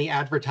running any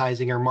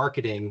advertising or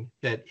marketing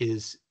that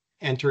is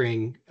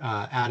entering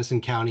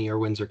Addison County or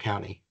Windsor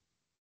County.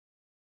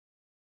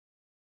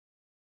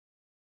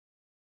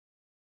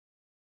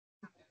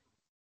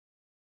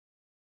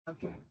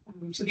 Okay.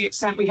 To the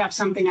extent we have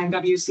something on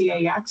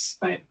WCAX,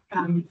 but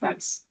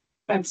that's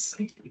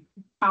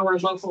our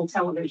local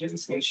television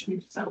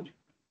station. So.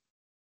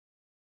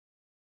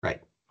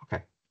 Right.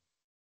 Okay.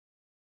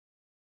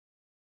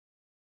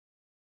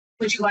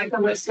 Would you like a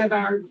list of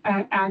our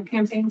ad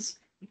campaigns?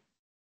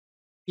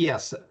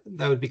 Yes,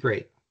 that would be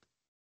great.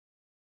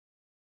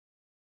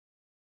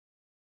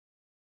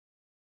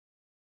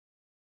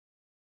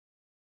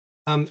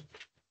 And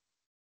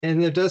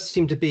there does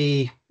seem to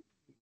be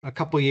a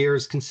couple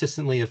years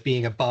consistently of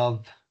being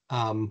above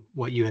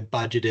what you had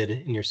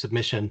budgeted in your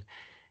submission.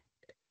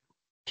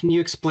 Can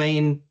you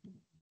explain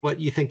what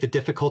you think the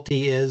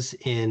difficulty is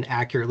in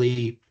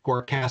accurately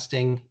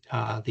forecasting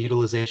the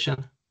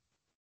utilization?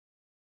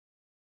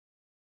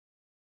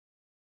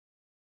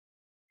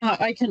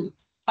 I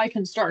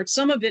can start.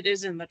 Some of it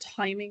is in the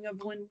timing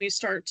of when we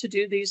start to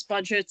do these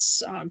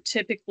budgets.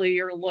 Typically,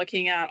 you're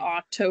looking at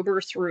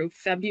October through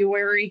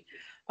February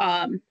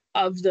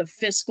of the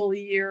fiscal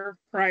year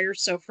prior.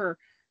 So for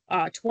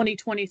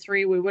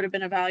 2023, we would have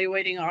been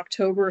evaluating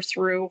October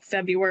through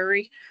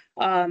February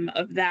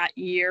of that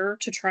year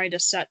to try to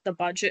set the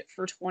budget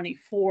for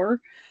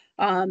 24.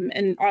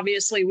 And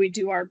obviously, we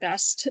do our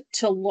best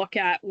to look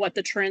at what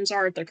the trends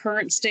are at the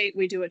current state.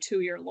 We do a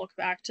 2-year look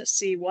back to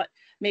see what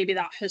maybe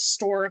that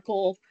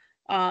historical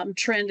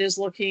trend is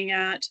looking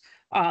at,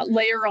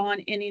 layer on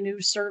any new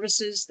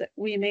services that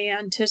we may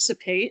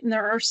anticipate. And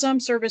there are some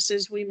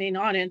services we may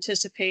not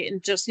anticipate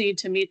and just need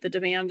to meet the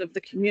demand of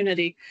the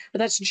community. But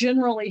that's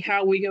generally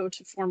how we go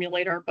to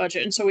formulate our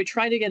budget. And so we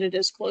try to get it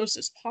as close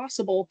as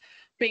possible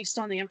based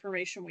on the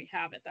information we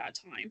have at that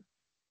time.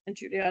 And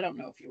Judy, I don't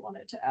know if you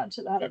wanted to add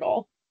to that at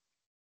all.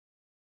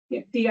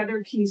 Yeah, the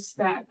other piece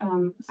that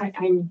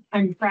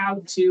I'm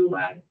proud to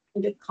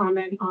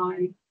comment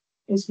on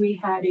is we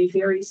had a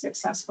very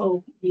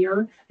successful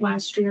year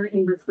last year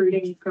in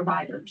recruiting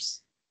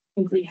providers.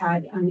 I think we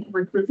had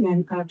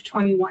recruitment of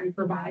 21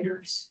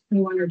 providers,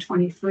 21 or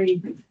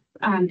 23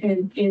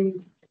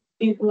 in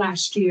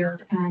last year.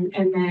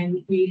 And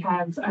then we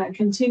have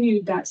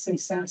continued that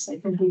success. I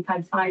think we've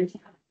had 5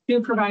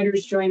 new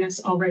providers join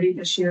us already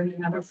this year and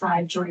another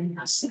 5 joining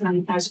us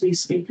as we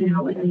speak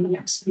now within the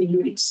next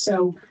few weeks.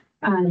 So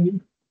we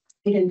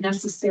didn't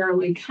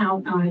necessarily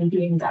count on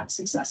being that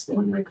successful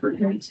in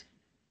recruitment.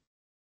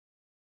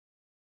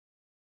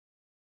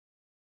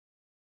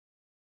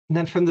 And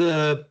then from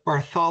the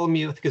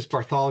Bartholomew, I think it's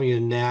Bartholomew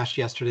and Nash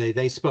yesterday,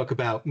 they spoke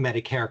about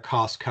Medicare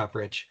cost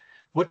coverage.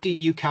 What do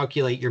you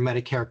calculate your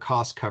Medicare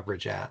cost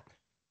coverage at?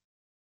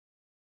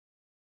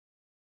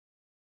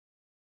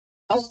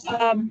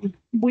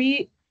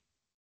 We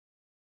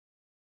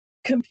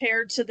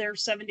compared to their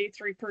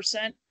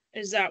 73%.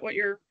 Is that what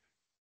you're?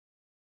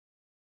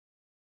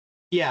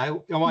 Yeah,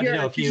 I want to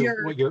know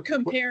if what you're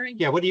comparing.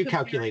 Yeah, what do you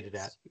calculate it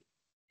at?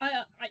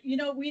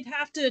 We'd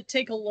have to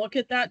take a look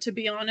at that, to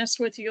be honest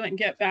with you, and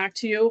get back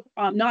to you.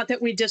 Not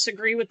that we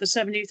disagree with the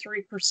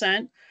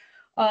 73%.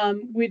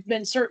 We've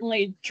been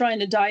certainly trying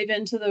to dive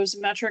into those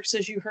metrics,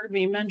 as you heard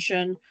me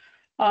mention.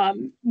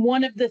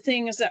 One of the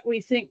things that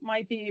we think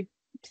might be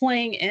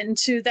playing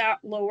into that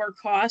lower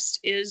cost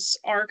is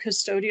our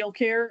custodial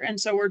care. And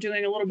so we're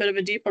doing a little bit of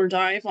a deeper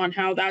dive on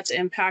how that's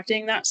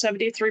impacting that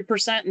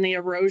 73% and the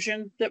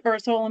erosion that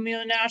Bartholomew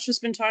and Nash has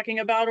been talking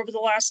about over the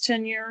last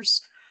 10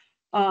 years.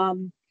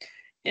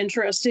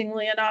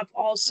 Interestingly enough,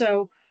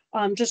 also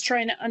just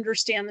trying to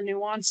understand the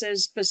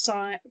nuances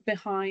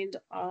behind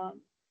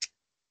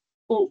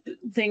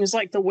things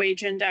like the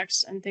wage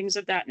index and things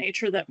of that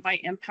nature that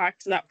might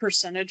impact that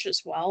percentage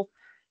as well.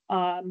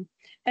 And,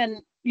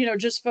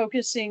 just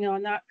focusing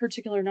on that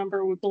particular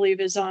number, we believe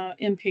is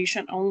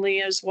inpatient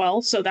only as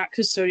well. So that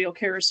custodial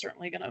care is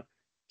certainly going to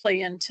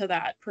play into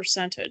that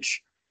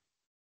percentage.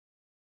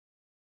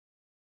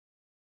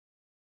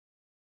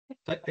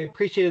 I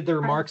appreciated the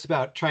remarks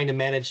about trying to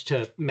manage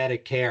to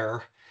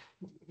Medicare.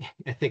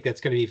 I think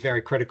that's going to be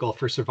very critical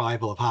for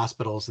survival of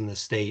hospitals in the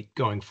state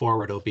going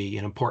forward. It'll be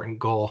an important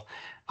goal.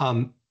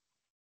 Can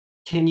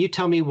you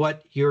tell me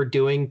what you're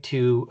doing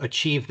to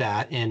achieve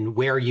that and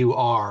where you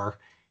are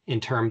in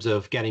terms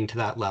of getting to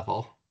that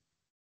level?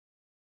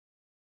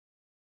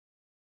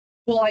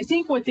 Well, I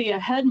think with the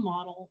AHEAD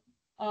model,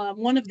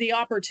 one of the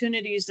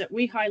opportunities that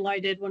we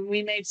highlighted when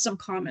we made some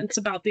comments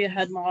about the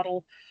AHEAD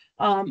model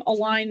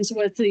aligns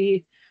with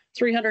the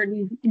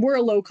 300, we're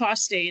a low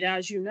cost state,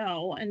 as you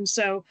know. And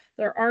so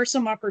there are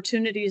some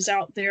opportunities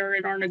out there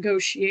in our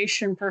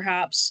negotiation,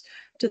 perhaps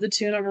to the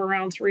tune of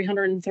around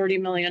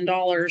 $330 million.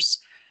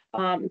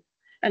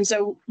 And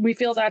so we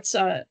feel that's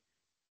a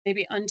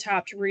maybe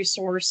untapped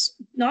resource,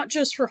 not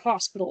just for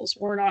hospitals.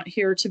 We're not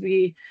here to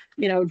be,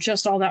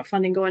 just all that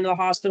funding going to the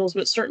hospitals,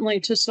 but certainly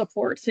to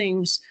support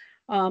things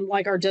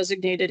like our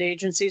designated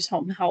agencies.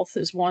 Home health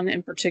is one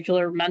in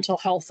particular, mental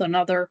health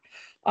another.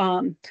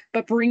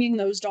 But bringing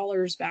those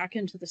dollars back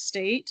into the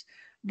state,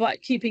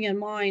 but keeping in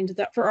mind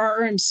that for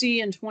our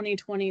RMC in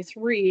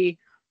 2023,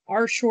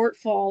 our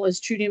shortfall, as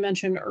Judy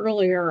mentioned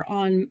earlier,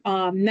 on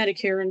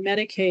Medicare and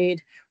Medicaid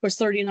was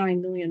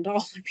 $39 million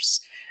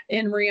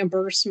in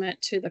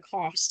reimbursement to the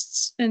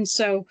costs. And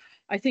so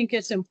I think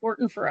it's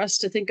important for us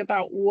to think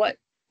about what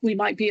we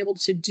might be able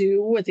to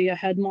do with the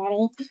AHEAD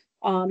model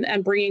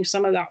and bringing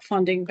some of that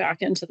funding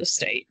back into the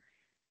state.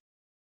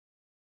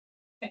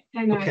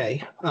 And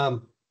Okay.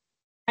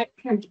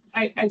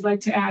 I'd like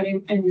to add,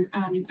 and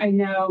I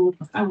know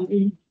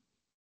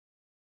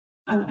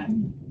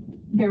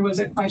there was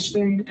a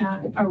question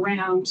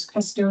around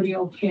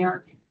custodial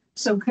care.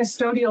 So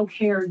custodial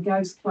care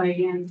does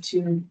play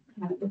into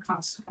the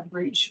cost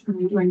coverage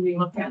when we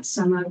look at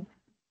some of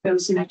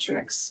those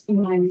metrics.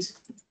 And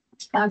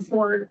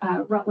for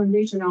Rutland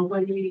Regional,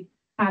 when we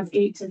have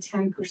 8 to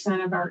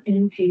 10% of our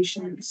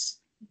inpatients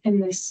in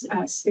this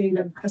state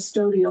of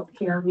custodial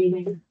care,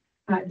 meaning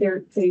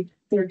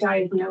their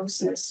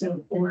diagnosis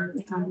or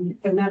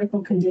the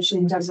medical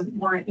condition doesn't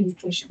warrant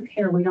inpatient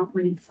care, we're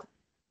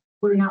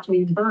not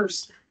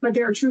reimbursed, but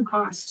there are true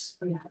costs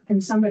for that,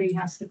 and somebody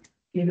has to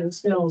pay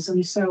those bills,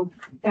 and so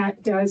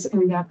that does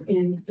end up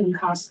in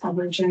cost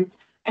coverage.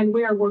 And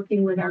we are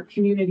working with our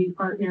community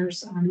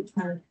partners,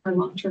 our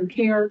long-term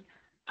care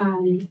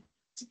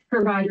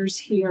providers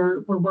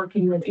here. We're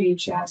working with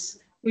AHS.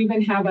 We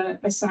even have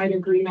a side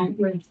agreement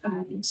with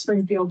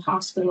Springfield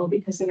Hospital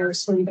because they are a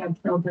swing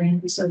bed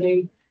program, so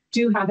they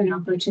do have an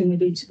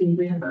opportunity to be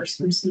reimbursed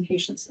for some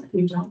patients that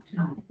we don't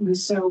have. And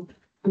so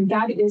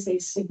that is a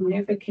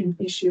significant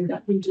issue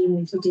that we do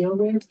need to deal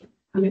with.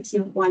 It's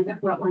not one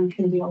that Rutland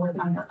can deal with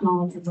on their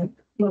own, and would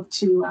look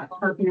to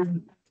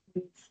partner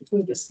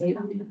with the state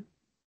on it.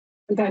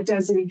 But that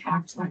does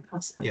impact that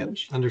cost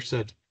coverage. Yeah,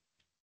 understood.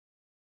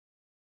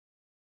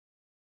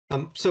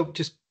 So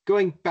just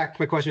going back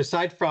to my question,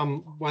 aside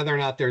from whether or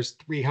not there's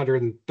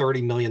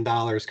 $330 million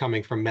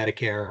coming from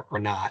Medicare or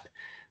not,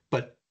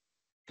 but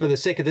for the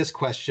sake of this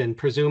question,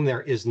 presume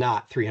there is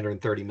not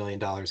 $330 million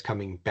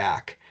coming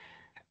back.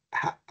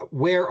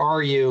 Where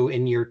are you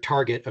in your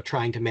target of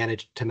trying to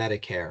manage to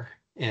Medicare,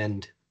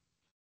 and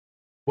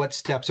what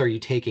steps are you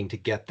taking to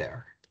get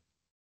there?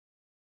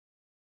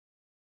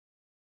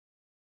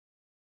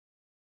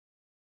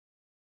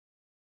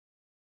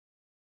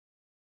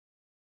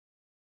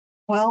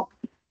 Well,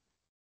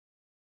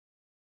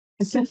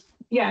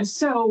 yeah,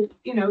 so,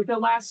 the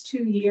last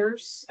 2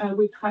 years,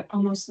 we cut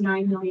almost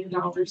 $9 million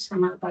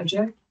from our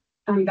budget.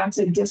 That's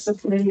a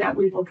discipline that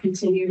we will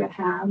continue to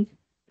have.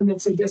 And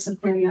it's a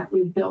discipline that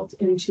we've built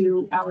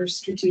into our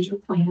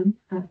strategic plan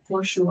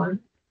for sure.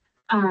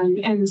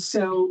 And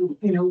so,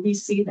 we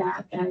see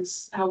that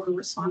as our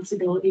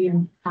responsibility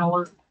and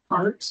our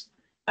part.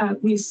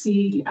 We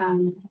see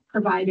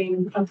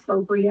providing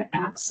appropriate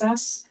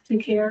access to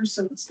care,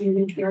 so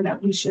standard care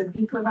that we should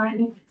be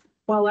providing,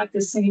 while at the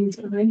same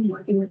time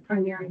working with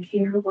primary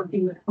care,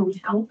 working with home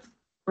health,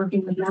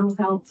 working with mental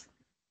health,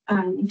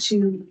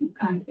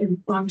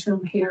 in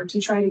long-term care to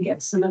try to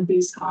get some of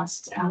these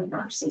costs out of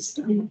our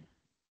system.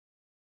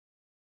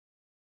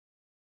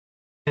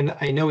 And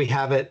I know we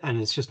have it,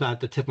 and it's just not at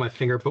the tip of my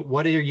finger, but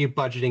what are you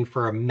budgeting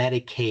for a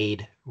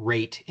Medicaid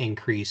rate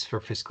increase for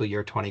fiscal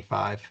year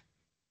 25?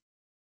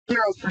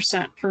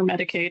 0% for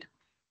Medicaid.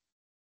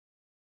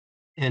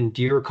 And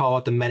do you recall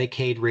what the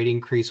Medicaid rate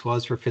increase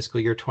was for fiscal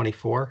year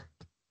 24?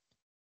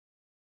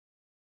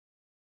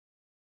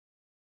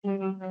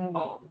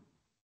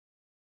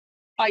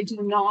 I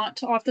do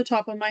not off the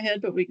top of my head,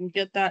 but we can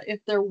get that.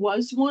 If there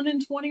was one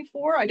in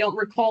 24, I don't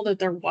recall that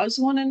there was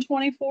one in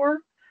 24.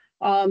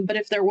 But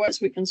if there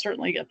was, we can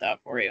certainly get that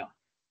for you.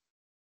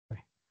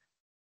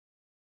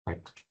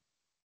 Right.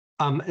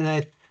 And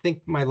I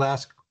think my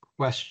last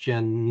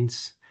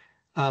questions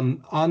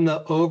on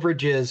the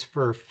overages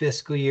for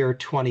fiscal year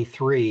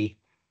 23.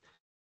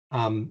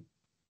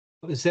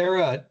 Was there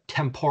a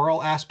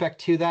temporal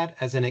aspect to that,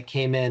 as in it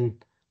came in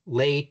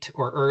late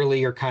or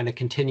early or kind of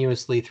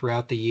continuously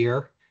throughout the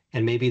year?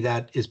 And maybe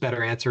that is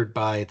better answered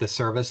by the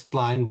service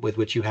line with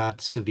which you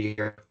had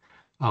severe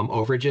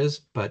overages,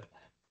 but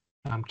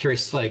I'm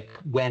curious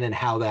when and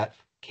how that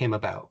came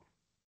about.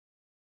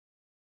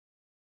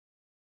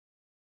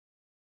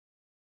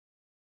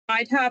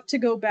 I'd have to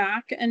go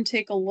back and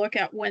take a look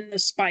at when the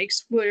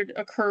spikes would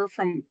occur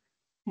from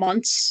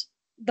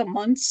the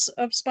months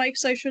of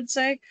spikes, I should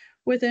say,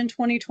 within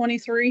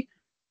 2023.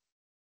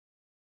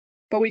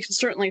 But we can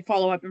certainly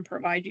follow up and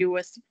provide you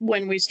with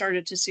when we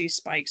started to see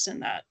spikes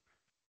in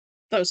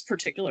those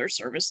particular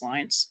service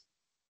lines.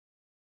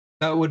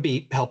 That would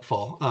be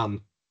helpful,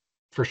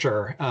 for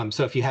sure.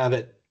 So if you have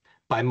it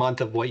by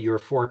month of what you were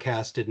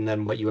forecasted and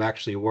then what you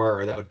actually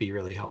were, that would be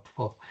really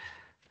helpful.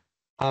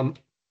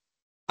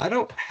 I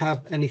don't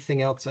have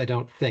anything else, I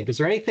don't think. Is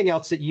there anything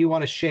else that you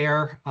want to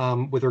share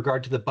with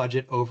regard to the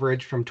budget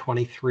overage from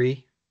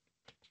 23?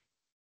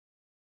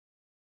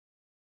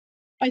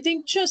 I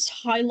think just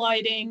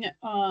highlighting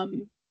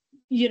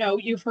you know,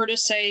 you've heard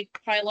us say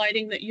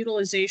highlighting that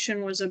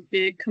utilization was a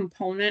big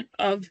component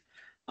of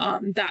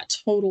that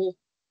total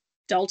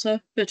delta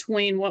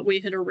between what we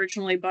had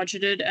originally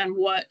budgeted and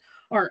what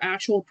our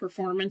actual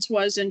performance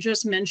was. And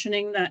just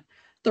mentioning that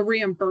the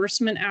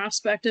reimbursement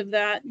aspect of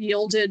that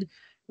yielded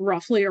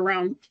roughly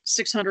around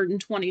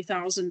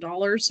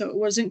 $620,000. So it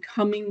wasn't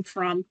coming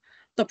from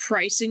the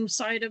pricing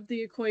side of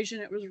the equation.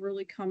 It was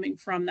really coming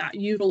from that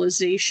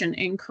utilization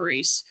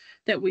increase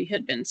that we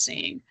had been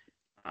seeing.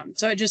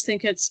 So I just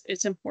think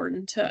it's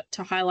important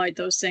to highlight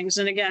those things.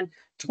 And again,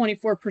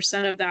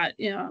 24% of that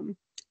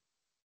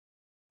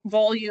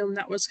volume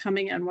that was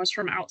coming in was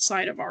from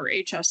outside of our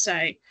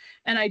HSA.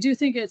 And I do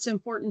think it's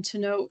important to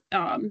note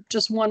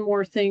just one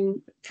more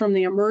thing from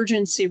the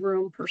emergency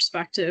room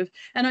perspective.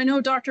 And I know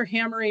Dr.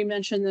 Hammery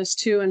mentioned this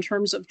too in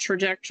terms of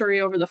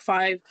trajectory over the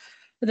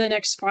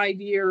next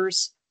 5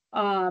 years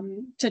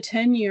to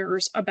 10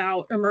 years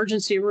about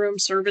emergency room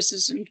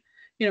services and,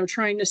 you know,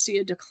 trying to see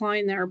a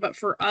decline there. But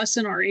for us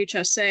in our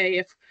HSA,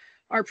 if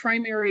our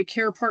primary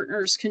care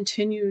partners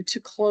continue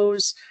to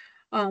close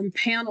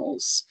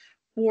panels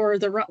for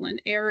the Rutland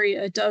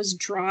area, it does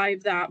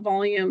drive that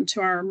volume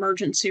to our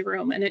emergency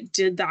room, and it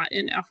did that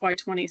in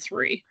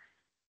FY23.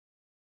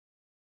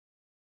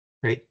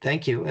 Great,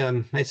 thank you.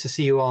 Nice to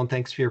see you all, and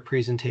thanks for your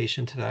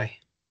presentation today.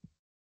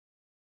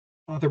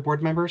 Other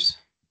board members?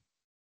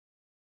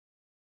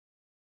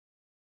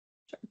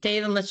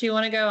 Dave, unless you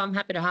want to go, I'm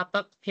happy to hop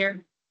up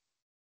here.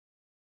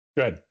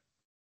 Good.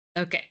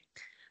 Okay.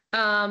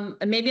 And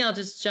maybe I'll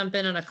just jump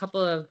in on a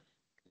couple of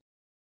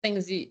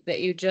things that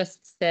you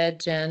just said,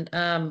 Jen.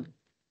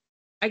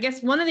 I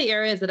guess one of the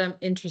areas that I'm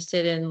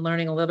interested in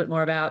learning a little bit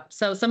more about,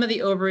 so some of the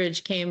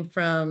overage came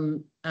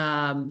from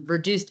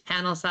reduced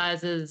panel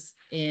sizes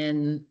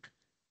in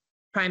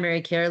primary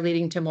care,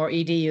 leading to more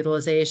ED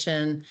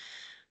utilization.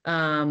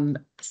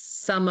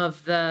 Some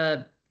of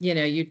the, you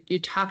know, you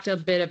talked a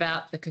bit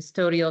about the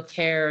custodial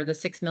care, the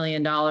 $6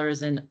 million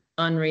in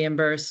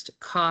unreimbursed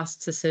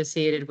costs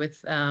associated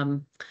with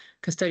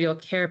custodial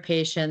care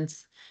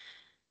patients.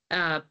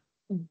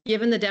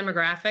 Given the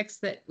demographics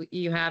that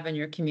you have in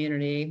your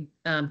community,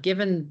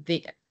 given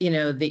the, you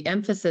know, the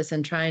emphasis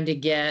in trying to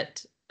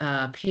get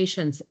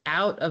patients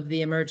out of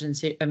the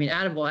emergency, I mean,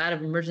 out of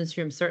emergency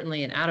rooms,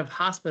 certainly, and out of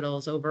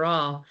hospitals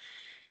overall.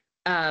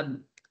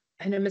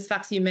 I know, Ms.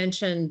 Fox, you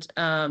mentioned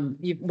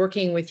you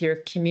working with your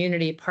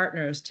community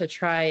partners to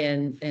try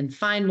and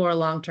find more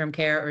long-term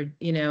care, or,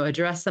 you know,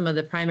 address some of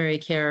the primary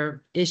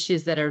care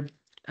issues that are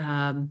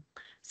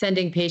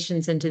sending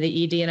patients into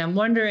the ED. And I'm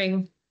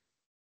wondering,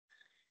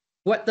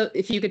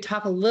 if you could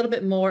talk a little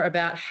bit more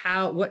about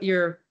what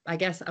your, I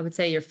guess I would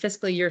say, your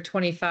fiscal year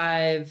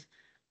 25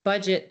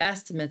 budget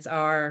estimates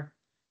are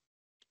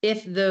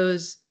if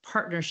those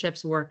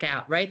partnerships work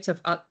out, right? So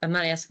I'm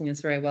not asking this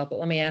very well, but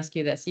let me ask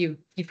you this. You've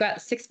got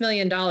 $6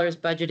 million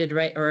budgeted,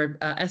 right, or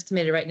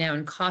estimated right now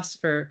in costs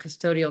for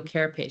custodial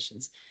care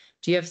patients.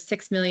 Do you have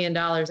 $6 million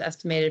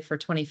estimated for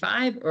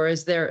 25, or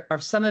are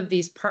some of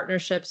these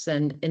partnerships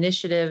and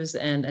initiatives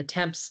and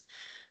attempts,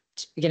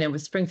 you know,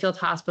 with Springfield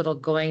Hospital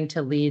going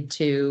to lead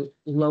to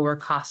lower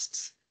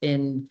costs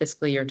in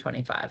fiscal year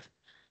 25?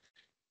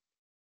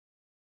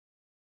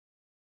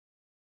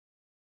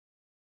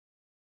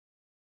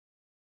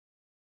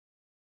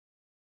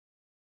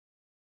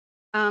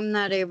 I'm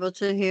not able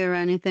to hear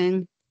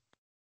anything.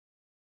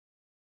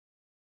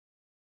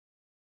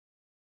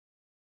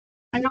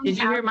 Did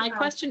you hear my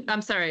question?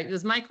 I'm sorry, it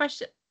was my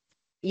question.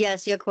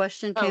 Yes, your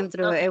question came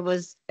through. Okay.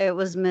 It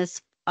was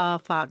Miss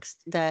Fox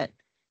that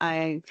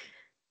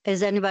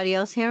is anybody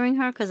else hearing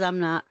her? Because I'm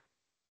not.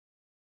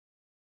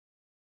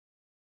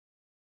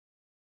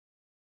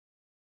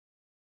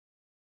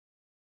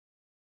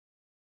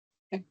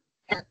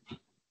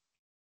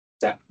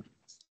 So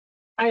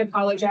I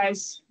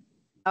apologize.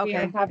 We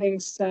are Okay. having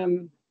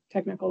some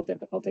technical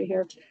difficulty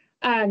here.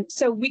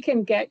 So we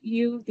can get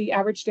you the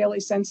average daily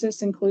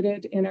census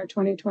included in our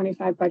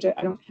 2025 budget.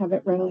 I don't have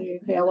it readily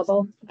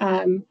available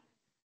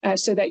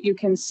so that you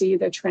can see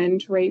the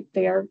trend rate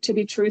there. To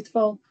be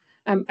truthful,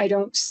 I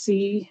don't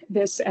see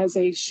this as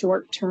a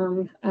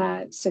short-term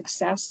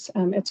success.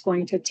 It's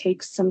going to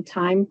take some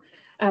time.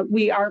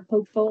 We are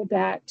hopeful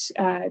that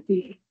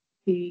the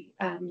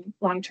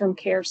long-term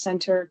care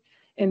center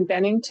in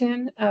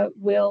Bennington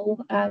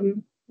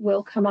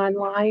will come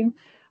online.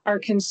 Our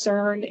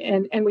concern,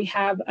 and we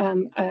have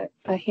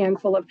a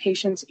handful of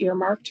patients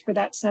earmarked for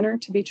that center,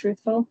 to be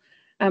truthful.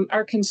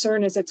 Our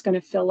concern is it's going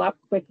to fill up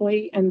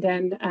quickly, and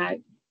then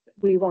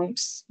we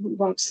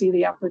won't see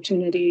the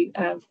opportunity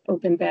of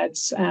open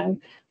beds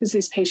because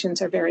these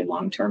patients are very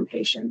long-term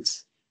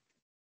patients.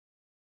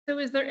 So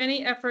is there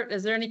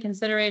any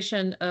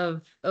consideration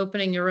of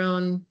opening your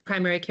own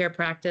primary care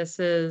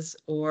practices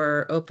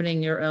or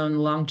opening your own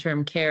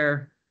long-term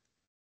care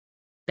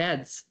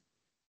beds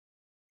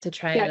to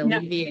try and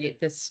alleviate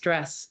this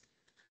stress?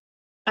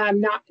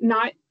 Not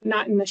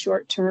in the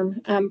short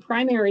term.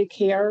 Primary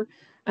care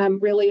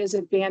really is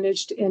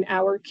advantaged in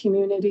our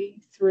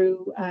community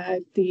through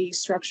the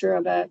structure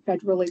of a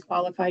federally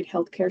qualified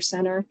healthcare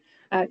center.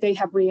 they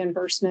have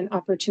reimbursement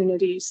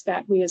opportunities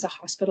that we as a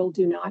hospital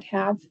do not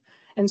have.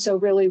 And so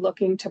really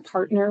looking to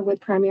partner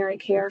with primary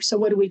care. So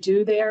what do we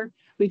do there?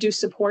 We do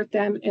support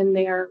them in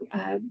their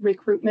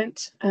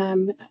recruitment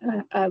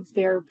of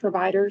their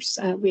providers.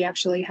 We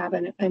actually have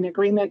an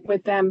agreement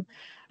with them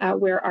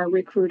where our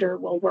recruiter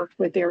will work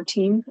with their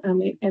team.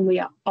 And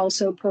we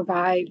also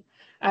provide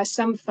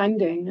some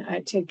funding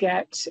to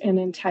get and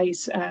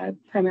entice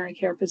primary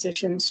care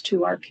physicians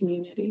to our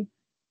community.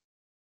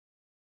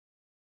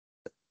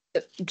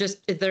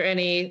 Just, is there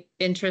any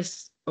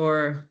interest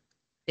or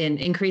in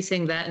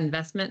increasing that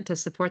investment to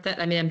support that?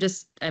 I mean,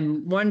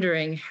 I'm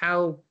wondering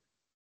how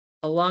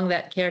along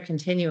that care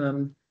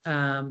continuum,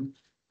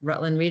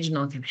 Rutland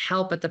Regional can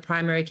help at the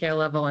primary care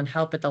level and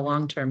help at the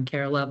long-term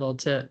care level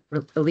to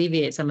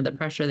alleviate some of the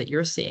pressure that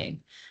you're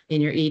seeing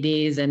in your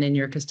EDs and in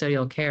your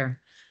custodial care.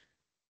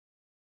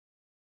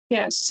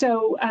 Yeah,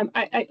 so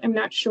I'm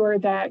not sure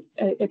that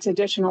it's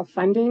additional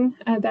funding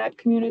that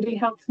community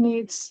health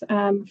needs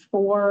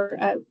for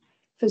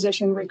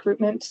physician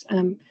recruitment.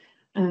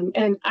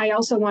 And I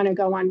also want to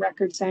go on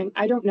record saying,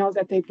 I don't know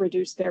that they've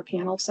reduced their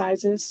panel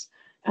sizes.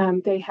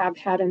 They have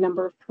had a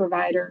number of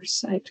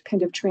providers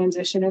kind of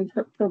transition in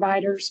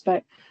providers,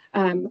 but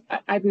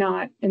I've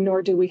not, and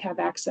nor do we have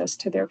access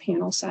to their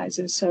panel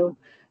sizes. So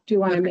do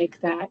want to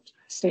make that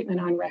statement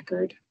on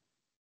record.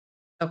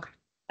 Okay.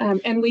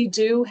 And we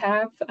do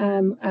have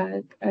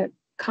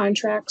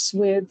contracts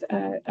with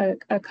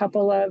a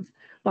couple of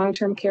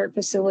long-term care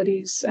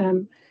facilities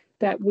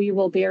that we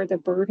will bear the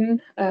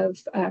burden of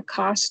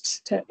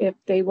costs if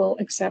they will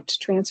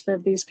accept transfer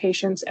of these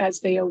patients as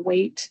they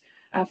await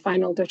a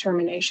final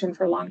determination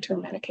for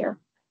long-term Medicare.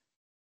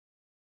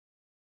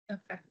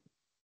 Okay.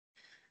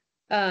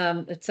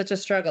 It's such a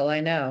struggle, I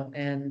know,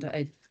 and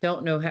I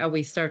don't know how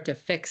we start to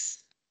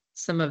fix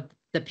some of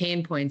the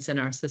pain points in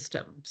our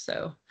system.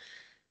 So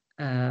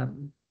I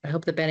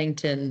hope the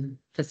Bennington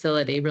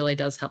facility really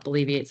does help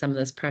alleviate some of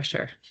this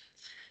pressure.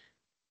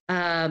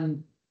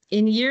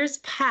 In years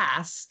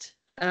past,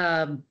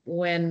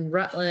 when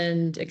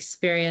Rutland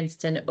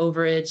experienced an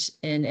overage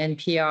in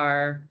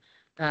NPR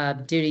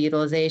due to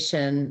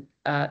utilization,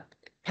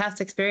 past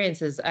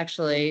experiences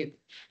actually,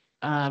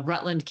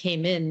 Rutland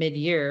came in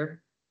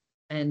mid-year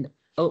and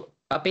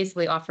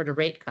basically offered a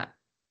rate cut.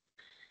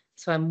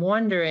 So I'm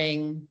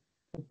wondering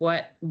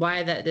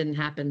why that didn't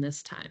happen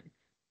this time.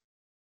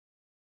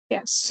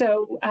 Yes,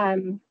 so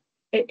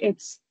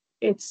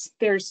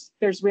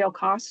there's real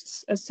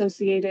costs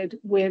associated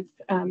with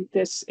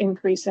this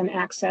increase in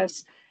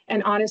access.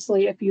 And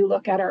honestly, if you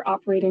look at our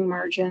operating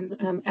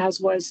margin,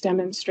 as was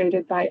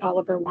demonstrated by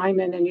Oliver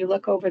Wyman, and you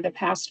look over the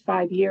past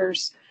 5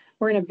 years,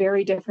 we're in a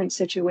very different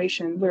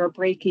situation. We're a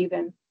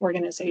break-even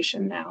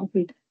organization now.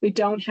 We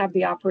don't have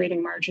the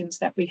operating margins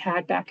that we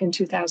had back in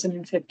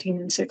 2015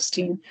 and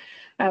 16,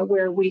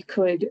 where we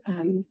could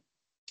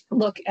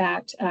look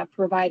at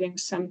providing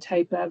some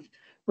type of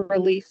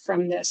relief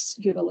from this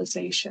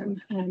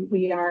utilization. And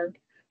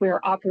we're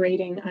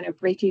operating on a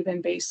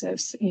break-even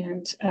basis,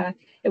 and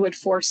it would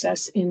force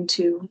us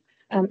into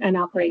an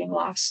operating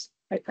loss,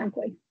 quite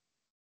frankly.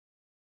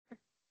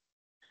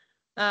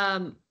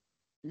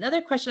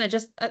 Another question, I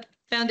just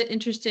found it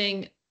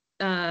interesting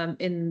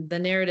in the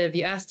narrative.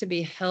 You asked to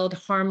be held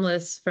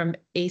harmless from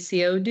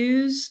ACO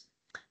dues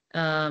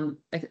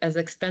as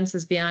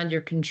expenses beyond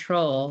your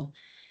control.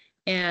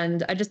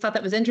 And I just thought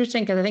that was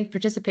interesting because I think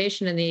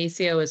participation in the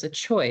ACO is a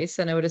choice,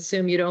 and I would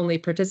assume you'd only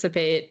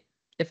participate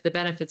if the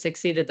benefits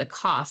exceeded the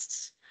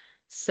costs.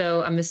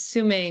 So I'm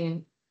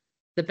assuming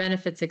the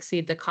benefits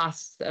exceed the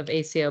costs of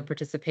ACO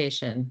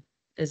participation.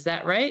 Is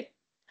that right?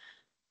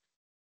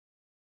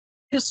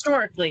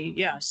 Historically,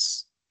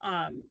 yes.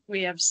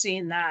 We have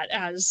seen that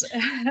as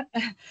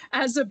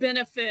as a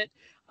benefit.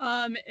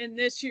 In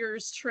this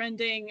year's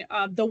trending,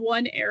 the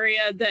one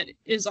area that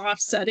is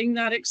offsetting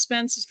that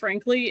expense,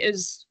 frankly,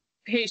 is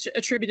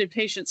attributed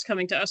patients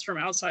coming to us from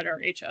outside our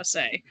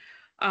HSA.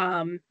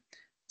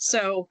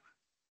 So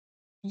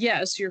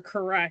yes, you're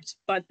correct,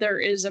 but there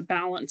is a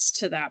balance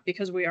to that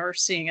because we are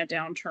seeing a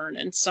downturn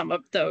in some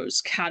of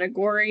those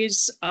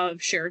categories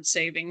of shared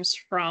savings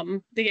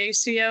from the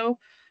ACO.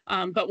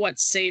 But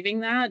what's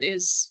saving that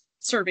is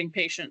serving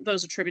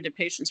those attributed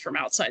patients from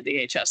outside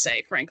the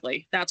HSA,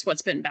 frankly. That's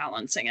what's been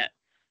balancing it.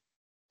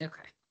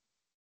 Okay.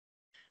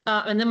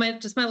 And then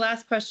my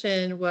last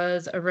question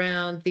was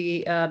around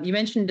the, you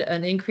mentioned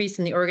an increase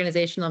in the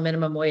organizational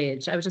minimum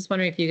wage. I was just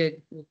wondering if you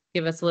could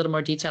give us a little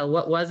more detail.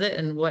 What was it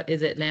and what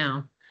is it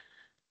now?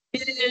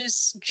 It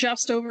is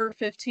just over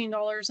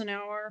 $15 an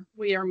hour.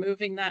 We are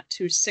moving that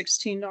to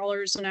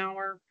 $16 an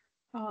hour.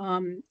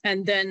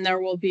 And then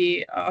there will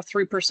be a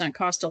 3%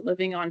 cost of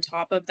living on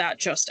top of that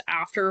just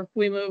after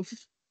we move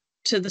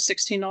to the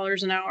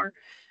 $16 an hour.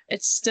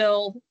 It's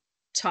still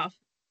tough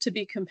to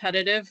be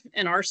competitive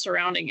in our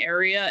surrounding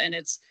area, and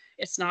it's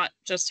not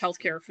just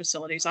healthcare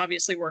facilities.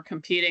 Obviously, we're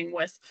competing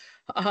with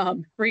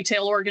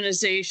retail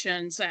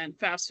organizations and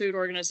fast food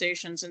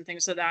organizations and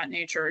things of that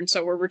nature. And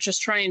so we're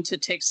just trying to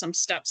take some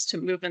steps to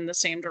move in the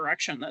same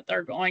direction that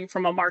they're going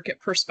from a market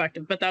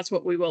perspective, but that's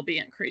what we will be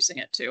increasing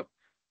it to.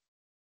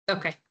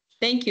 Okay,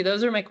 thank you.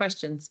 Those are my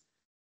questions.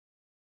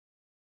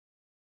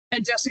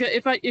 And Jessica,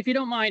 if you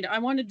don't mind, I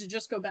wanted to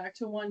just go back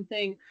to one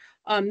thing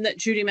that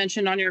Judy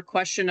mentioned on your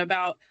question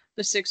about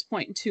the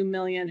 6.2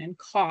 million in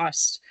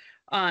cost.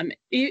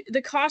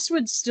 The cost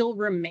would still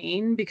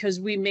remain because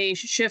we may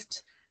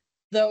shift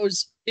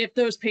those, if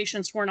those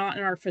patients were not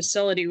in our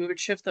facility, we would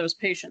shift those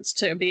patients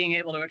to being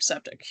able to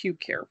accept acute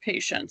care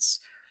patients.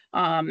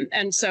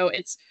 And so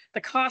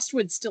the cost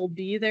would still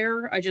be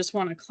there. I just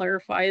want to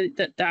clarify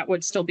that that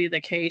would still be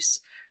the case.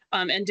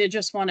 And did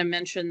just want to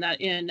mention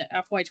that in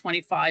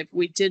FY25,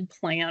 we did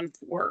plan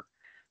for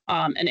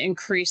an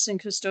increase in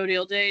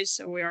custodial days.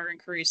 So we are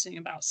increasing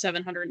about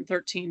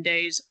 713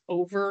 days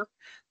over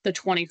the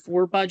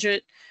 24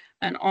 budget,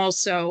 and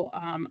also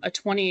a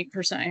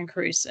 28%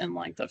 increase in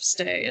length of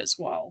stay as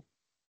well.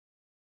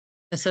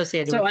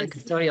 Associated So with the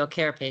custodial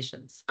care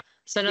patients.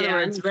 So in other Yeah,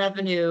 words,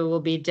 revenue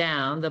will be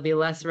down. There'll be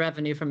less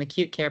revenue from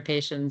acute care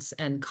patients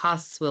and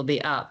costs will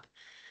be up.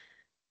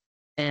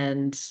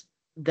 And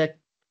the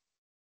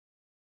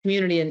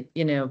community and,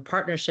 you know,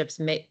 partnerships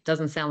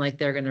doesn't sound like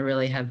they're going to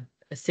really have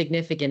a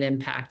significant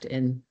impact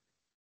in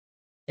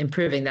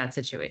improving that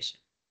situation.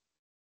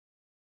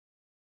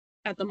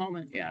 at the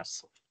moment,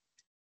 yes.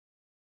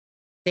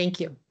 Thank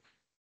you.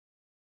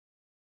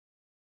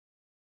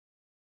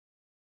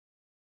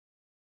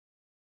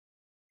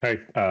 Hey,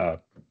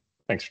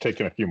 thanks for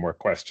taking a few more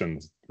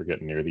questions. We're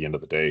getting near the end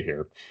of the day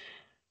here.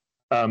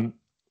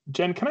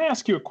 Jen, can I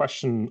ask you a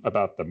question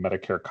about the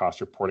Medicare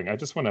cost reporting? I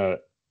just want to,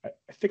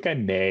 I think I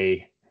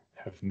may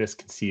have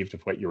misconceived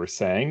of what you were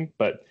saying,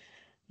 but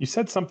you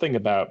said something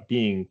about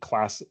being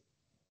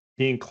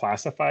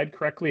classified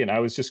correctly, and I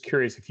was just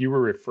curious if you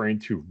were referring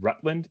to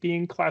Rutland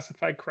being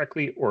classified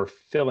correctly or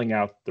filling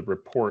out the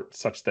report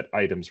such that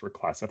items were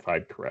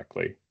classified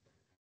correctly.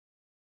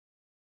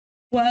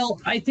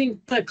 Well, I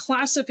think the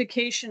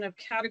classification of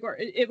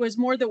category, it was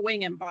more the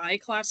wing and buy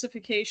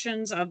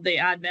classifications of the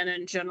admin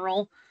in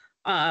general,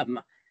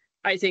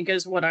 I think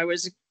is what I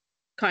was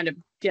kind of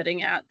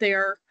getting at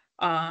there,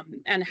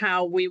 and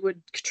how we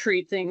would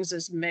treat things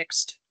as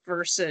mixed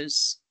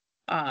versus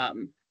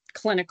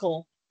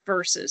clinical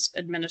versus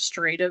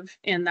administrative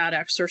in that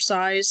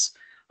exercise,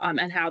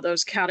 and how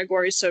those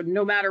categories, so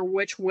no matter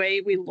which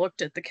way we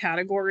looked at the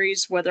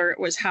categories, whether it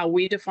was how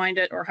we defined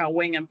it or how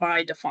wing and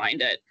buy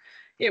defined it,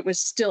 it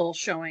was still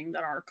showing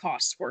that our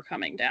costs were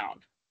coming down.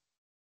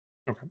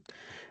 Okay.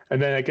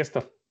 And then I guess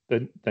the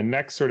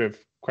next sort of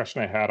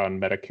question I had on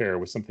Medicare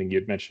was something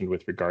you'd mentioned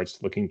with regards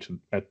to looking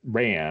at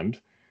RAND,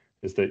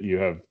 is that you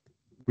have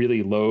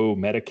really low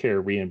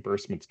Medicare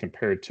reimbursements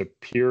compared to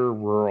pure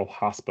rural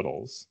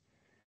hospitals.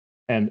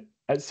 And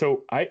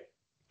so I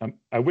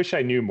wish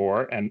I knew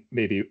more, and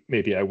maybe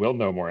I will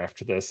know more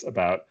after this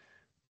about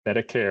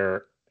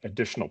Medicare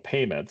additional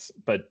payments,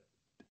 but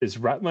is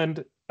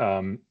Rutland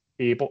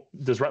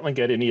does Rutland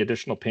get any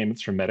additional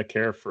payments from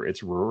Medicare for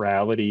its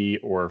rurality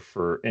or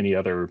for any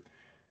other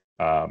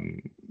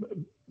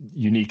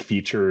unique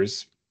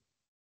features?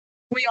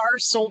 We are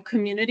sole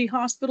community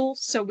hospital,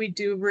 so we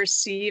do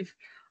receive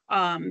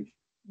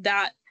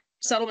that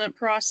settlement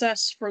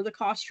process for the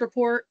cost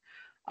report.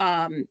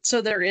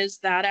 So there is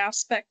that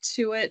aspect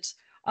to it.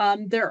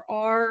 There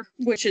are,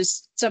 which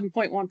is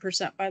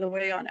 7.1%, by the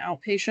way, on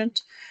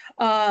outpatient.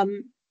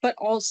 But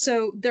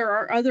also there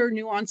are other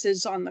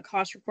nuances on the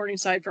cost reporting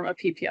side from a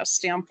PPS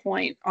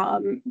standpoint,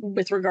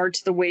 with regard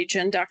to the wage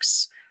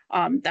index.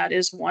 That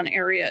is one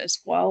area as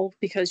well,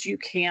 because you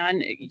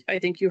can, I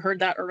think you heard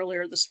that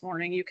earlier this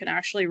morning, you can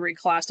actually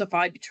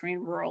reclassify between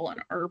rural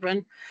and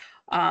urban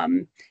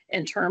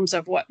in terms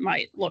of what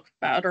might look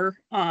better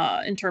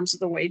in terms of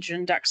the wage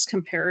index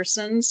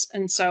comparisons.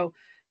 And so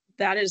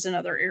that is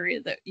another area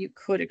that you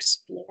could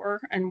explore,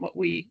 and what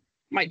we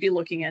might be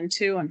looking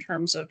into in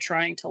terms of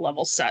trying to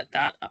level set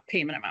that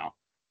payment amount.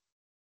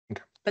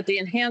 Okay. But the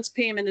enhanced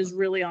payment is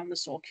really on the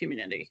sole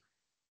community.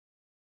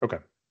 Okay.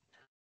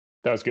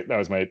 That was good. That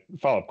was my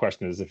follow-up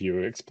question, is if you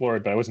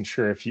explored, but I wasn't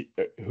sure if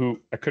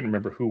I couldn't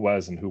remember who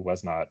was and who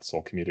was not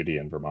sole community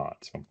in Vermont.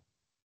 So,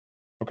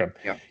 okay.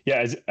 Yeah.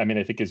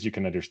 I think as you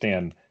can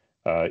understand,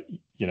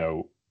 you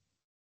know,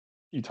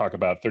 you talk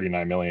about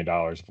 $39 million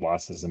of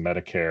losses in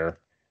Medicare.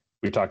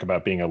 We talk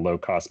about being a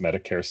low-cost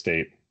Medicare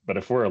state. But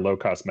if we're a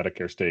low-cost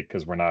Medicare state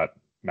because we're not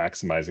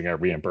maximizing our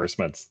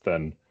reimbursements,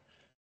 then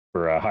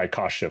we're a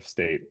high-cost shift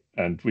state.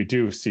 And we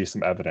do see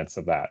some evidence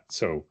of that.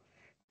 So,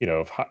 you know,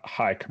 of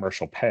high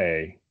commercial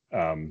pay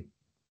and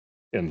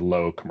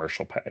low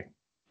commercial pay,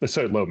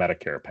 so low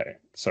Medicare pay.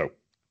 So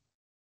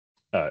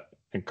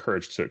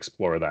encouraged to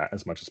explore that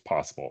as much as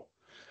possible.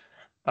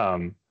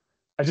 I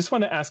just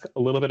want to ask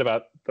a little bit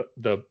about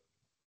the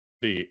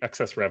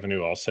excess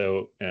revenue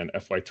also in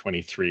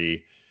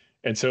FY23.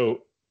 And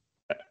so,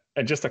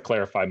 and just to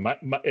clarify,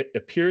 it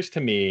appears to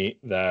me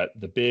that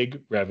the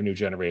big revenue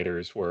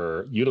generators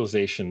were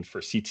utilization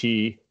for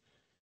CT,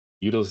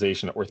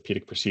 utilization of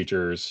orthopedic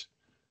procedures,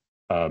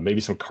 maybe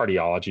some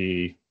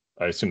cardiology.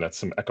 I assume that's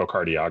some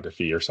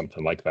echocardiography or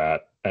something like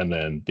that. And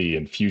then the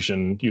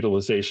infusion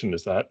utilization,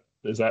 is that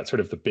sort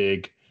of the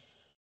big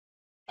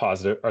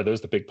positive? Are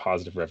those the big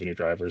positive revenue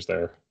drivers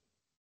there?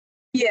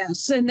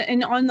 Yes, and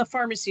on the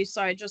pharmacy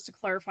side, just to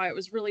clarify, it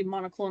was really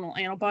monoclonal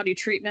antibody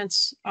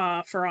treatments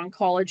for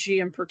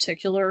oncology in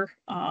particular.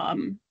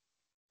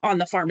 On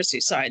the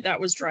pharmacy side, that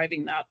was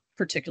driving that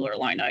particular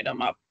line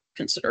item up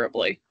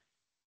considerably.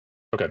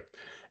 Okay,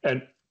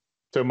 and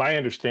so my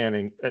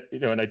understanding,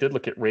 and I did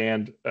look at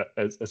RAND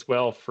as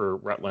well for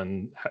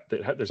Rutland.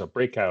 There's a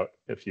breakout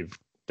if you've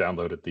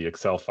downloaded the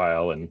Excel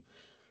file and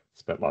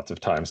spent lots of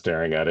time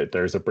staring at it.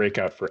 There's a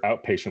breakout for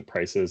outpatient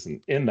prices,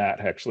 and in that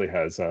actually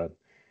has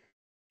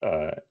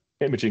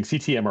imaging,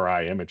 CT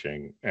MRI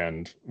imaging,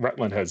 and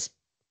Rutland has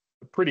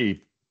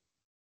pretty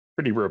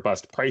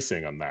robust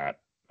pricing on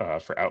that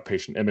for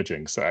outpatient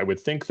imaging. So I would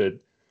think that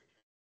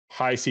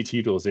high CT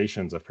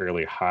utilization is a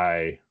fairly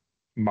high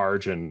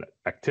margin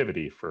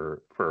activity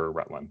for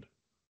Rutland.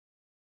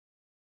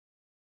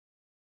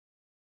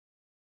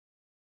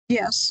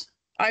 Yes,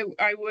 I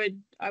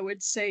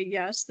would say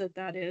yes,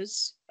 that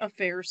is a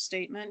fair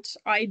statement.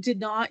 I did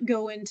not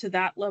go into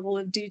that level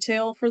of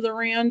detail for the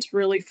RAND,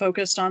 really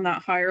focused on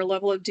that higher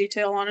level of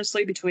detail,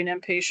 honestly, between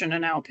inpatient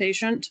and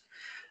outpatient,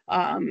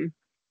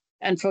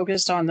 and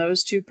focused on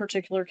those two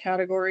particular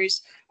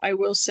categories. I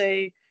will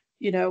say,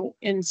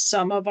 in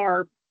some of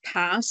our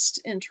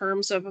past, in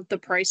terms of the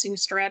pricing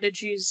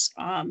strategies,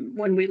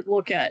 when we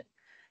look at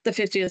the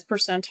 50th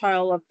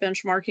percentile of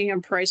benchmarking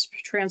and price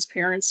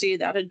transparency,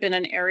 that had been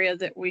an area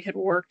that we had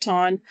worked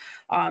on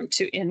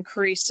to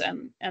increase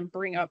and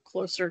bring up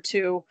closer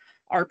to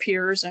our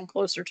peers and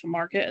closer to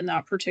market in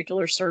that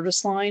particular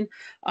service line.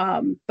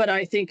 But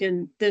I think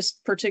in this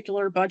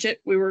particular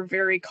budget, we were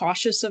very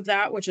cautious of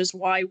that, which is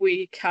why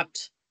we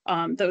kept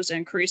those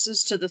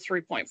increases to the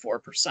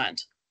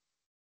 3.4%.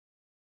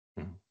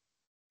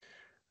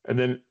 And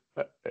then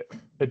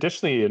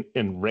additionally,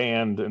 in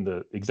RAND, in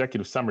the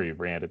executive summary of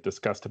RAND, it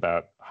discussed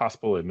about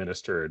hospital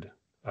administered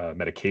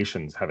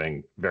medications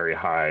having very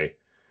high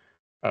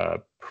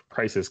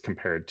prices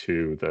compared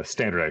to the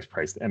standardized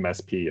price, the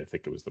MSP, I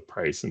think it was the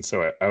price. And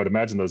so I would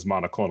imagine those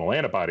monoclonal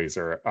antibodies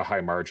are a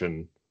high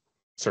margin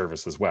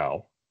service as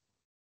well.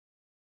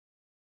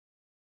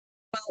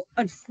 Well,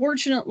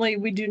 unfortunately,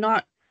 we do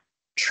not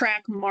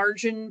track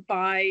margin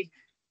by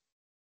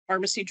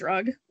pharmacy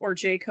drug, or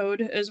J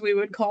code as we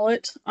would call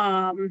it.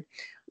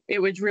 It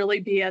would really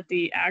be at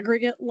the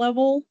aggregate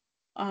level.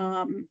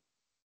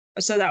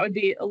 So that would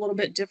be a little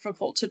bit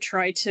difficult to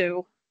try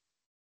to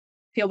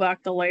peel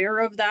back the layer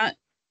of that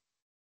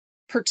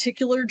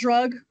particular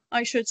drug,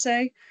 I should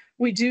say.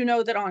 We do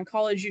know that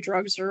oncology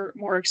drugs are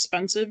more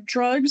expensive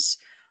drugs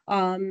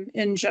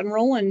in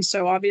general. And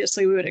so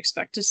obviously we would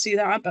expect to see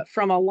that, but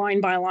from a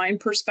line by line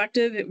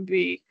perspective, it would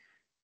be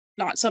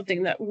not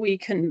something that we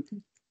can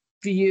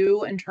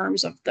view in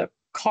terms of the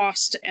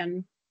cost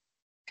and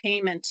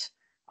payment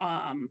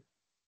the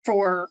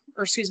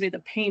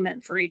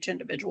payment for each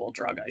individual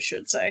drug, I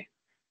should say.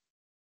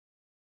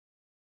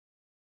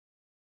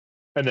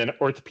 And then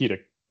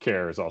orthopedic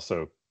care is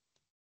also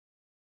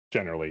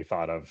generally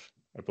thought of,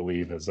 I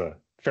believe, as a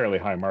fairly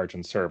high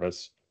margin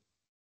service.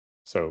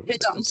 So it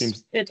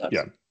does. It does.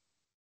 Yeah.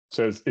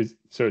 So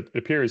it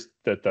appears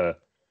that the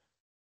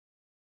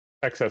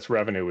excess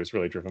revenue is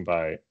really driven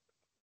by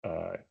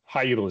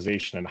high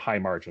utilization and high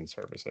margin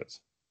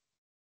services.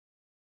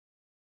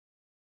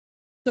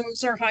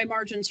 Those are high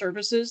margin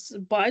services,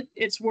 but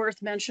it's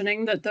worth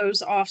mentioning that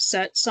those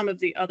offset some of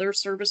the other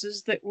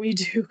services that we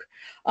do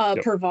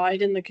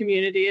provide in the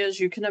community, as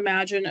you can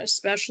imagine,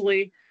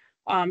 especially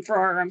for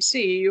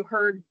RMC. You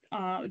heard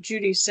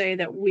Judy say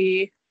that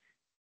we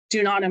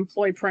do not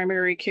employ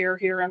primary care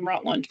here in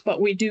Rutland, but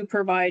we do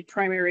provide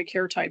primary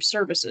care type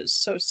services.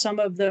 So some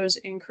of those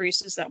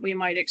increases that we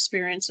might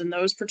experience in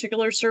those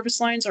particular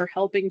service lines are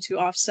helping to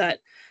offset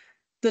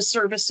the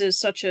services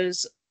such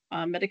as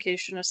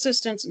medication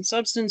assistance and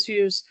substance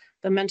use,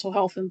 the mental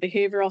health and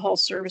behavioral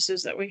health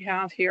services that we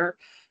have here.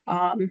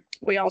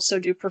 We also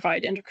do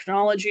provide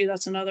endocrinology.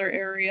 That's another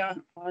area,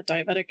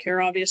 diabetic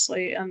care,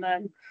 obviously, and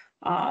then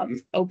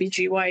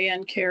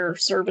OBGYN care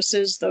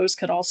services. Those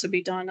could also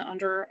be done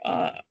under,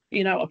 a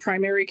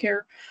primary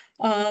care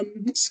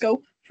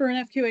scope for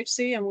an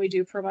FQHC, and we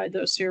do provide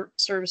those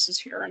services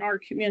here in our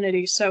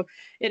community. So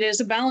it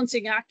is a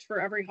balancing act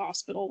for every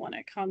hospital when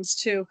it comes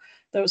to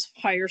those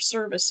higher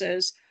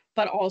services,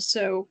 but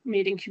also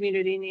meeting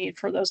community need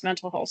for those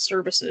mental health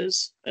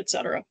services, et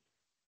cetera.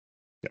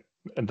 Yeah,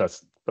 and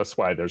that's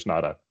why there's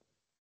not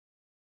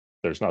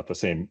the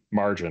same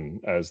margin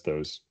as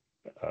those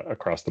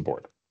across the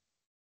board.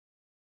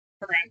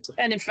 Correct.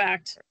 And in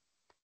fact,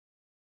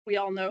 we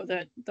all know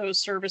that those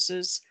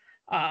services,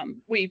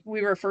 we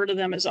refer to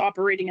them as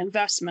operating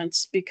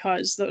investments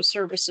because those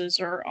services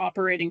are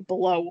operating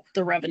below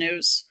the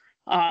revenues.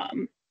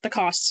 The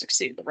costs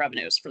exceed the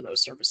revenues for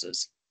those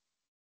services.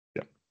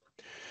 Yeah.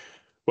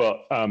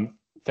 Well,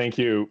 thank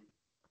you.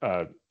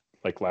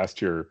 Like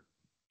last year,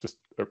 just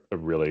a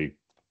really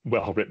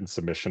well-written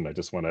submission. I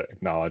just want to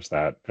acknowledge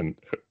that. And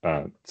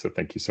so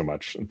thank you so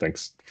much. And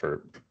thanks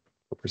for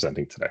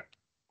presenting today.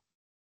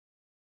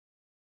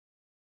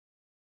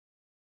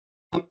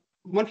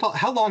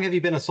 How long have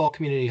you been a Seoul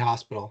Community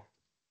Hospital?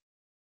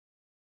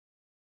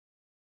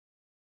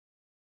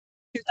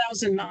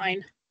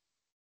 2009.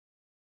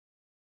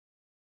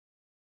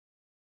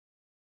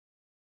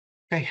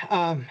 Okay,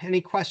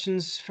 any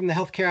questions from the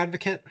healthcare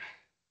advocate?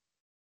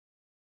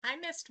 I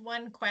missed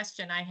one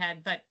question I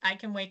had, but I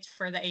can wait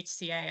for the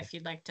HCA if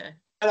you'd like to.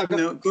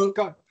 No,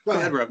 go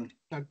ahead, Robin.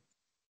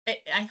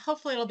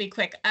 Hopefully it'll be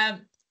quick.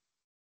 On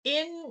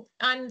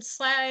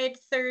slide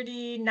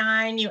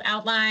 39, you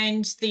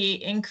outlined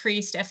the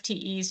increased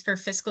FTEs for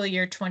fiscal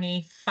year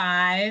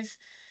 25.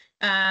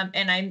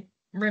 And I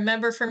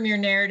remember from your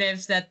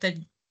narratives that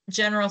the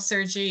general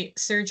surgery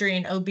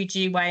and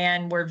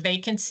OBGYN were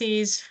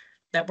vacancies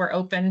that were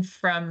open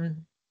from,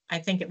 I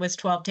think it was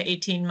 12 to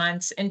 18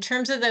 months. In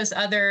terms of those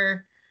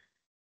other,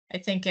 I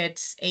think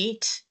it's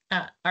 8,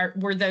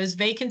 were those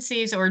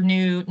vacancies or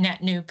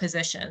net new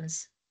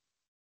positions?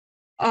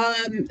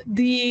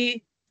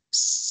 The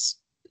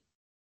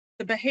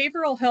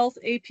behavioral health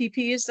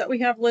APPs that we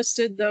have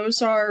listed,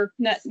 those are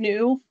net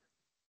new.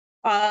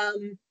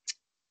 The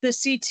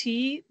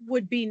CT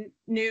would be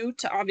new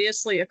to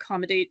obviously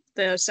accommodate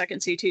the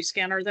second CT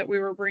scanner that we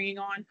were bringing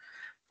on.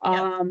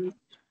 Yep.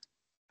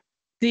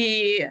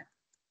 The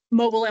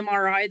mobile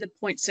MRI, the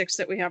 0.6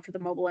 that we have for the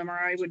mobile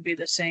MRI would be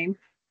the same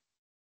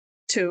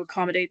to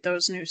accommodate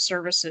those new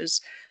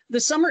services.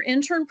 The summer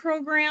intern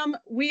program,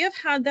 we have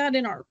had that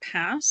in our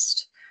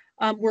past.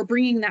 We're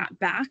bringing that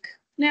back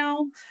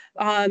now.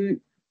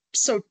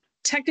 So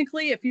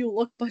technically, if you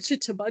look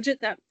budget to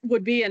budget, that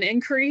would be an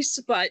increase.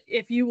 But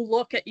if you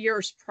look at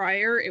years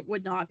prior, it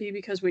would not be,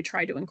 because we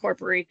tried to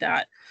incorporate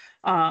that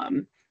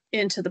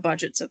into the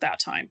budgets at that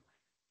time.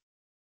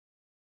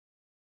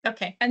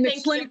 Okay. And the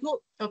Thank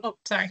clinical, you.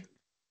 Sorry.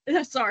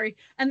 Sorry.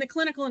 And the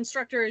clinical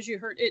instructor, as you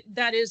heard,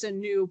 that is a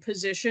new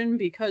position,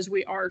 because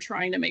we are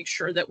trying to make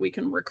sure that we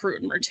can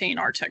recruit and retain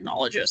our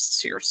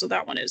technologists here. So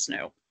that one is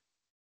new.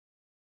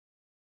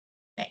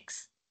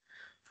 Thanks.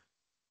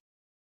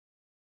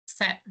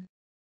 Set.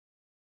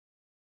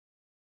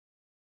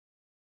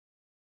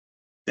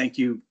 Thank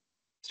you,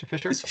 Mr.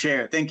 Fisher? Mr.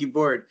 Chair. Thank you,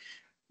 board.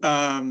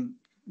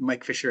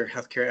 Mike Fisher,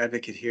 healthcare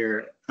advocate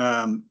here.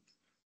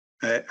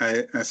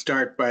 I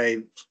start by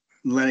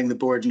letting the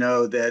board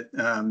know that,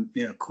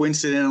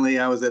 coincidentally,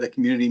 I was at a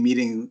community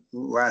meeting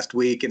last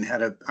week and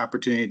had an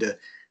opportunity to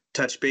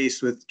touch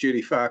base with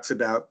Judy Fox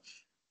about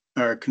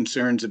our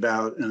concerns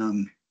about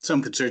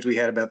some concerns we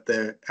had about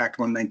the Act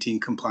 119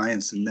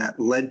 compliance, and that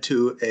led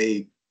to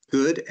a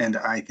good and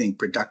I think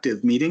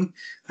productive meeting.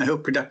 I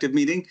hope productive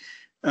meeting.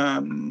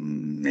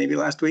 Maybe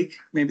last week,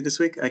 maybe this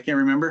week, I can't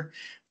remember.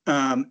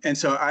 And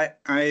so I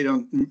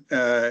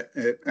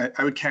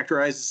would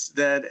characterize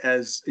that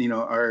as,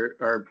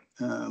 our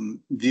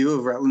view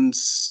of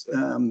Rutland's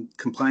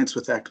compliance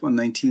with Act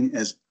 119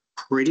 as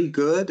pretty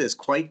good, as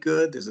quite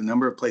good. There's a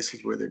number of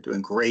places where they're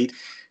doing great.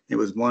 It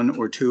was 1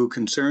 or 2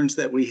 concerns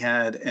that we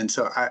had. And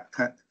so I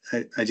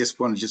just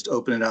want to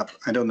open it up.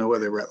 I don't know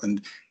whether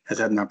Rutland has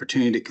had an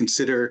opportunity to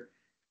consider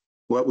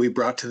what we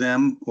brought to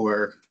them,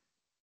 or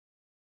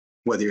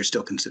whether you're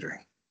still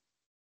considering.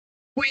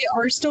 We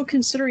are still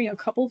considering a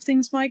couple of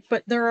things, Mike,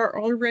 but there are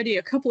already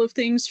a couple of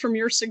things from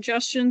your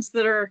suggestions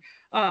that are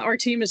our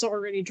team is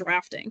already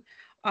drafting.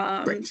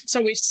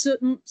 So we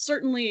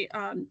certainly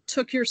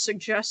took your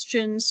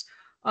suggestions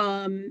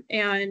and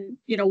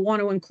want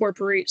to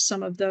incorporate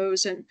some of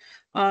those. And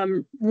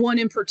one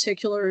in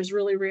particular is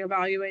really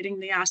reevaluating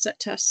the asset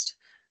test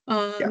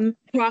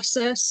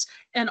process.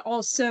 And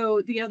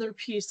also the other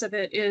piece of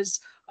it is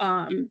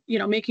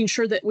making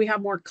sure that we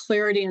have more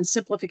clarity and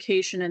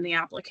simplification in the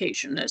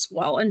application as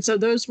well. And so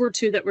those were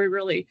 2 that we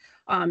really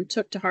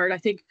took to heart. I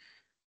think,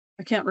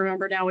 I can't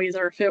remember now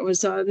either if it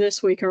was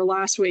this week or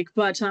last week,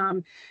 but I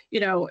think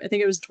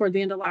it was toward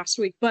the end of last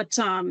week. But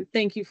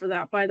thank you for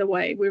that, by the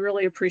way. We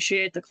really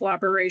appreciate the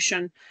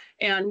collaboration,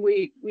 and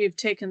we've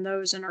taken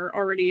those and are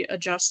already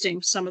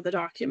adjusting some of the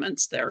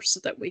documents there so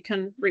that we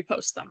can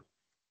repost them.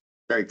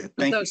 Very good.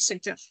 Thank you. Those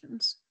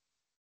suggestions.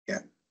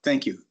 Yeah,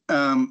 thank you.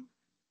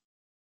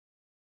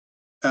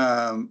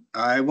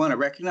 I want to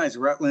recognize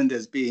Rutland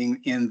as being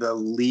in the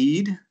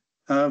lead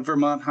of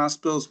Vermont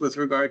hospitals with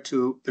regard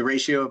to the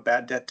ratio of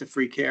bad debt to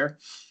free care.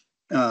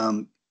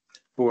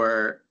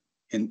 For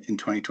in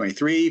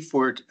 2023,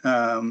 for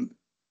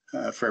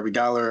every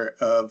 $1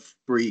 of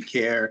free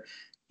care,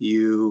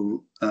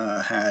 you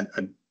had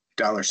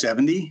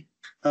 $1.70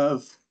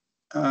 of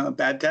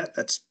bad debt.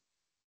 That's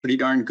pretty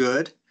darn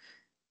good.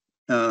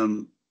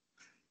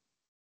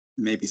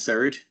 Maybe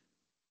third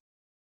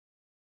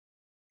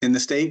in the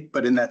state,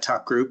 but in that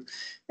top group.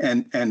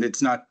 And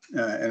it's not,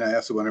 and I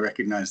also want to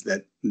recognize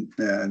that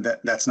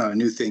that's not a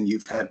new thing.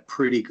 You've had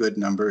pretty good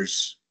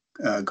numbers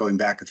going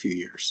back a few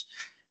years.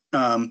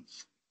 And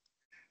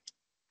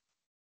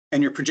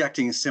you're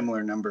projecting a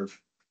similar number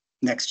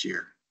next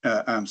year.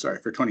 I'm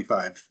sorry, for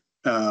 25.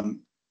 I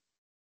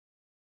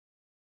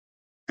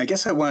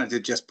guess I wanted to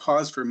just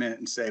pause for a minute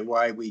and say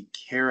why we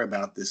care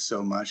about this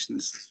so much.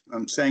 And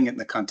I'm saying it in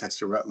the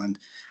context of Rutland,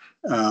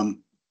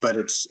 but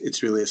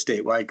it's really a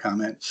statewide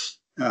comment.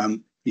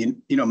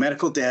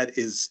 medical debt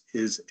is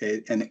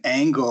an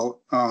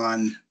angle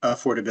on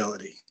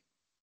affordability,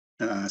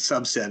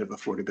 subset of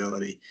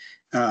affordability.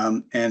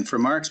 And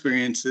from our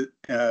experience,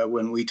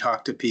 when we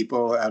talk to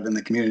people out in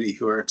the community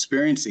who are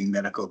experiencing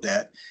medical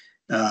debt,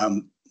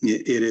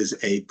 it is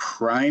a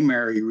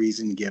primary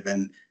reason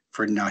given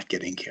for not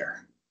getting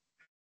care.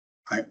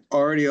 I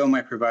already owe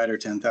my provider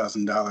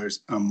 $10,000.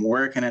 I'm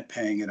working at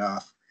paying it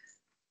off.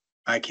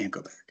 I can't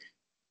go back.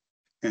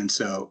 And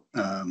so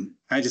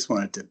I just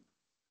wanted to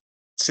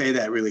say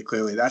that really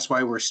clearly. That's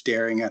why we're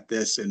staring at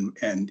this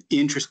and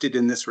interested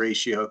in this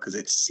ratio, because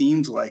it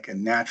seems like a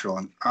natural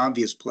and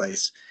obvious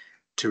place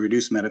to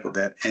reduce medical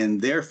debt and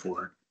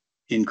therefore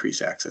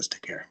increase access to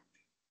care.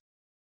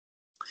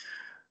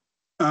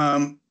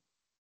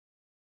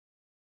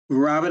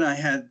 Robin, I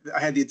had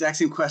the exact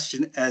same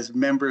question as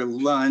member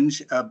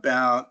Lunge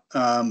about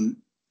the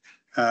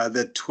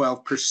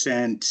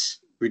 12%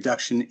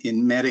 reduction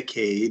in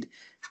Medicaid,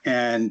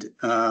 and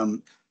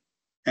I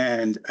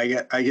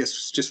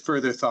guess just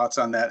further thoughts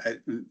on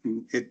that.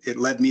 It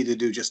led me to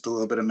do just a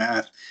little bit of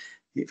math.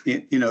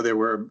 There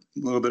were a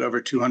little bit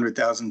over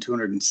 200,000,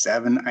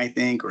 207, I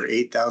think, or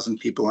 8,000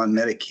 people on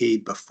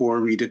Medicaid before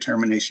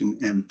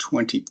redetermination, and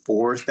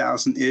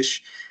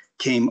 24,000-ish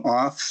came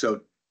off.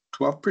 So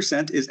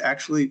 12% is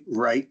actually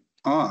right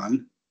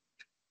on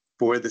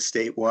for the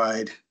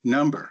statewide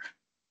number.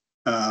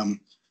 I'm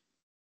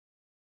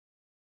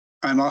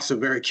also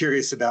very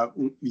curious about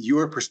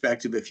your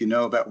perspective, if you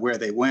know about where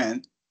they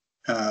went.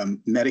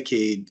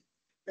 Medicaid,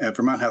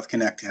 Vermont Health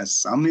Connect has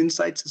some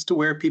insights as to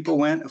where people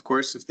went. Of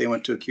course, if they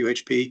went to a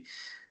QHP,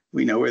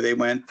 we know where they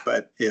went.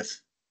 But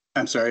if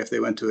they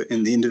went to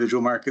in the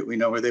individual market, we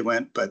know where they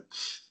went. But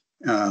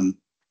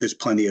there's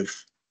plenty of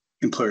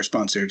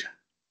employer-sponsored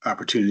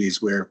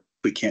opportunities where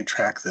we can't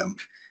track them.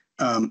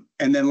 And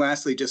then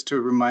lastly, just to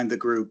remind the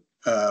group,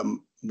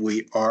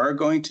 we are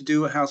going to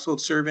do a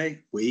household survey.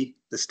 We,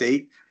 the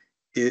state,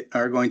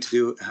 are going to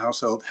do a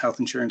household health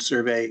insurance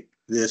survey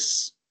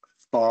this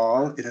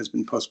fall. It has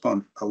been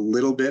postponed a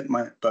little bit,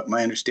 but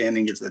my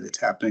understanding is that it's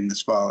happening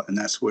this fall, and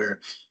that's where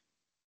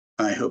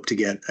I hope to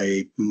get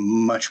a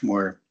much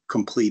more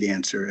complete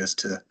answer as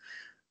to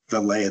the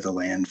lay of the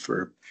land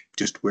for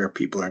just where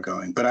people are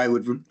going. But I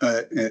would,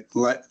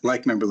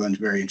 like Member Lunge,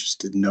 very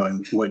interested in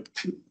knowing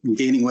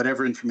gaining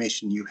whatever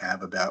information you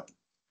have about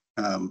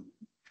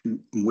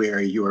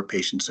where your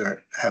patients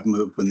have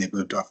moved when they've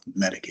moved off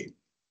Medicaid.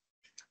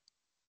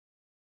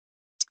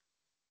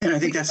 And I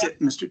think that's it,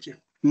 Mr. Chair.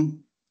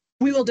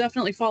 We will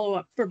definitely follow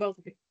up for both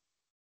of you.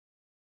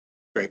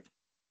 Great.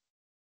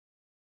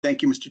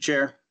 Thank you, Mr.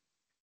 Chair.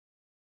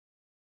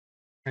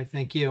 All right,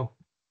 thank you.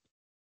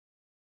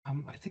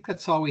 I think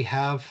that's all we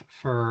have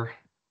for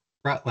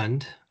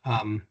Rutland.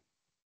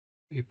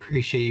 We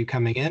appreciate you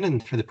coming in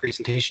and for the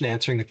presentation,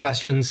 answering the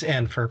questions,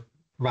 and for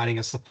providing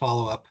us the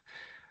follow-up.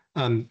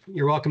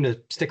 You're welcome to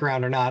stick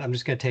around or not. I'm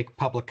just going to take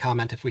public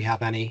comment if we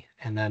have any,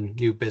 and then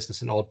new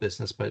business and old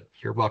business, but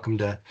you're welcome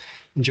to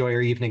enjoy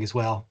your evening as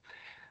well.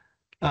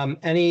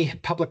 Any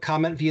public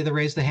comment via the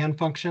raise the hand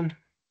function?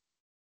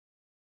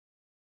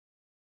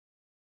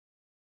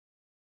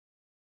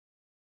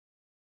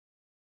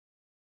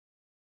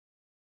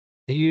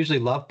 I usually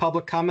love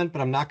public comment,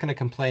 but I'm not going to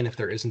complain if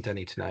there isn't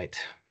any tonight.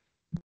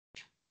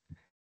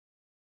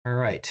 All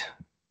right.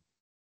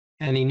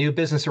 Any new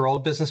business or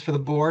old business for the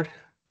board?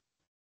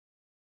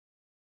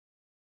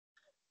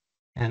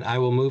 And I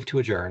will move to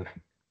adjourn.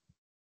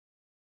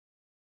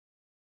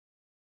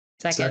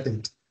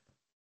 Second.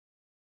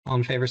 All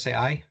in favor, say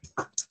aye.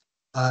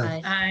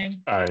 Aye. Aye.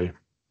 Aye.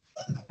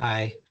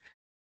 Aye.